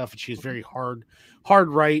there and stuff, and she's very hard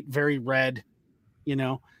right, very red,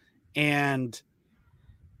 and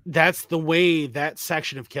that's the way that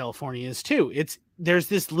section of California is too. There's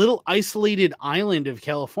this little isolated island of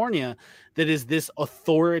California that is this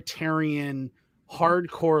authoritarian,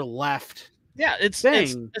 hardcore left yeah, it's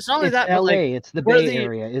thing. it's not only It's that, LA, but like it's the where Bay the-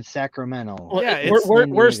 Area, it's Sacramento. well, Yeah, where, it's where, San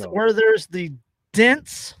where's Diego. where there's the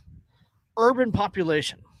dense urban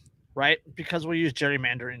population, right? Because we use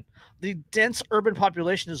gerrymandering. The dense urban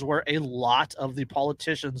population is where a lot of the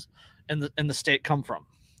politicians in the state come from.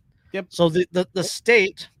 Yep. So the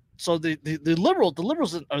state, so the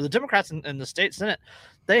liberals or the Democrats in the state Senate,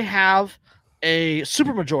 they have a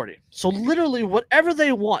supermajority. So literally whatever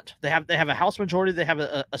they want, they have a House majority, they have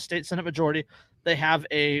a state Senate majority, they have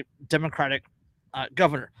a Democratic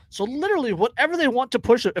governor. So literally whatever they want to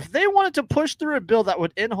push it, if they wanted to push through a bill that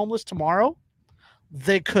would end homeless tomorrow,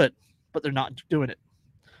 they could, but they're not doing it.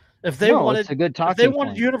 If they wanted, it's a good if they talking wanted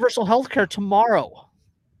point. universal health care tomorrow,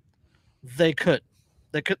 they could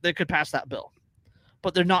pass that bill,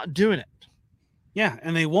 but they're not doing it. Yeah,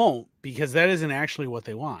 and they won't, because that isn't actually what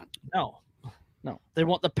they want. No. They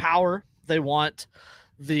want the power. They want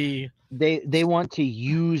the. They want to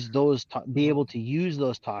use those be able to use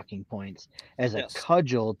those talking points as a Yes.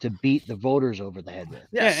 cudgel to beat the voters over the head with.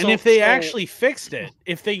 Yeah, and if they actually fixed it,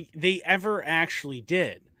 if they ever actually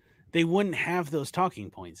did, they wouldn't have those talking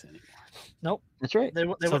points anymore. Nope, That's right. they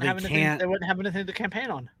wouldn't have anything. They wouldn't have anything to campaign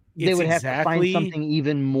on. They would have to find something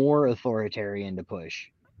even more authoritarian to push.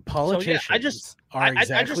 Politicians are I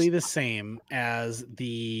exactly the same as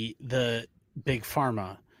the big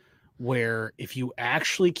pharma, where if you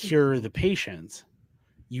actually cure the patients,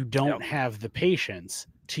 you don't have the patients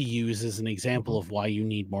to use as an example of why you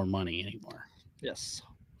need more money anymore. Yes.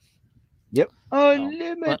 Yep.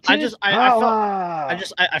 Unlimited.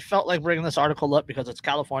 I felt like bringing this article up because it's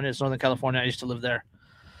California. It's Northern California. I used to live there.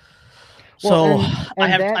 Well, so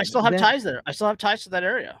I still have ties there. I still have ties to that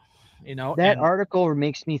area. You know, that article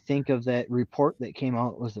makes me think of that report that came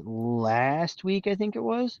out, was it last week? I think it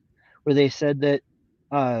was, where they said that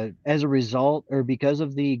as a result or because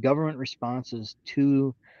of the government responses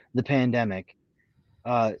to the pandemic,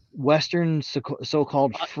 Western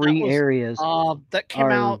so-called free areas that came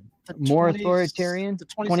out more authoritarian. The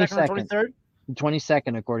 22nd or 23rd? The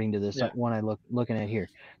 22nd, according to this one I'm looking at here.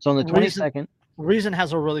 So on the 22nd, Reason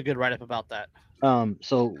has a really good write-up about that.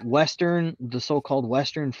 So the so-called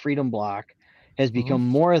Western Freedom Bloc has become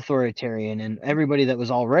more authoritarian, and everybody that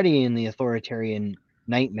was already in the authoritarian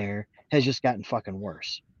nightmare has just gotten fucking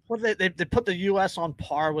worse. Well, they put the U.S. on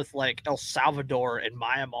par with like El Salvador and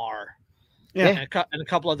Myanmar, and a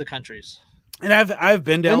couple other countries. And I've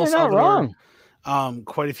been to El Salvador wrong.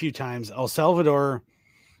 Quite a few times. El Salvador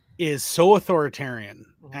is so authoritarian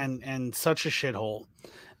and such a shithole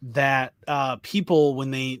that people, when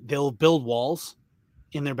they'll build walls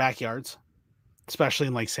in their backyards, especially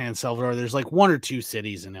in like San Salvador, there's like one or two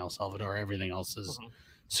cities in El Salvador. Everything else is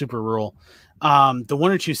super rural. The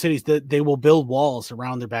one or two cities that they will build walls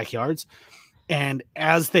around their backyards, and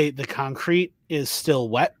as the concrete is still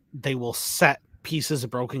wet, they will set pieces of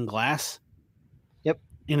broken glass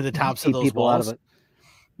into the tops of those walls.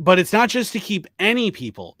 But it's not just to keep any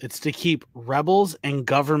people, it's to keep rebels and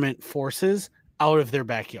government forces out of their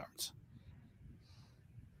backyards.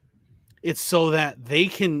 It's so that they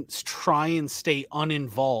can try and stay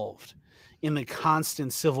uninvolved in the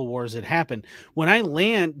constant civil wars that happen. When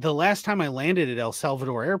the last time I landed at El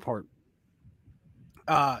Salvador Airport,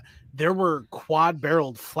 there were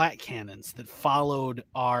quad-barreled flat cannons that followed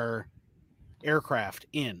our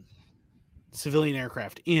civilian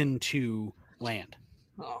aircraft into land.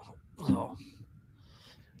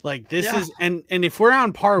 Like this is, and if we're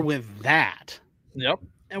on par with that. Yep.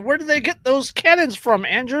 And where do they get those cannons from,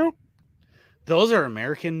 Andrew? Those are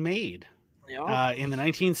American made. In the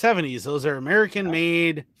 1970s, those are American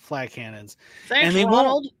made flat cannons. Thanks, and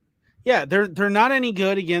Ronald. They're not any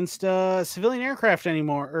good against civilian aircraft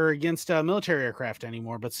anymore, or against military aircraft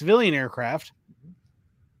anymore. But civilian aircraft,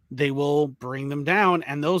 they will bring them down,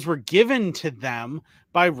 and those were given to them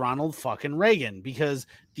by Ronald fucking Reagan, because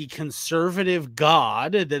the conservative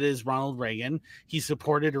god that is Ronald Reagan, he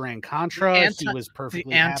supported Iran-Contra. He was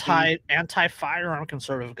perfectly anti-firearm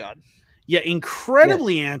conservative god. Yeah,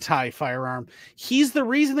 incredibly anti-firearm. He's the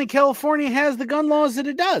reason that California has the gun laws that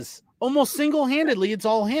it does. Almost single-handedly, it's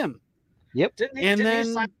all him. Yep. Didn't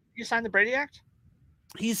he sign the Brady Act?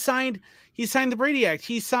 He signed the Brady Act.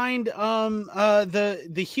 He signed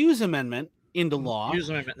the Hughes Amendment into law,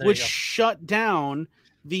 which shut down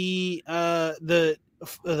the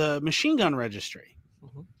machine gun registry.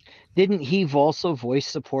 Didn't he also voice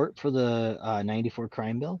support for the 94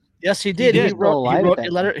 crime bill? Yes, he did. He wrote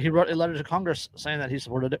a letter to Congress saying that he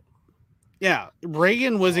supported it. Yeah,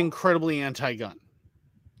 Reagan was incredibly anti-gun.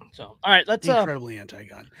 So, all right, let's incredibly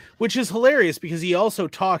anti-gun, which is hilarious because he also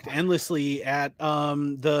talked endlessly at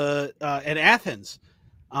Athens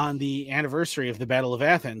on the anniversary of the Battle of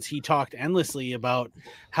Athens. He talked endlessly about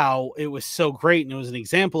how it was so great and it was an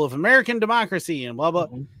example of American democracy and blah blah.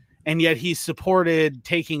 and yet he supported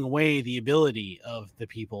taking away the ability of the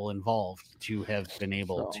people involved to have been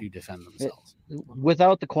able to defend themselves.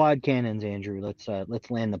 Without the quad cannons, Andrew, let's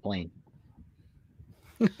land the plane.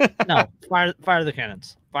 No, fire the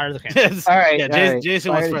cannons. Fire the cannons. All right, yeah, all right.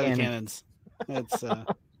 Jason Fire wants the to fire the cannons. That's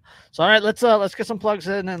So all right, let's get some plugs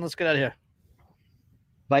in and let's get out of here.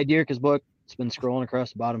 Buy Dierke's book. It's been scrolling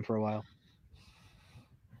across the bottom for a while.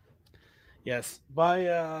 yes. By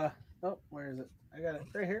oh, where is it? I got it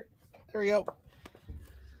right here. There we go.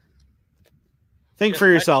 Think Yes, for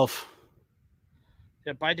yourself.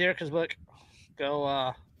 Yeah, buy Derek's book.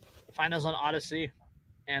 Go find us on Odyssey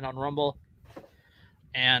and on Rumble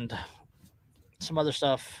and some other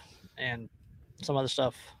stuff and some other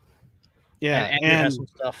stuff. Yeah, and Andrew has some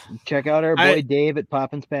stuff. Check out our boy Dave at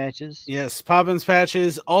Poppins Patches. Yes, Poppins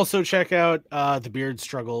Patches. Also check out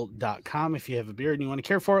thebeardstruggle.com if you have a beard and you want to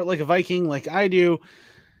care for it like a Viking, like I do.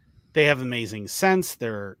 They have amazing scents.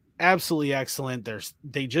 They're absolutely excellent.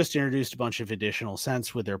 They just introduced a bunch of additional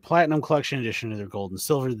scents with their platinum collection, in addition to their gold and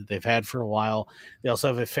silver that they've had for a while. They also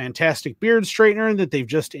have a fantastic beard straightener that they've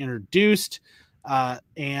just introduced.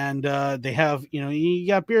 And they have, you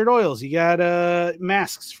got beard oils, you got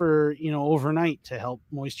masks for, overnight to help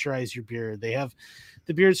moisturize your beard. They have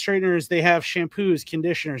the beard straighteners, they have shampoos,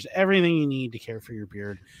 conditioners, everything you need to care for your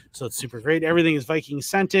beard. So it's super great. Everything is Viking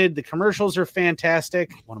scented. The commercials are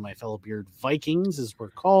fantastic. One of my fellow beard Vikings, as we're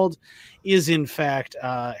called, is in fact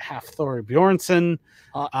Hafthor Bjornsson.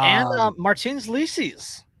 And Martins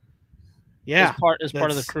Lises. Yeah. Is part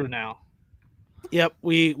of the crew now. Yep,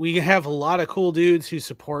 we have a lot of cool dudes who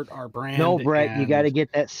support our brand. No, Brett, you got to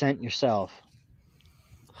get that scent yourself.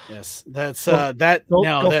 Yes, that's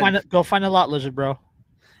Go find a lot lizard, bro.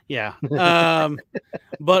 Yeah.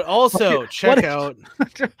 But also check out.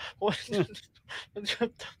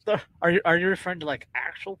 Are you referring to like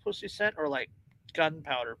actual pussy scent or like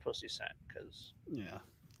gunpowder pussy scent? Because yeah,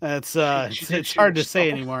 that's it's hard to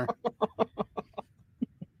say anymore.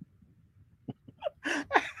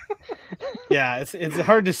 Yeah, it's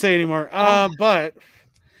hard to say anymore. But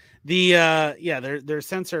their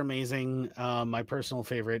scents are amazing. My personal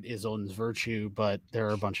favorite is Odin's Virtue, but there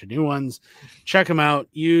are a bunch of new ones. Check them out.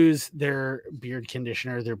 Use their beard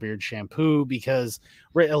conditioner, their beard shampoo, because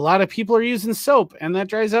a lot of people are using soap and that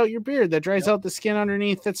dries out your beard. That dries out the skin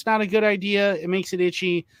underneath. That's not a good idea. It makes it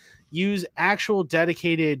itchy. Use actual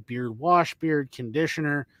dedicated beard wash, beard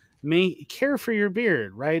conditioner. Care for your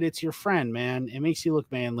beard, right? It's your friend, man. It makes you look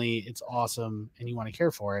manly. It's awesome, and you want to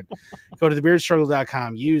care for it. Go to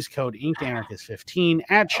thebeardstruggle.com. Use code InkedAnarchist15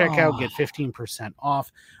 at checkout. Get 15%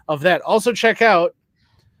 off of that. Also, check out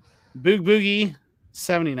Boog Boogie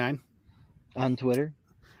 79 on Twitter.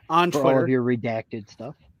 For all of your redacted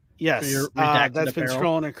stuff. Yes, that's been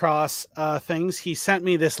scrolling across things. He sent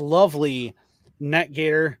me this lovely net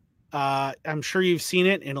gator. I'm sure you've seen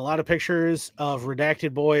it in a lot of pictures of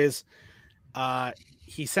redacted boys.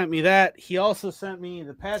 He sent me that. He also sent me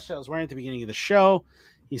the patch that I was wearing at the beginning of the show.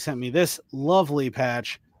 He sent me this lovely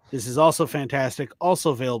patch. This is also fantastic,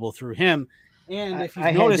 also available through him. And if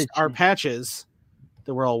you've noticed our patches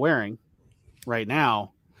that we're all wearing right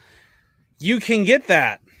now, you can get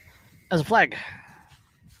that as a flag,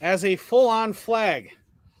 as a full-on flag.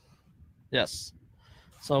 Yes.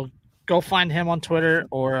 So go find him on Twitter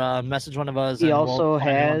or message one of us. He also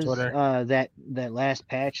has that last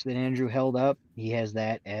patch that Andrew held up. He has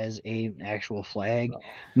that as an actual flag.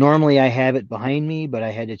 Normally I have it behind me, but I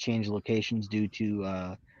had to change locations due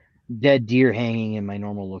to dead deer hanging in my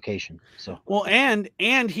normal location. So and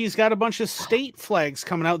he's got a bunch of state flags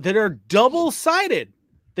coming out that are double-sided.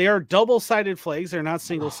 They are double-sided flags. They're not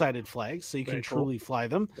single-sided flags, so you can truly fly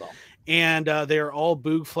them. And they are all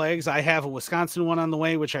Boog flags. I have a Wisconsin one on the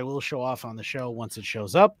way, which I will show off on the show once it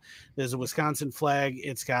shows up. There's a Wisconsin flag.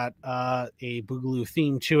 It's got a Boogaloo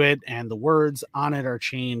theme to it, and the words on it are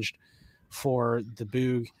changed for the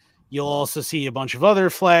Boog. You'll also see a bunch of other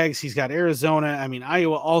flags. He's got Arizona,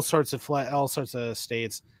 Iowa, all sorts of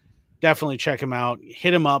states. Definitely check him out.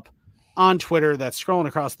 Hit him up on Twitter. That's scrolling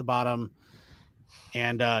across the bottom.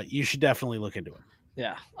 And you should definitely look into it.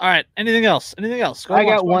 Yeah. All right. Anything else? I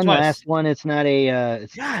got one last one. It's not we're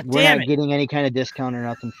not getting any kind of discount or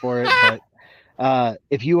nothing for it. But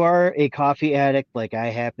if you are a coffee addict, like I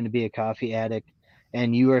happen to be a coffee addict,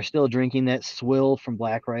 and you are still drinking that swill from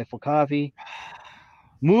Black Rifle Coffee,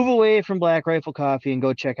 move away from Black Rifle Coffee and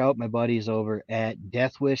go check out my buddies over at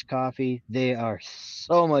Death Wish Coffee. They are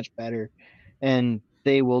so much better, and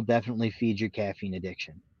they will definitely feed your caffeine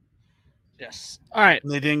addiction. Yes. All right.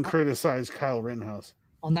 They didn't criticize Kyle Rittenhouse.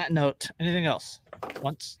 On that note, anything else?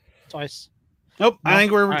 Once, twice. Nope. I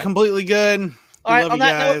think we're completely good. All right, love on you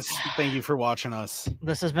that note, guys. Thank you for watching us.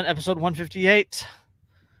 this has been episode 158.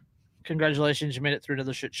 Congratulations, you made it through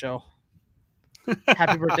another shit show.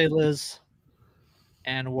 Happy birthday, Liz.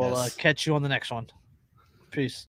 And we'll Yes. catch you on the next one. Peace.